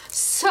fit.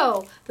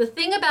 So the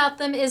thing about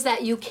them is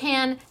that you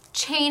can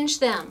change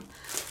them.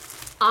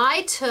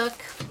 I took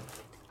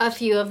a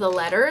few of the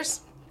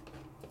letters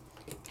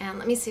and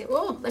let me see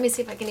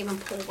if I can even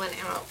pull one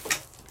out.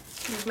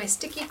 Here's my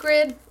sticky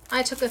grid.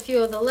 I took a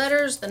few of the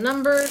letters, the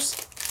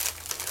numbers.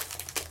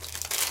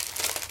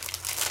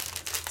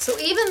 So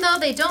even though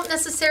they don't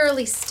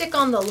necessarily stick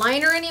on the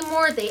liner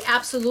anymore, they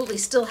absolutely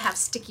still have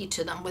sticky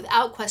to them.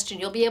 Without question,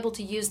 you'll be able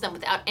to use them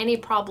without any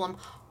problem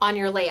on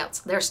your layouts.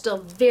 They're still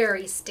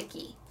very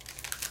sticky.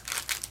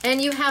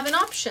 And you have an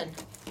option.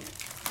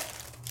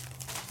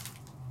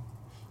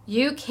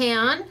 You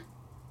can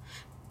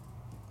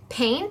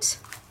paint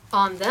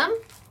on them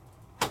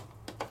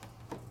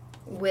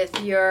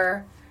with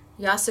your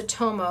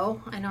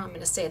Yasutomo. I know I'm going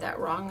to say that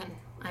wrong, and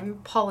I'm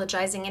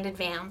apologizing in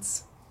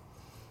advance.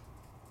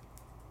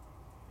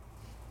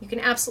 You can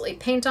absolutely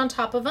paint on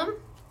top of them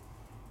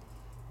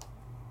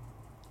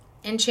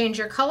and change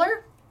your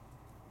color.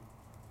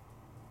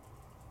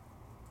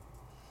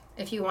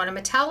 If you want a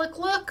metallic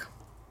look,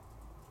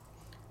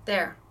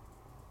 there.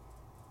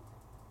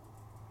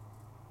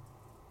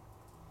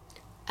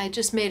 I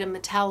just made a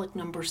metallic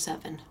number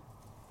 7.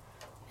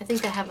 I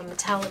think I have a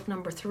metallic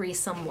number 3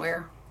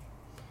 somewhere.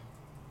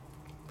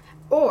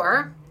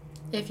 Or,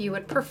 if you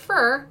would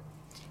prefer,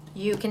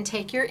 you can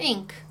take your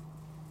ink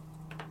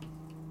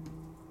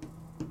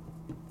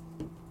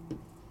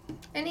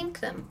and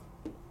ink them.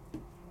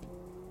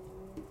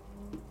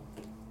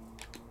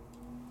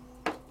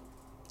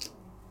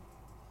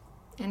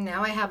 And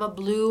now I have a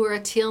blue or a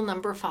teal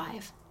number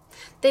 5.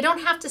 They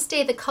don't have to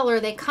stay the color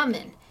they come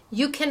in.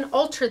 You can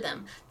alter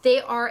them.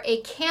 They are a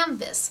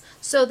canvas,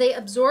 so they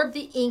absorb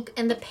the ink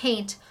and the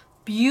paint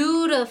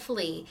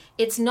beautifully.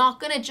 It's not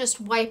going to just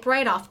wipe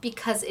right off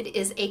because it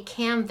is a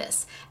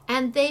canvas.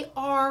 And they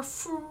are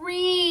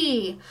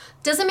free.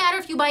 Doesn't matter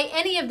if you buy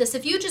any of this.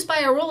 If you just buy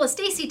a roll of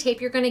Stacey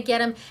tape, you're going to get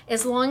them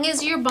as long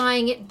as you're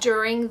buying it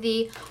during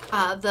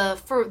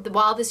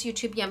while this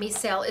YouTube Yummy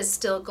sale is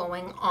still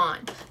going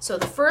on. So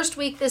the first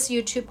week this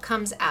YouTube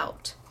comes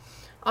out.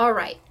 All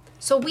right.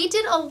 So we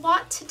did a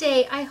lot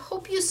today. I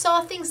hope you saw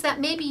things that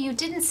maybe you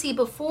didn't see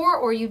before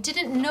or you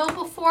didn't know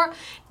before.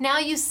 Now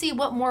you see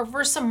what more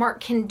Versamark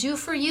can do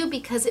for you,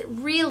 because it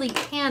really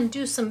can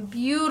do some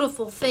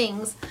beautiful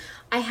things.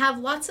 I have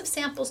lots of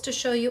samples to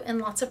show you and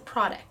lots of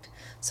product.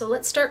 So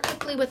let's start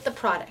quickly with the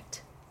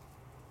product.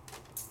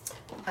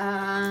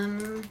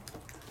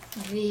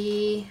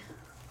 The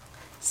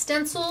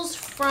stencils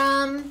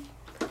from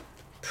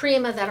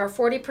Prima that are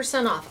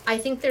 40% off. I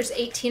think there's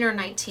 18 or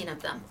 19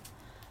 of them.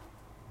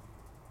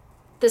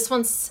 This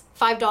one's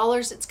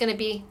 $5. It's going to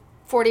be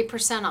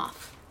 40%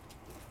 off.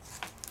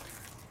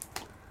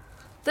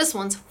 This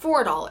one's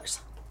 $4.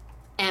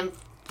 And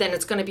then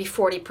it's going to be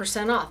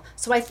 40% off.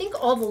 So I think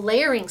all the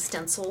layering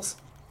stencils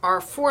are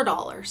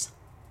 $4.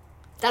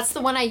 That's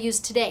the one I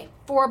used today.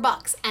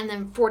 $4 and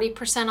then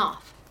 40%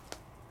 off.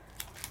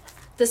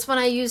 This one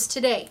I used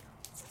today.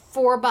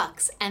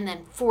 $4 and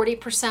then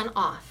 40%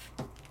 off.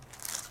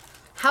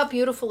 How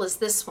beautiful is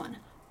this one?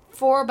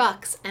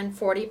 $4 and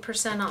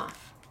 40%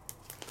 off.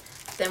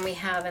 Then we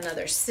have we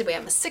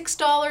have a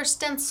 $6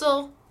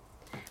 stencil.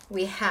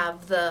 We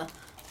have the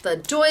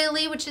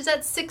doily, which is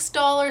at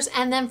 $6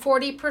 and then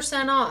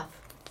 40% off.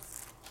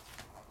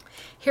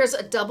 Here's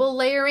a double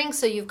layering,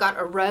 so you've got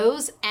a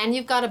rose and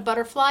you've got a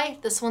butterfly.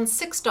 This one's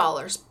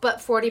 $6, but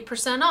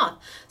 40% off.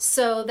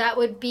 So that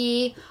would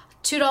be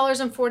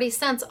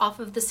 $2.40 off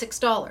of the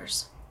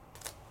 $6.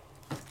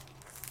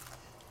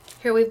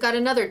 Here we've got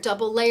another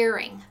double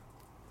layering.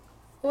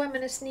 Oh, I'm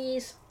gonna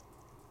sneeze.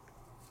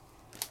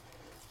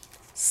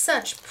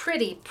 Such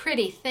pretty,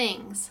 pretty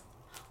things.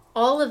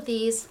 All of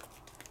these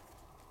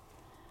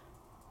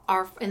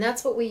are, and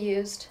that's what we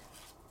used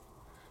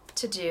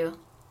to do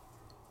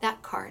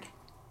that card.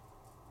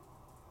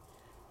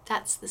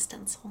 That's the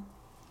stencil.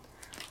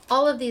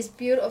 All of these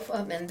beautiful,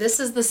 and this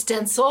is the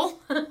stencil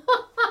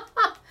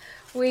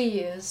we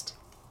used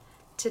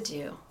to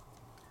do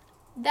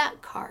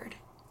that card.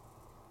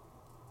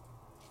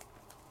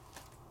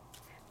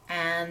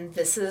 And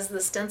this is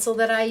the stencil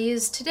that I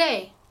used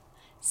today.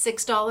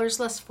 $6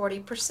 less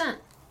 40%.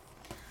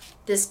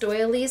 This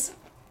doily's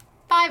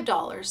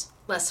 $5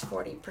 less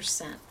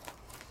 40%.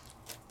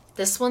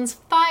 This one's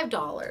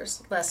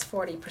 $5 less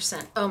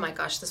 40%. Oh my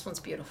gosh, this one's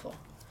beautiful.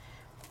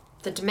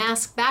 The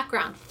damask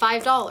background,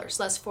 $5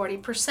 less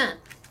 40%.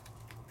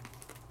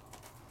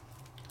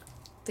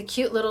 The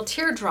cute little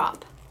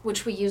teardrop,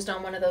 which we used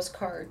on one of those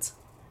cards,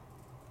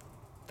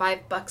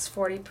 $5,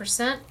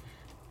 40%.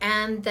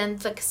 And then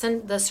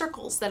the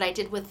circles that I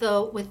did with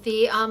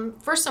the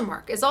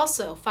Versamark is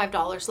also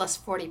 $5 less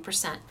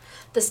 40%.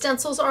 The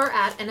stencils are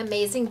at an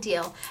amazing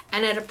deal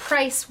and at a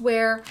price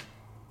where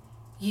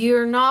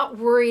you're not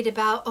worried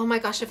about, oh my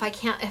gosh, if I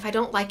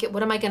don't like it,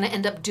 what am I going to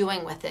end up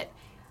doing with it?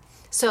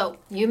 So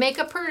you make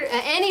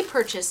any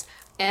purchase,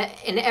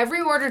 and every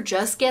order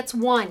just gets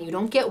one. You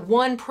don't get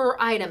one per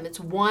item. It's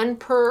one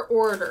per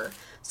order.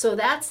 So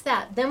that's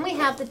that. Then we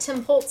have the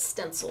Tim Holtz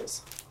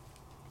stencils.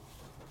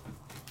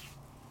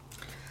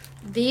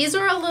 These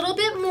are a little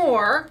bit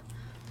more,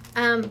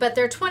 but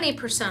they're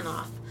 20%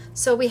 off.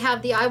 So we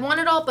have the I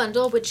Want It All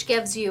bundle, which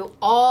gives you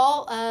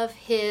all of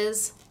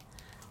his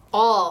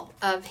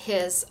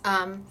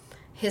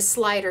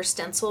slider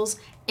stencils,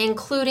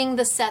 including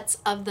the sets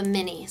of the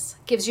minis.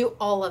 Gives you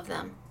all of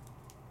them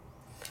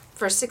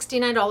for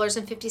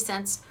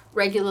 $69.50,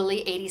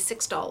 regularly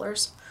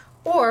 $86.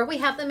 Or we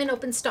have them in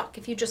open stock.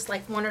 If you just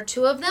like one or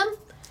two of them,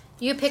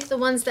 you pick the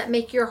ones that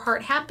make your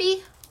heart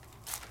happy.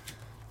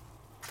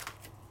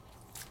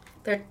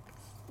 They're,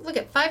 look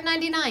at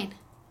 $5.99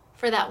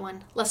 for that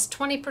one, less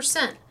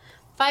 20%.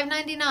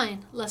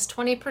 $5.99, less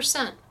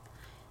 20%.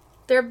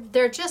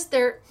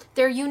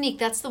 They're unique.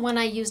 That's the one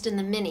I used in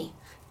the mini.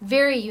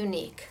 Very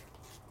unique.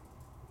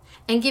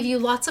 And give you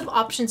lots of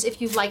options if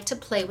you like to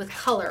play with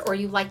color or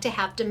you like to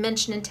have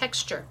dimension and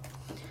texture.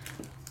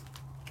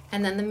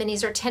 And then the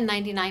minis are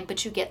 $10.99,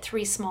 but you get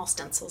 3 small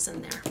stencils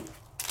in there.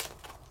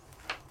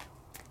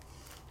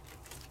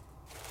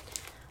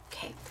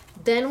 Okay,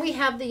 then we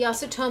have the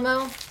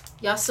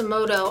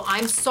Yasumoto.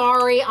 I'm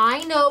sorry,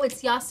 I know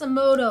it's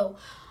Yasumoto.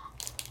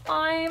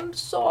 I'm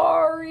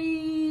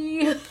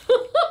sorry.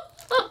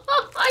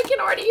 I can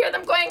already hear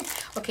them going.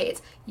 Okay,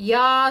 it's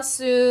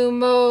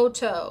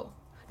Yasumoto.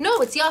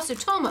 No, it's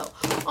Yasutomo.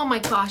 Oh my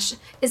gosh.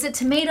 Is it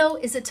tomato?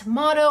 Is it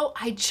tomato?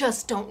 I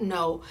just don't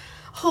know.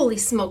 Holy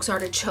smokes,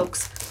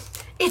 artichokes.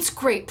 It's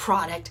great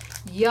product.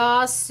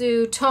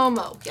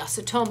 Yasutomo.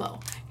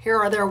 Here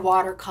are their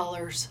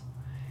watercolors.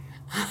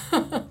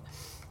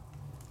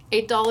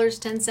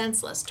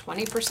 $8.10 less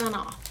 20%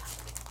 off.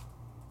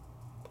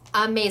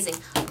 Amazing.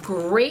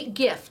 Great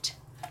gift.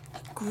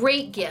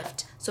 Great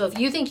gift. So if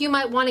you think you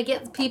might want to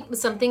get people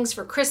some things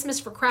for Christmas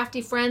for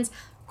crafty friends,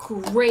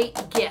 great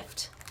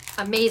gift.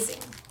 Amazing.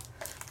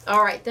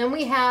 All right, then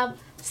we have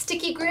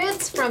sticky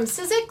grids from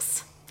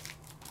Sizzix.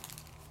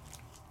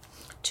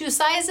 2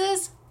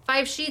 sizes,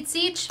 5 sheets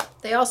each.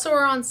 They also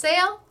are on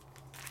sale.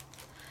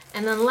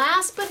 And then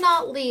last but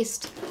not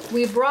least,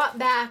 we brought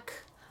back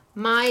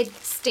my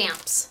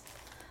stamps.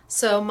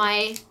 So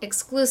my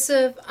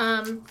exclusive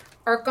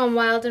Art Gone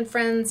Wild and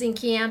Friends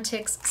Inky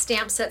Antics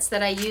stamp sets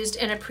that I used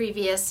in a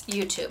previous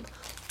YouTube.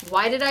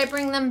 Why did I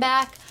bring them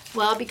back?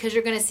 Well, because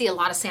you're going to see a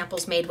lot of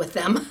samples made with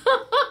them.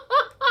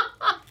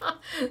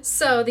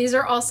 So these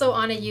are also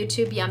on a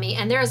YouTube Yummy,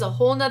 and there is a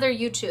whole nother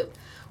YouTube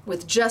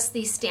with just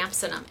these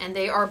stamps in them, and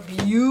they are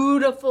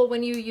beautiful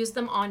when you use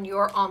them on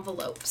your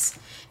envelopes.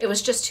 It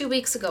was just 2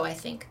 weeks ago, I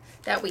think,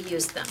 that we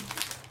used them.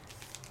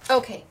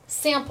 Okay,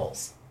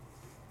 samples.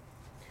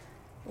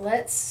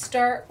 Let's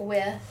start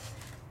with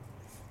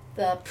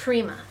the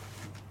Prima.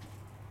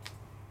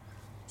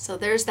 So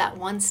there's that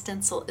one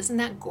stencil. Isn't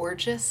that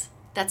gorgeous?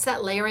 That's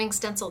that layering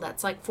stencil.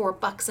 That's like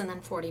 $4 and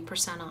then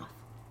 40% off.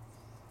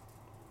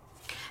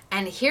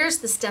 And here's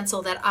the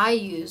stencil that I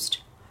used.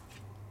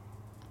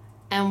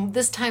 And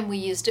this time we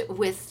used it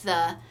with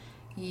the,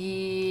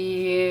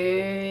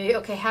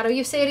 okay, how do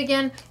you say it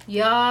again?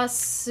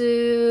 Yasutomo,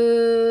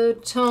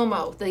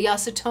 the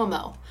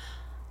Yasutomo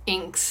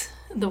inks,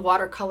 the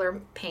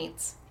watercolor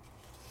paints.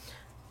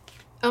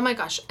 Oh my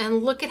gosh,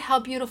 and look at how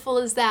beautiful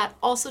is that.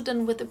 Also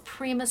done with a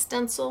Prima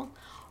stencil.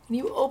 When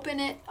you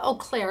open it, oh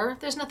Claire,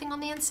 there's nothing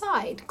on the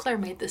inside. Claire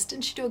made this,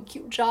 didn't she do a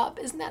cute job?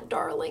 Isn't that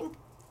darling?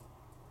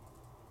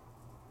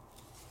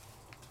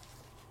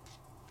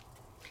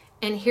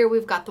 And here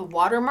we've got the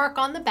watermark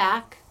on the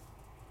back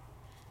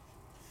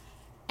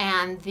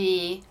and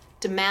the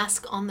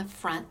damask on the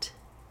front.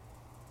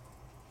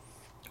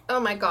 Oh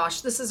my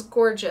gosh, this is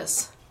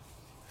gorgeous.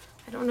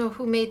 I don't know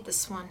who made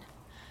this one.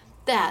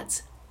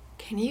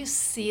 Can you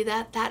see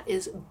that? That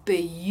is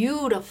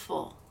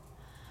beautiful.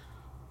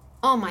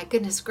 Oh my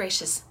goodness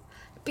gracious.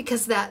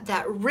 Because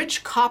that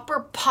rich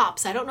copper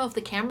pops. I don't know if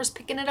the camera's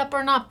picking it up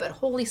or not, but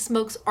holy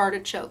smokes,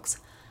 artichokes.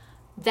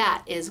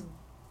 That is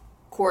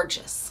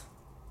gorgeous.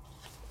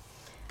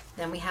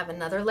 Then we have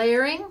another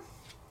layering.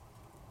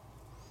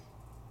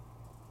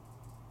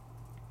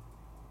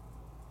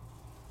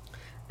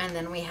 And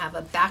then we have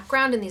a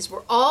background, and these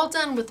were all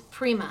done with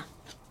Prima.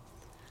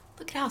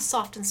 Look at how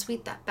soft and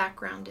sweet that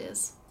background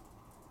is.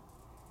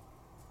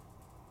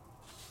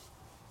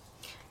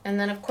 And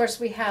then of course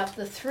we have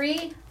the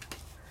 3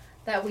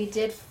 that we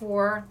did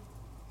for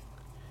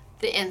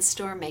the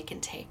in-store make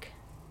and take.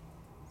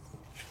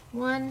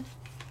 1,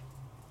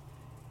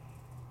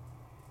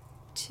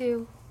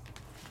 2,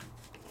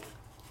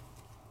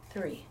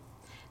 3.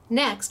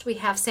 Next, we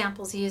have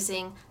samples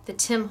using the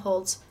Tim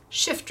Holtz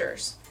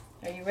Shifters.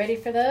 Are you ready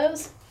for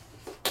those?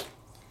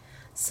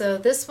 So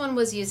this one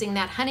was using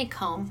that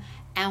honeycomb,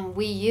 and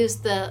we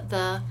used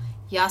the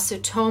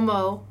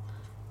Yasutomo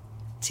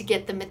to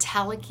get the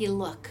metallic-y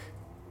look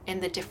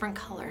in the different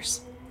colors.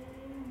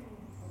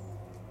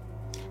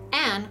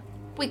 And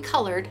we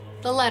colored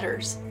the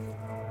letters.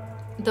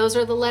 Those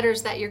are the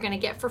letters that you're going to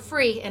get for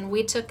free, and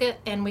we took it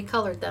and we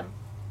colored them.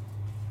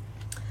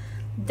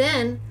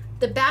 Then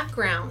the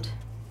background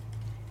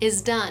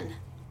is done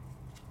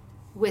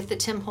with the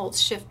Tim Holtz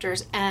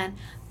Shifters, and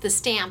the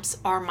stamps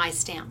are my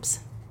stamps,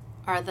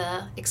 are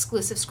the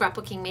exclusive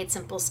Scrapbooking Made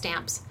Simple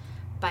stamps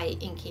by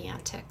Inky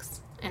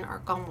Antics and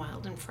Art Gone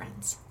Wild and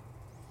Friends.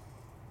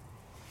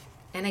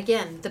 And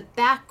again, the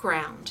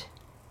background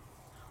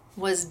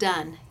was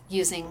done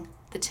using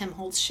the Tim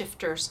Holtz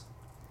Shifters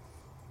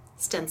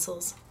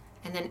stencils,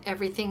 and then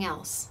everything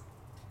else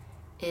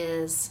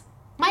is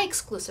my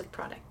exclusive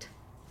product.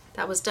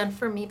 That was done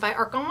for me by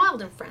Art Gone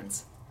Wild and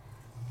Friends.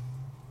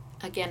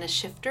 Again, as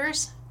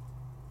shifters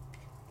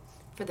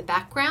for the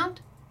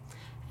background,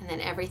 and then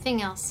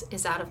everything else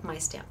is out of my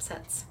stamp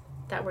sets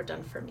that were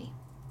done for me.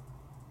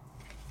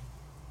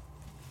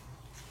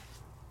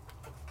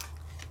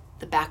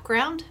 the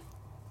background.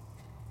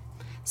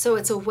 So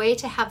it's a way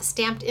to have a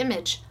stamped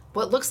image,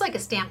 what looks like a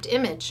stamped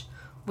image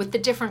with the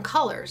different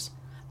colors.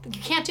 But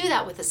you can't do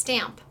that with a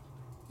stamp.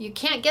 You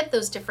can't get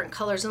those different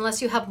colors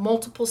unless you have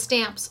multiple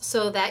stamps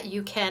so that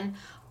you can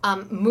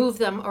move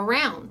them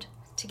around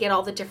to get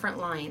all the different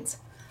lines.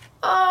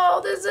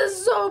 Oh, this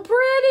is so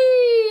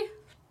pretty.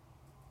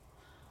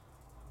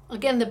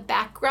 Again, the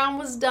background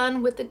was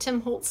done with the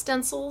Tim Holtz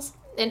stencils,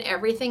 and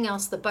everything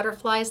else, the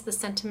butterflies, the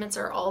sentiments,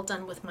 are all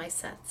done with my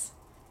sets.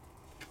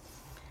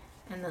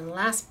 And then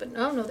last but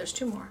no, there's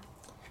two more.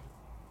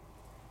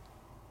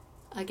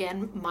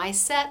 Again, my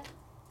set,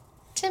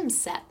 Tim's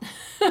set.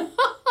 Tim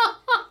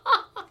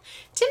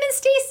and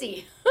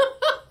Stacey.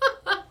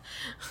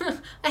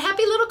 A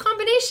happy little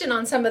combination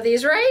on some of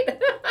these, right?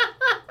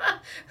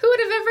 Who would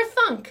have ever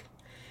thunk?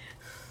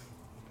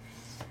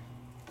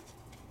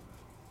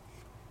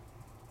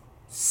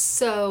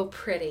 So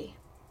pretty.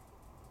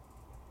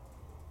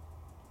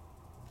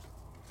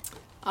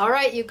 All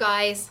right, you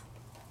guys.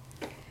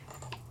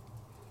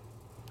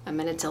 I'm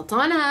gonna tilt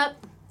on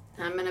up.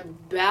 I'm gonna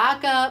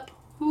back up.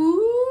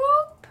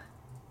 Whoop.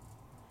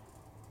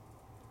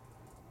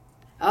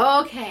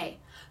 Okay,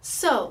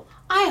 so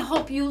I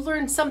hope you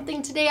learned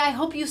something today. I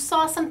hope you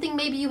saw something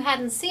maybe you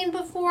hadn't seen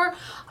before.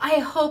 I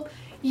hope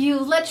you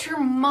let your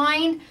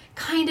mind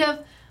kind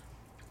of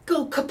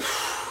go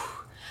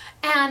kapoof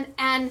and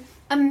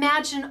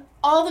imagine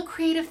all the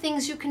creative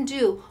things you can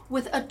do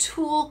with a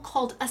tool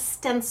called a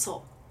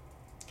stencil.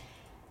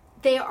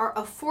 They are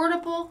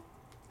affordable.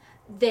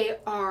 They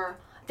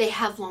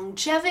have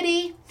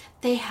longevity.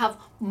 They have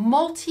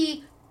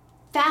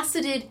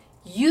multi-faceted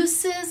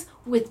uses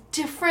with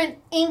different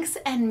inks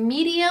and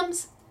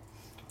mediums.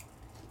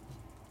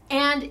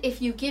 And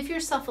if you give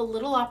yourself a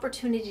little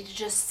opportunity to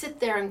just sit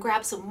there and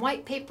grab some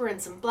white paper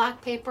and some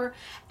black paper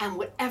and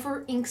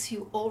whatever inks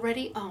you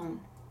already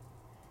own,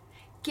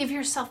 give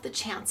yourself the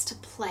chance to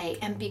play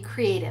and be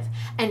creative.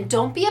 And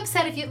don't be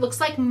upset if it looks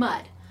like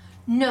mud.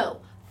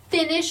 No,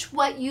 finish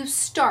what you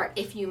start.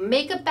 If you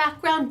make a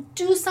background,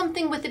 do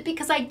something with it,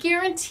 because I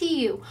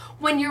guarantee you,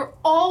 when you're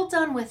all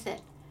done with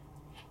it,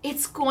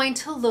 it's going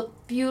to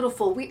look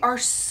beautiful. We are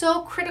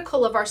so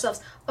critical of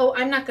ourselves. Oh,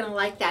 I'm not gonna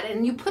like that.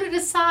 And you put it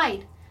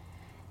aside.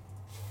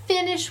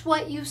 Finish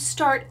what you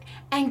start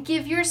and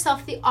give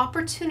yourself the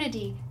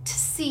opportunity to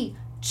see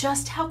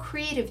just how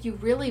creative you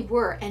really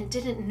were and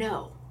didn't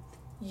know.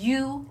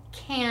 You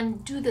can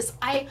do this.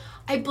 I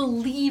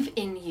believe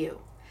in you.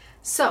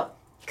 So,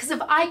 because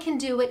if I can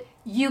do it,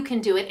 you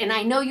can do it. And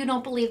I know you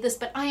don't believe this,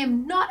 but I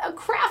am not a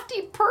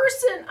crafty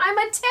person. I'm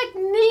a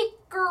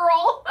technique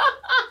girl.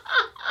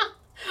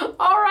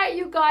 All right,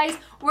 you guys,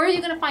 where are you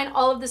going to find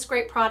all of this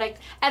great product?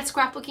 At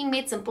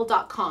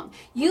scrapbookingmadesimple.com.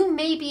 You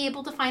may be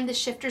able to find the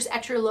shifters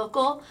at your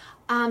local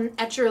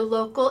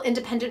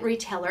independent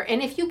retailer.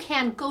 And if you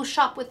can, go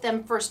shop with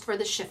them first for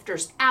the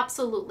shifters.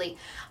 Absolutely.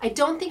 I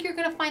don't think you're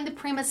going to find the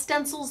Prima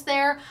stencils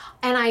there,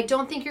 and I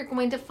don't think you're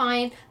going to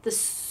find the,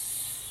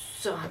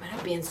 so I'm going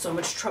to be in so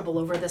much trouble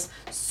over this,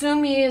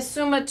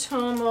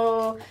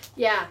 Yasutomo,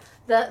 yeah,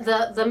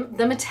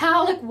 the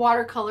metallic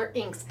watercolor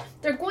inks.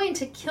 They're going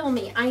to kill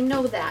me. I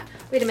know that.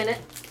 Wait a minute.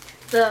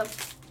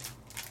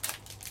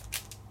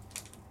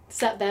 Is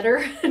that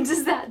better?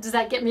 Does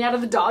that get me out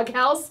of the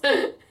doghouse?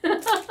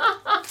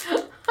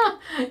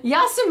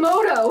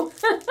 Yasumoto.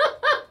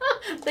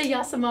 The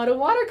Yasumoto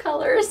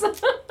watercolors.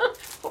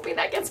 Hoping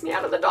that gets me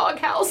out of the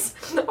doghouse.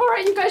 All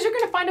right, you guys, you're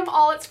going to find them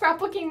all at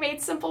Scrapbooking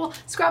Made Simple,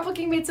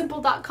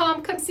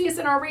 scrapbookingmadesimple.com. Come see us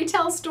in our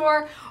retail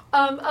store.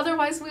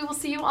 Otherwise, we will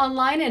see you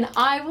online, and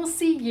I will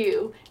see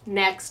you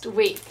next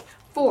week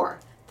for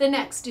the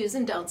next do's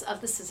and don'ts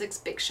of the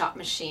Sizzix Big Shot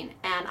machine.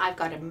 And I've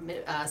got a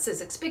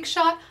Sizzix Big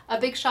Shot, a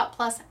Big Shot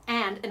Plus,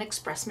 and an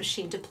Express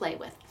machine to play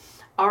with.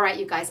 All right,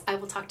 you guys, I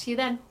will talk to you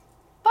then.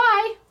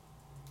 Bye.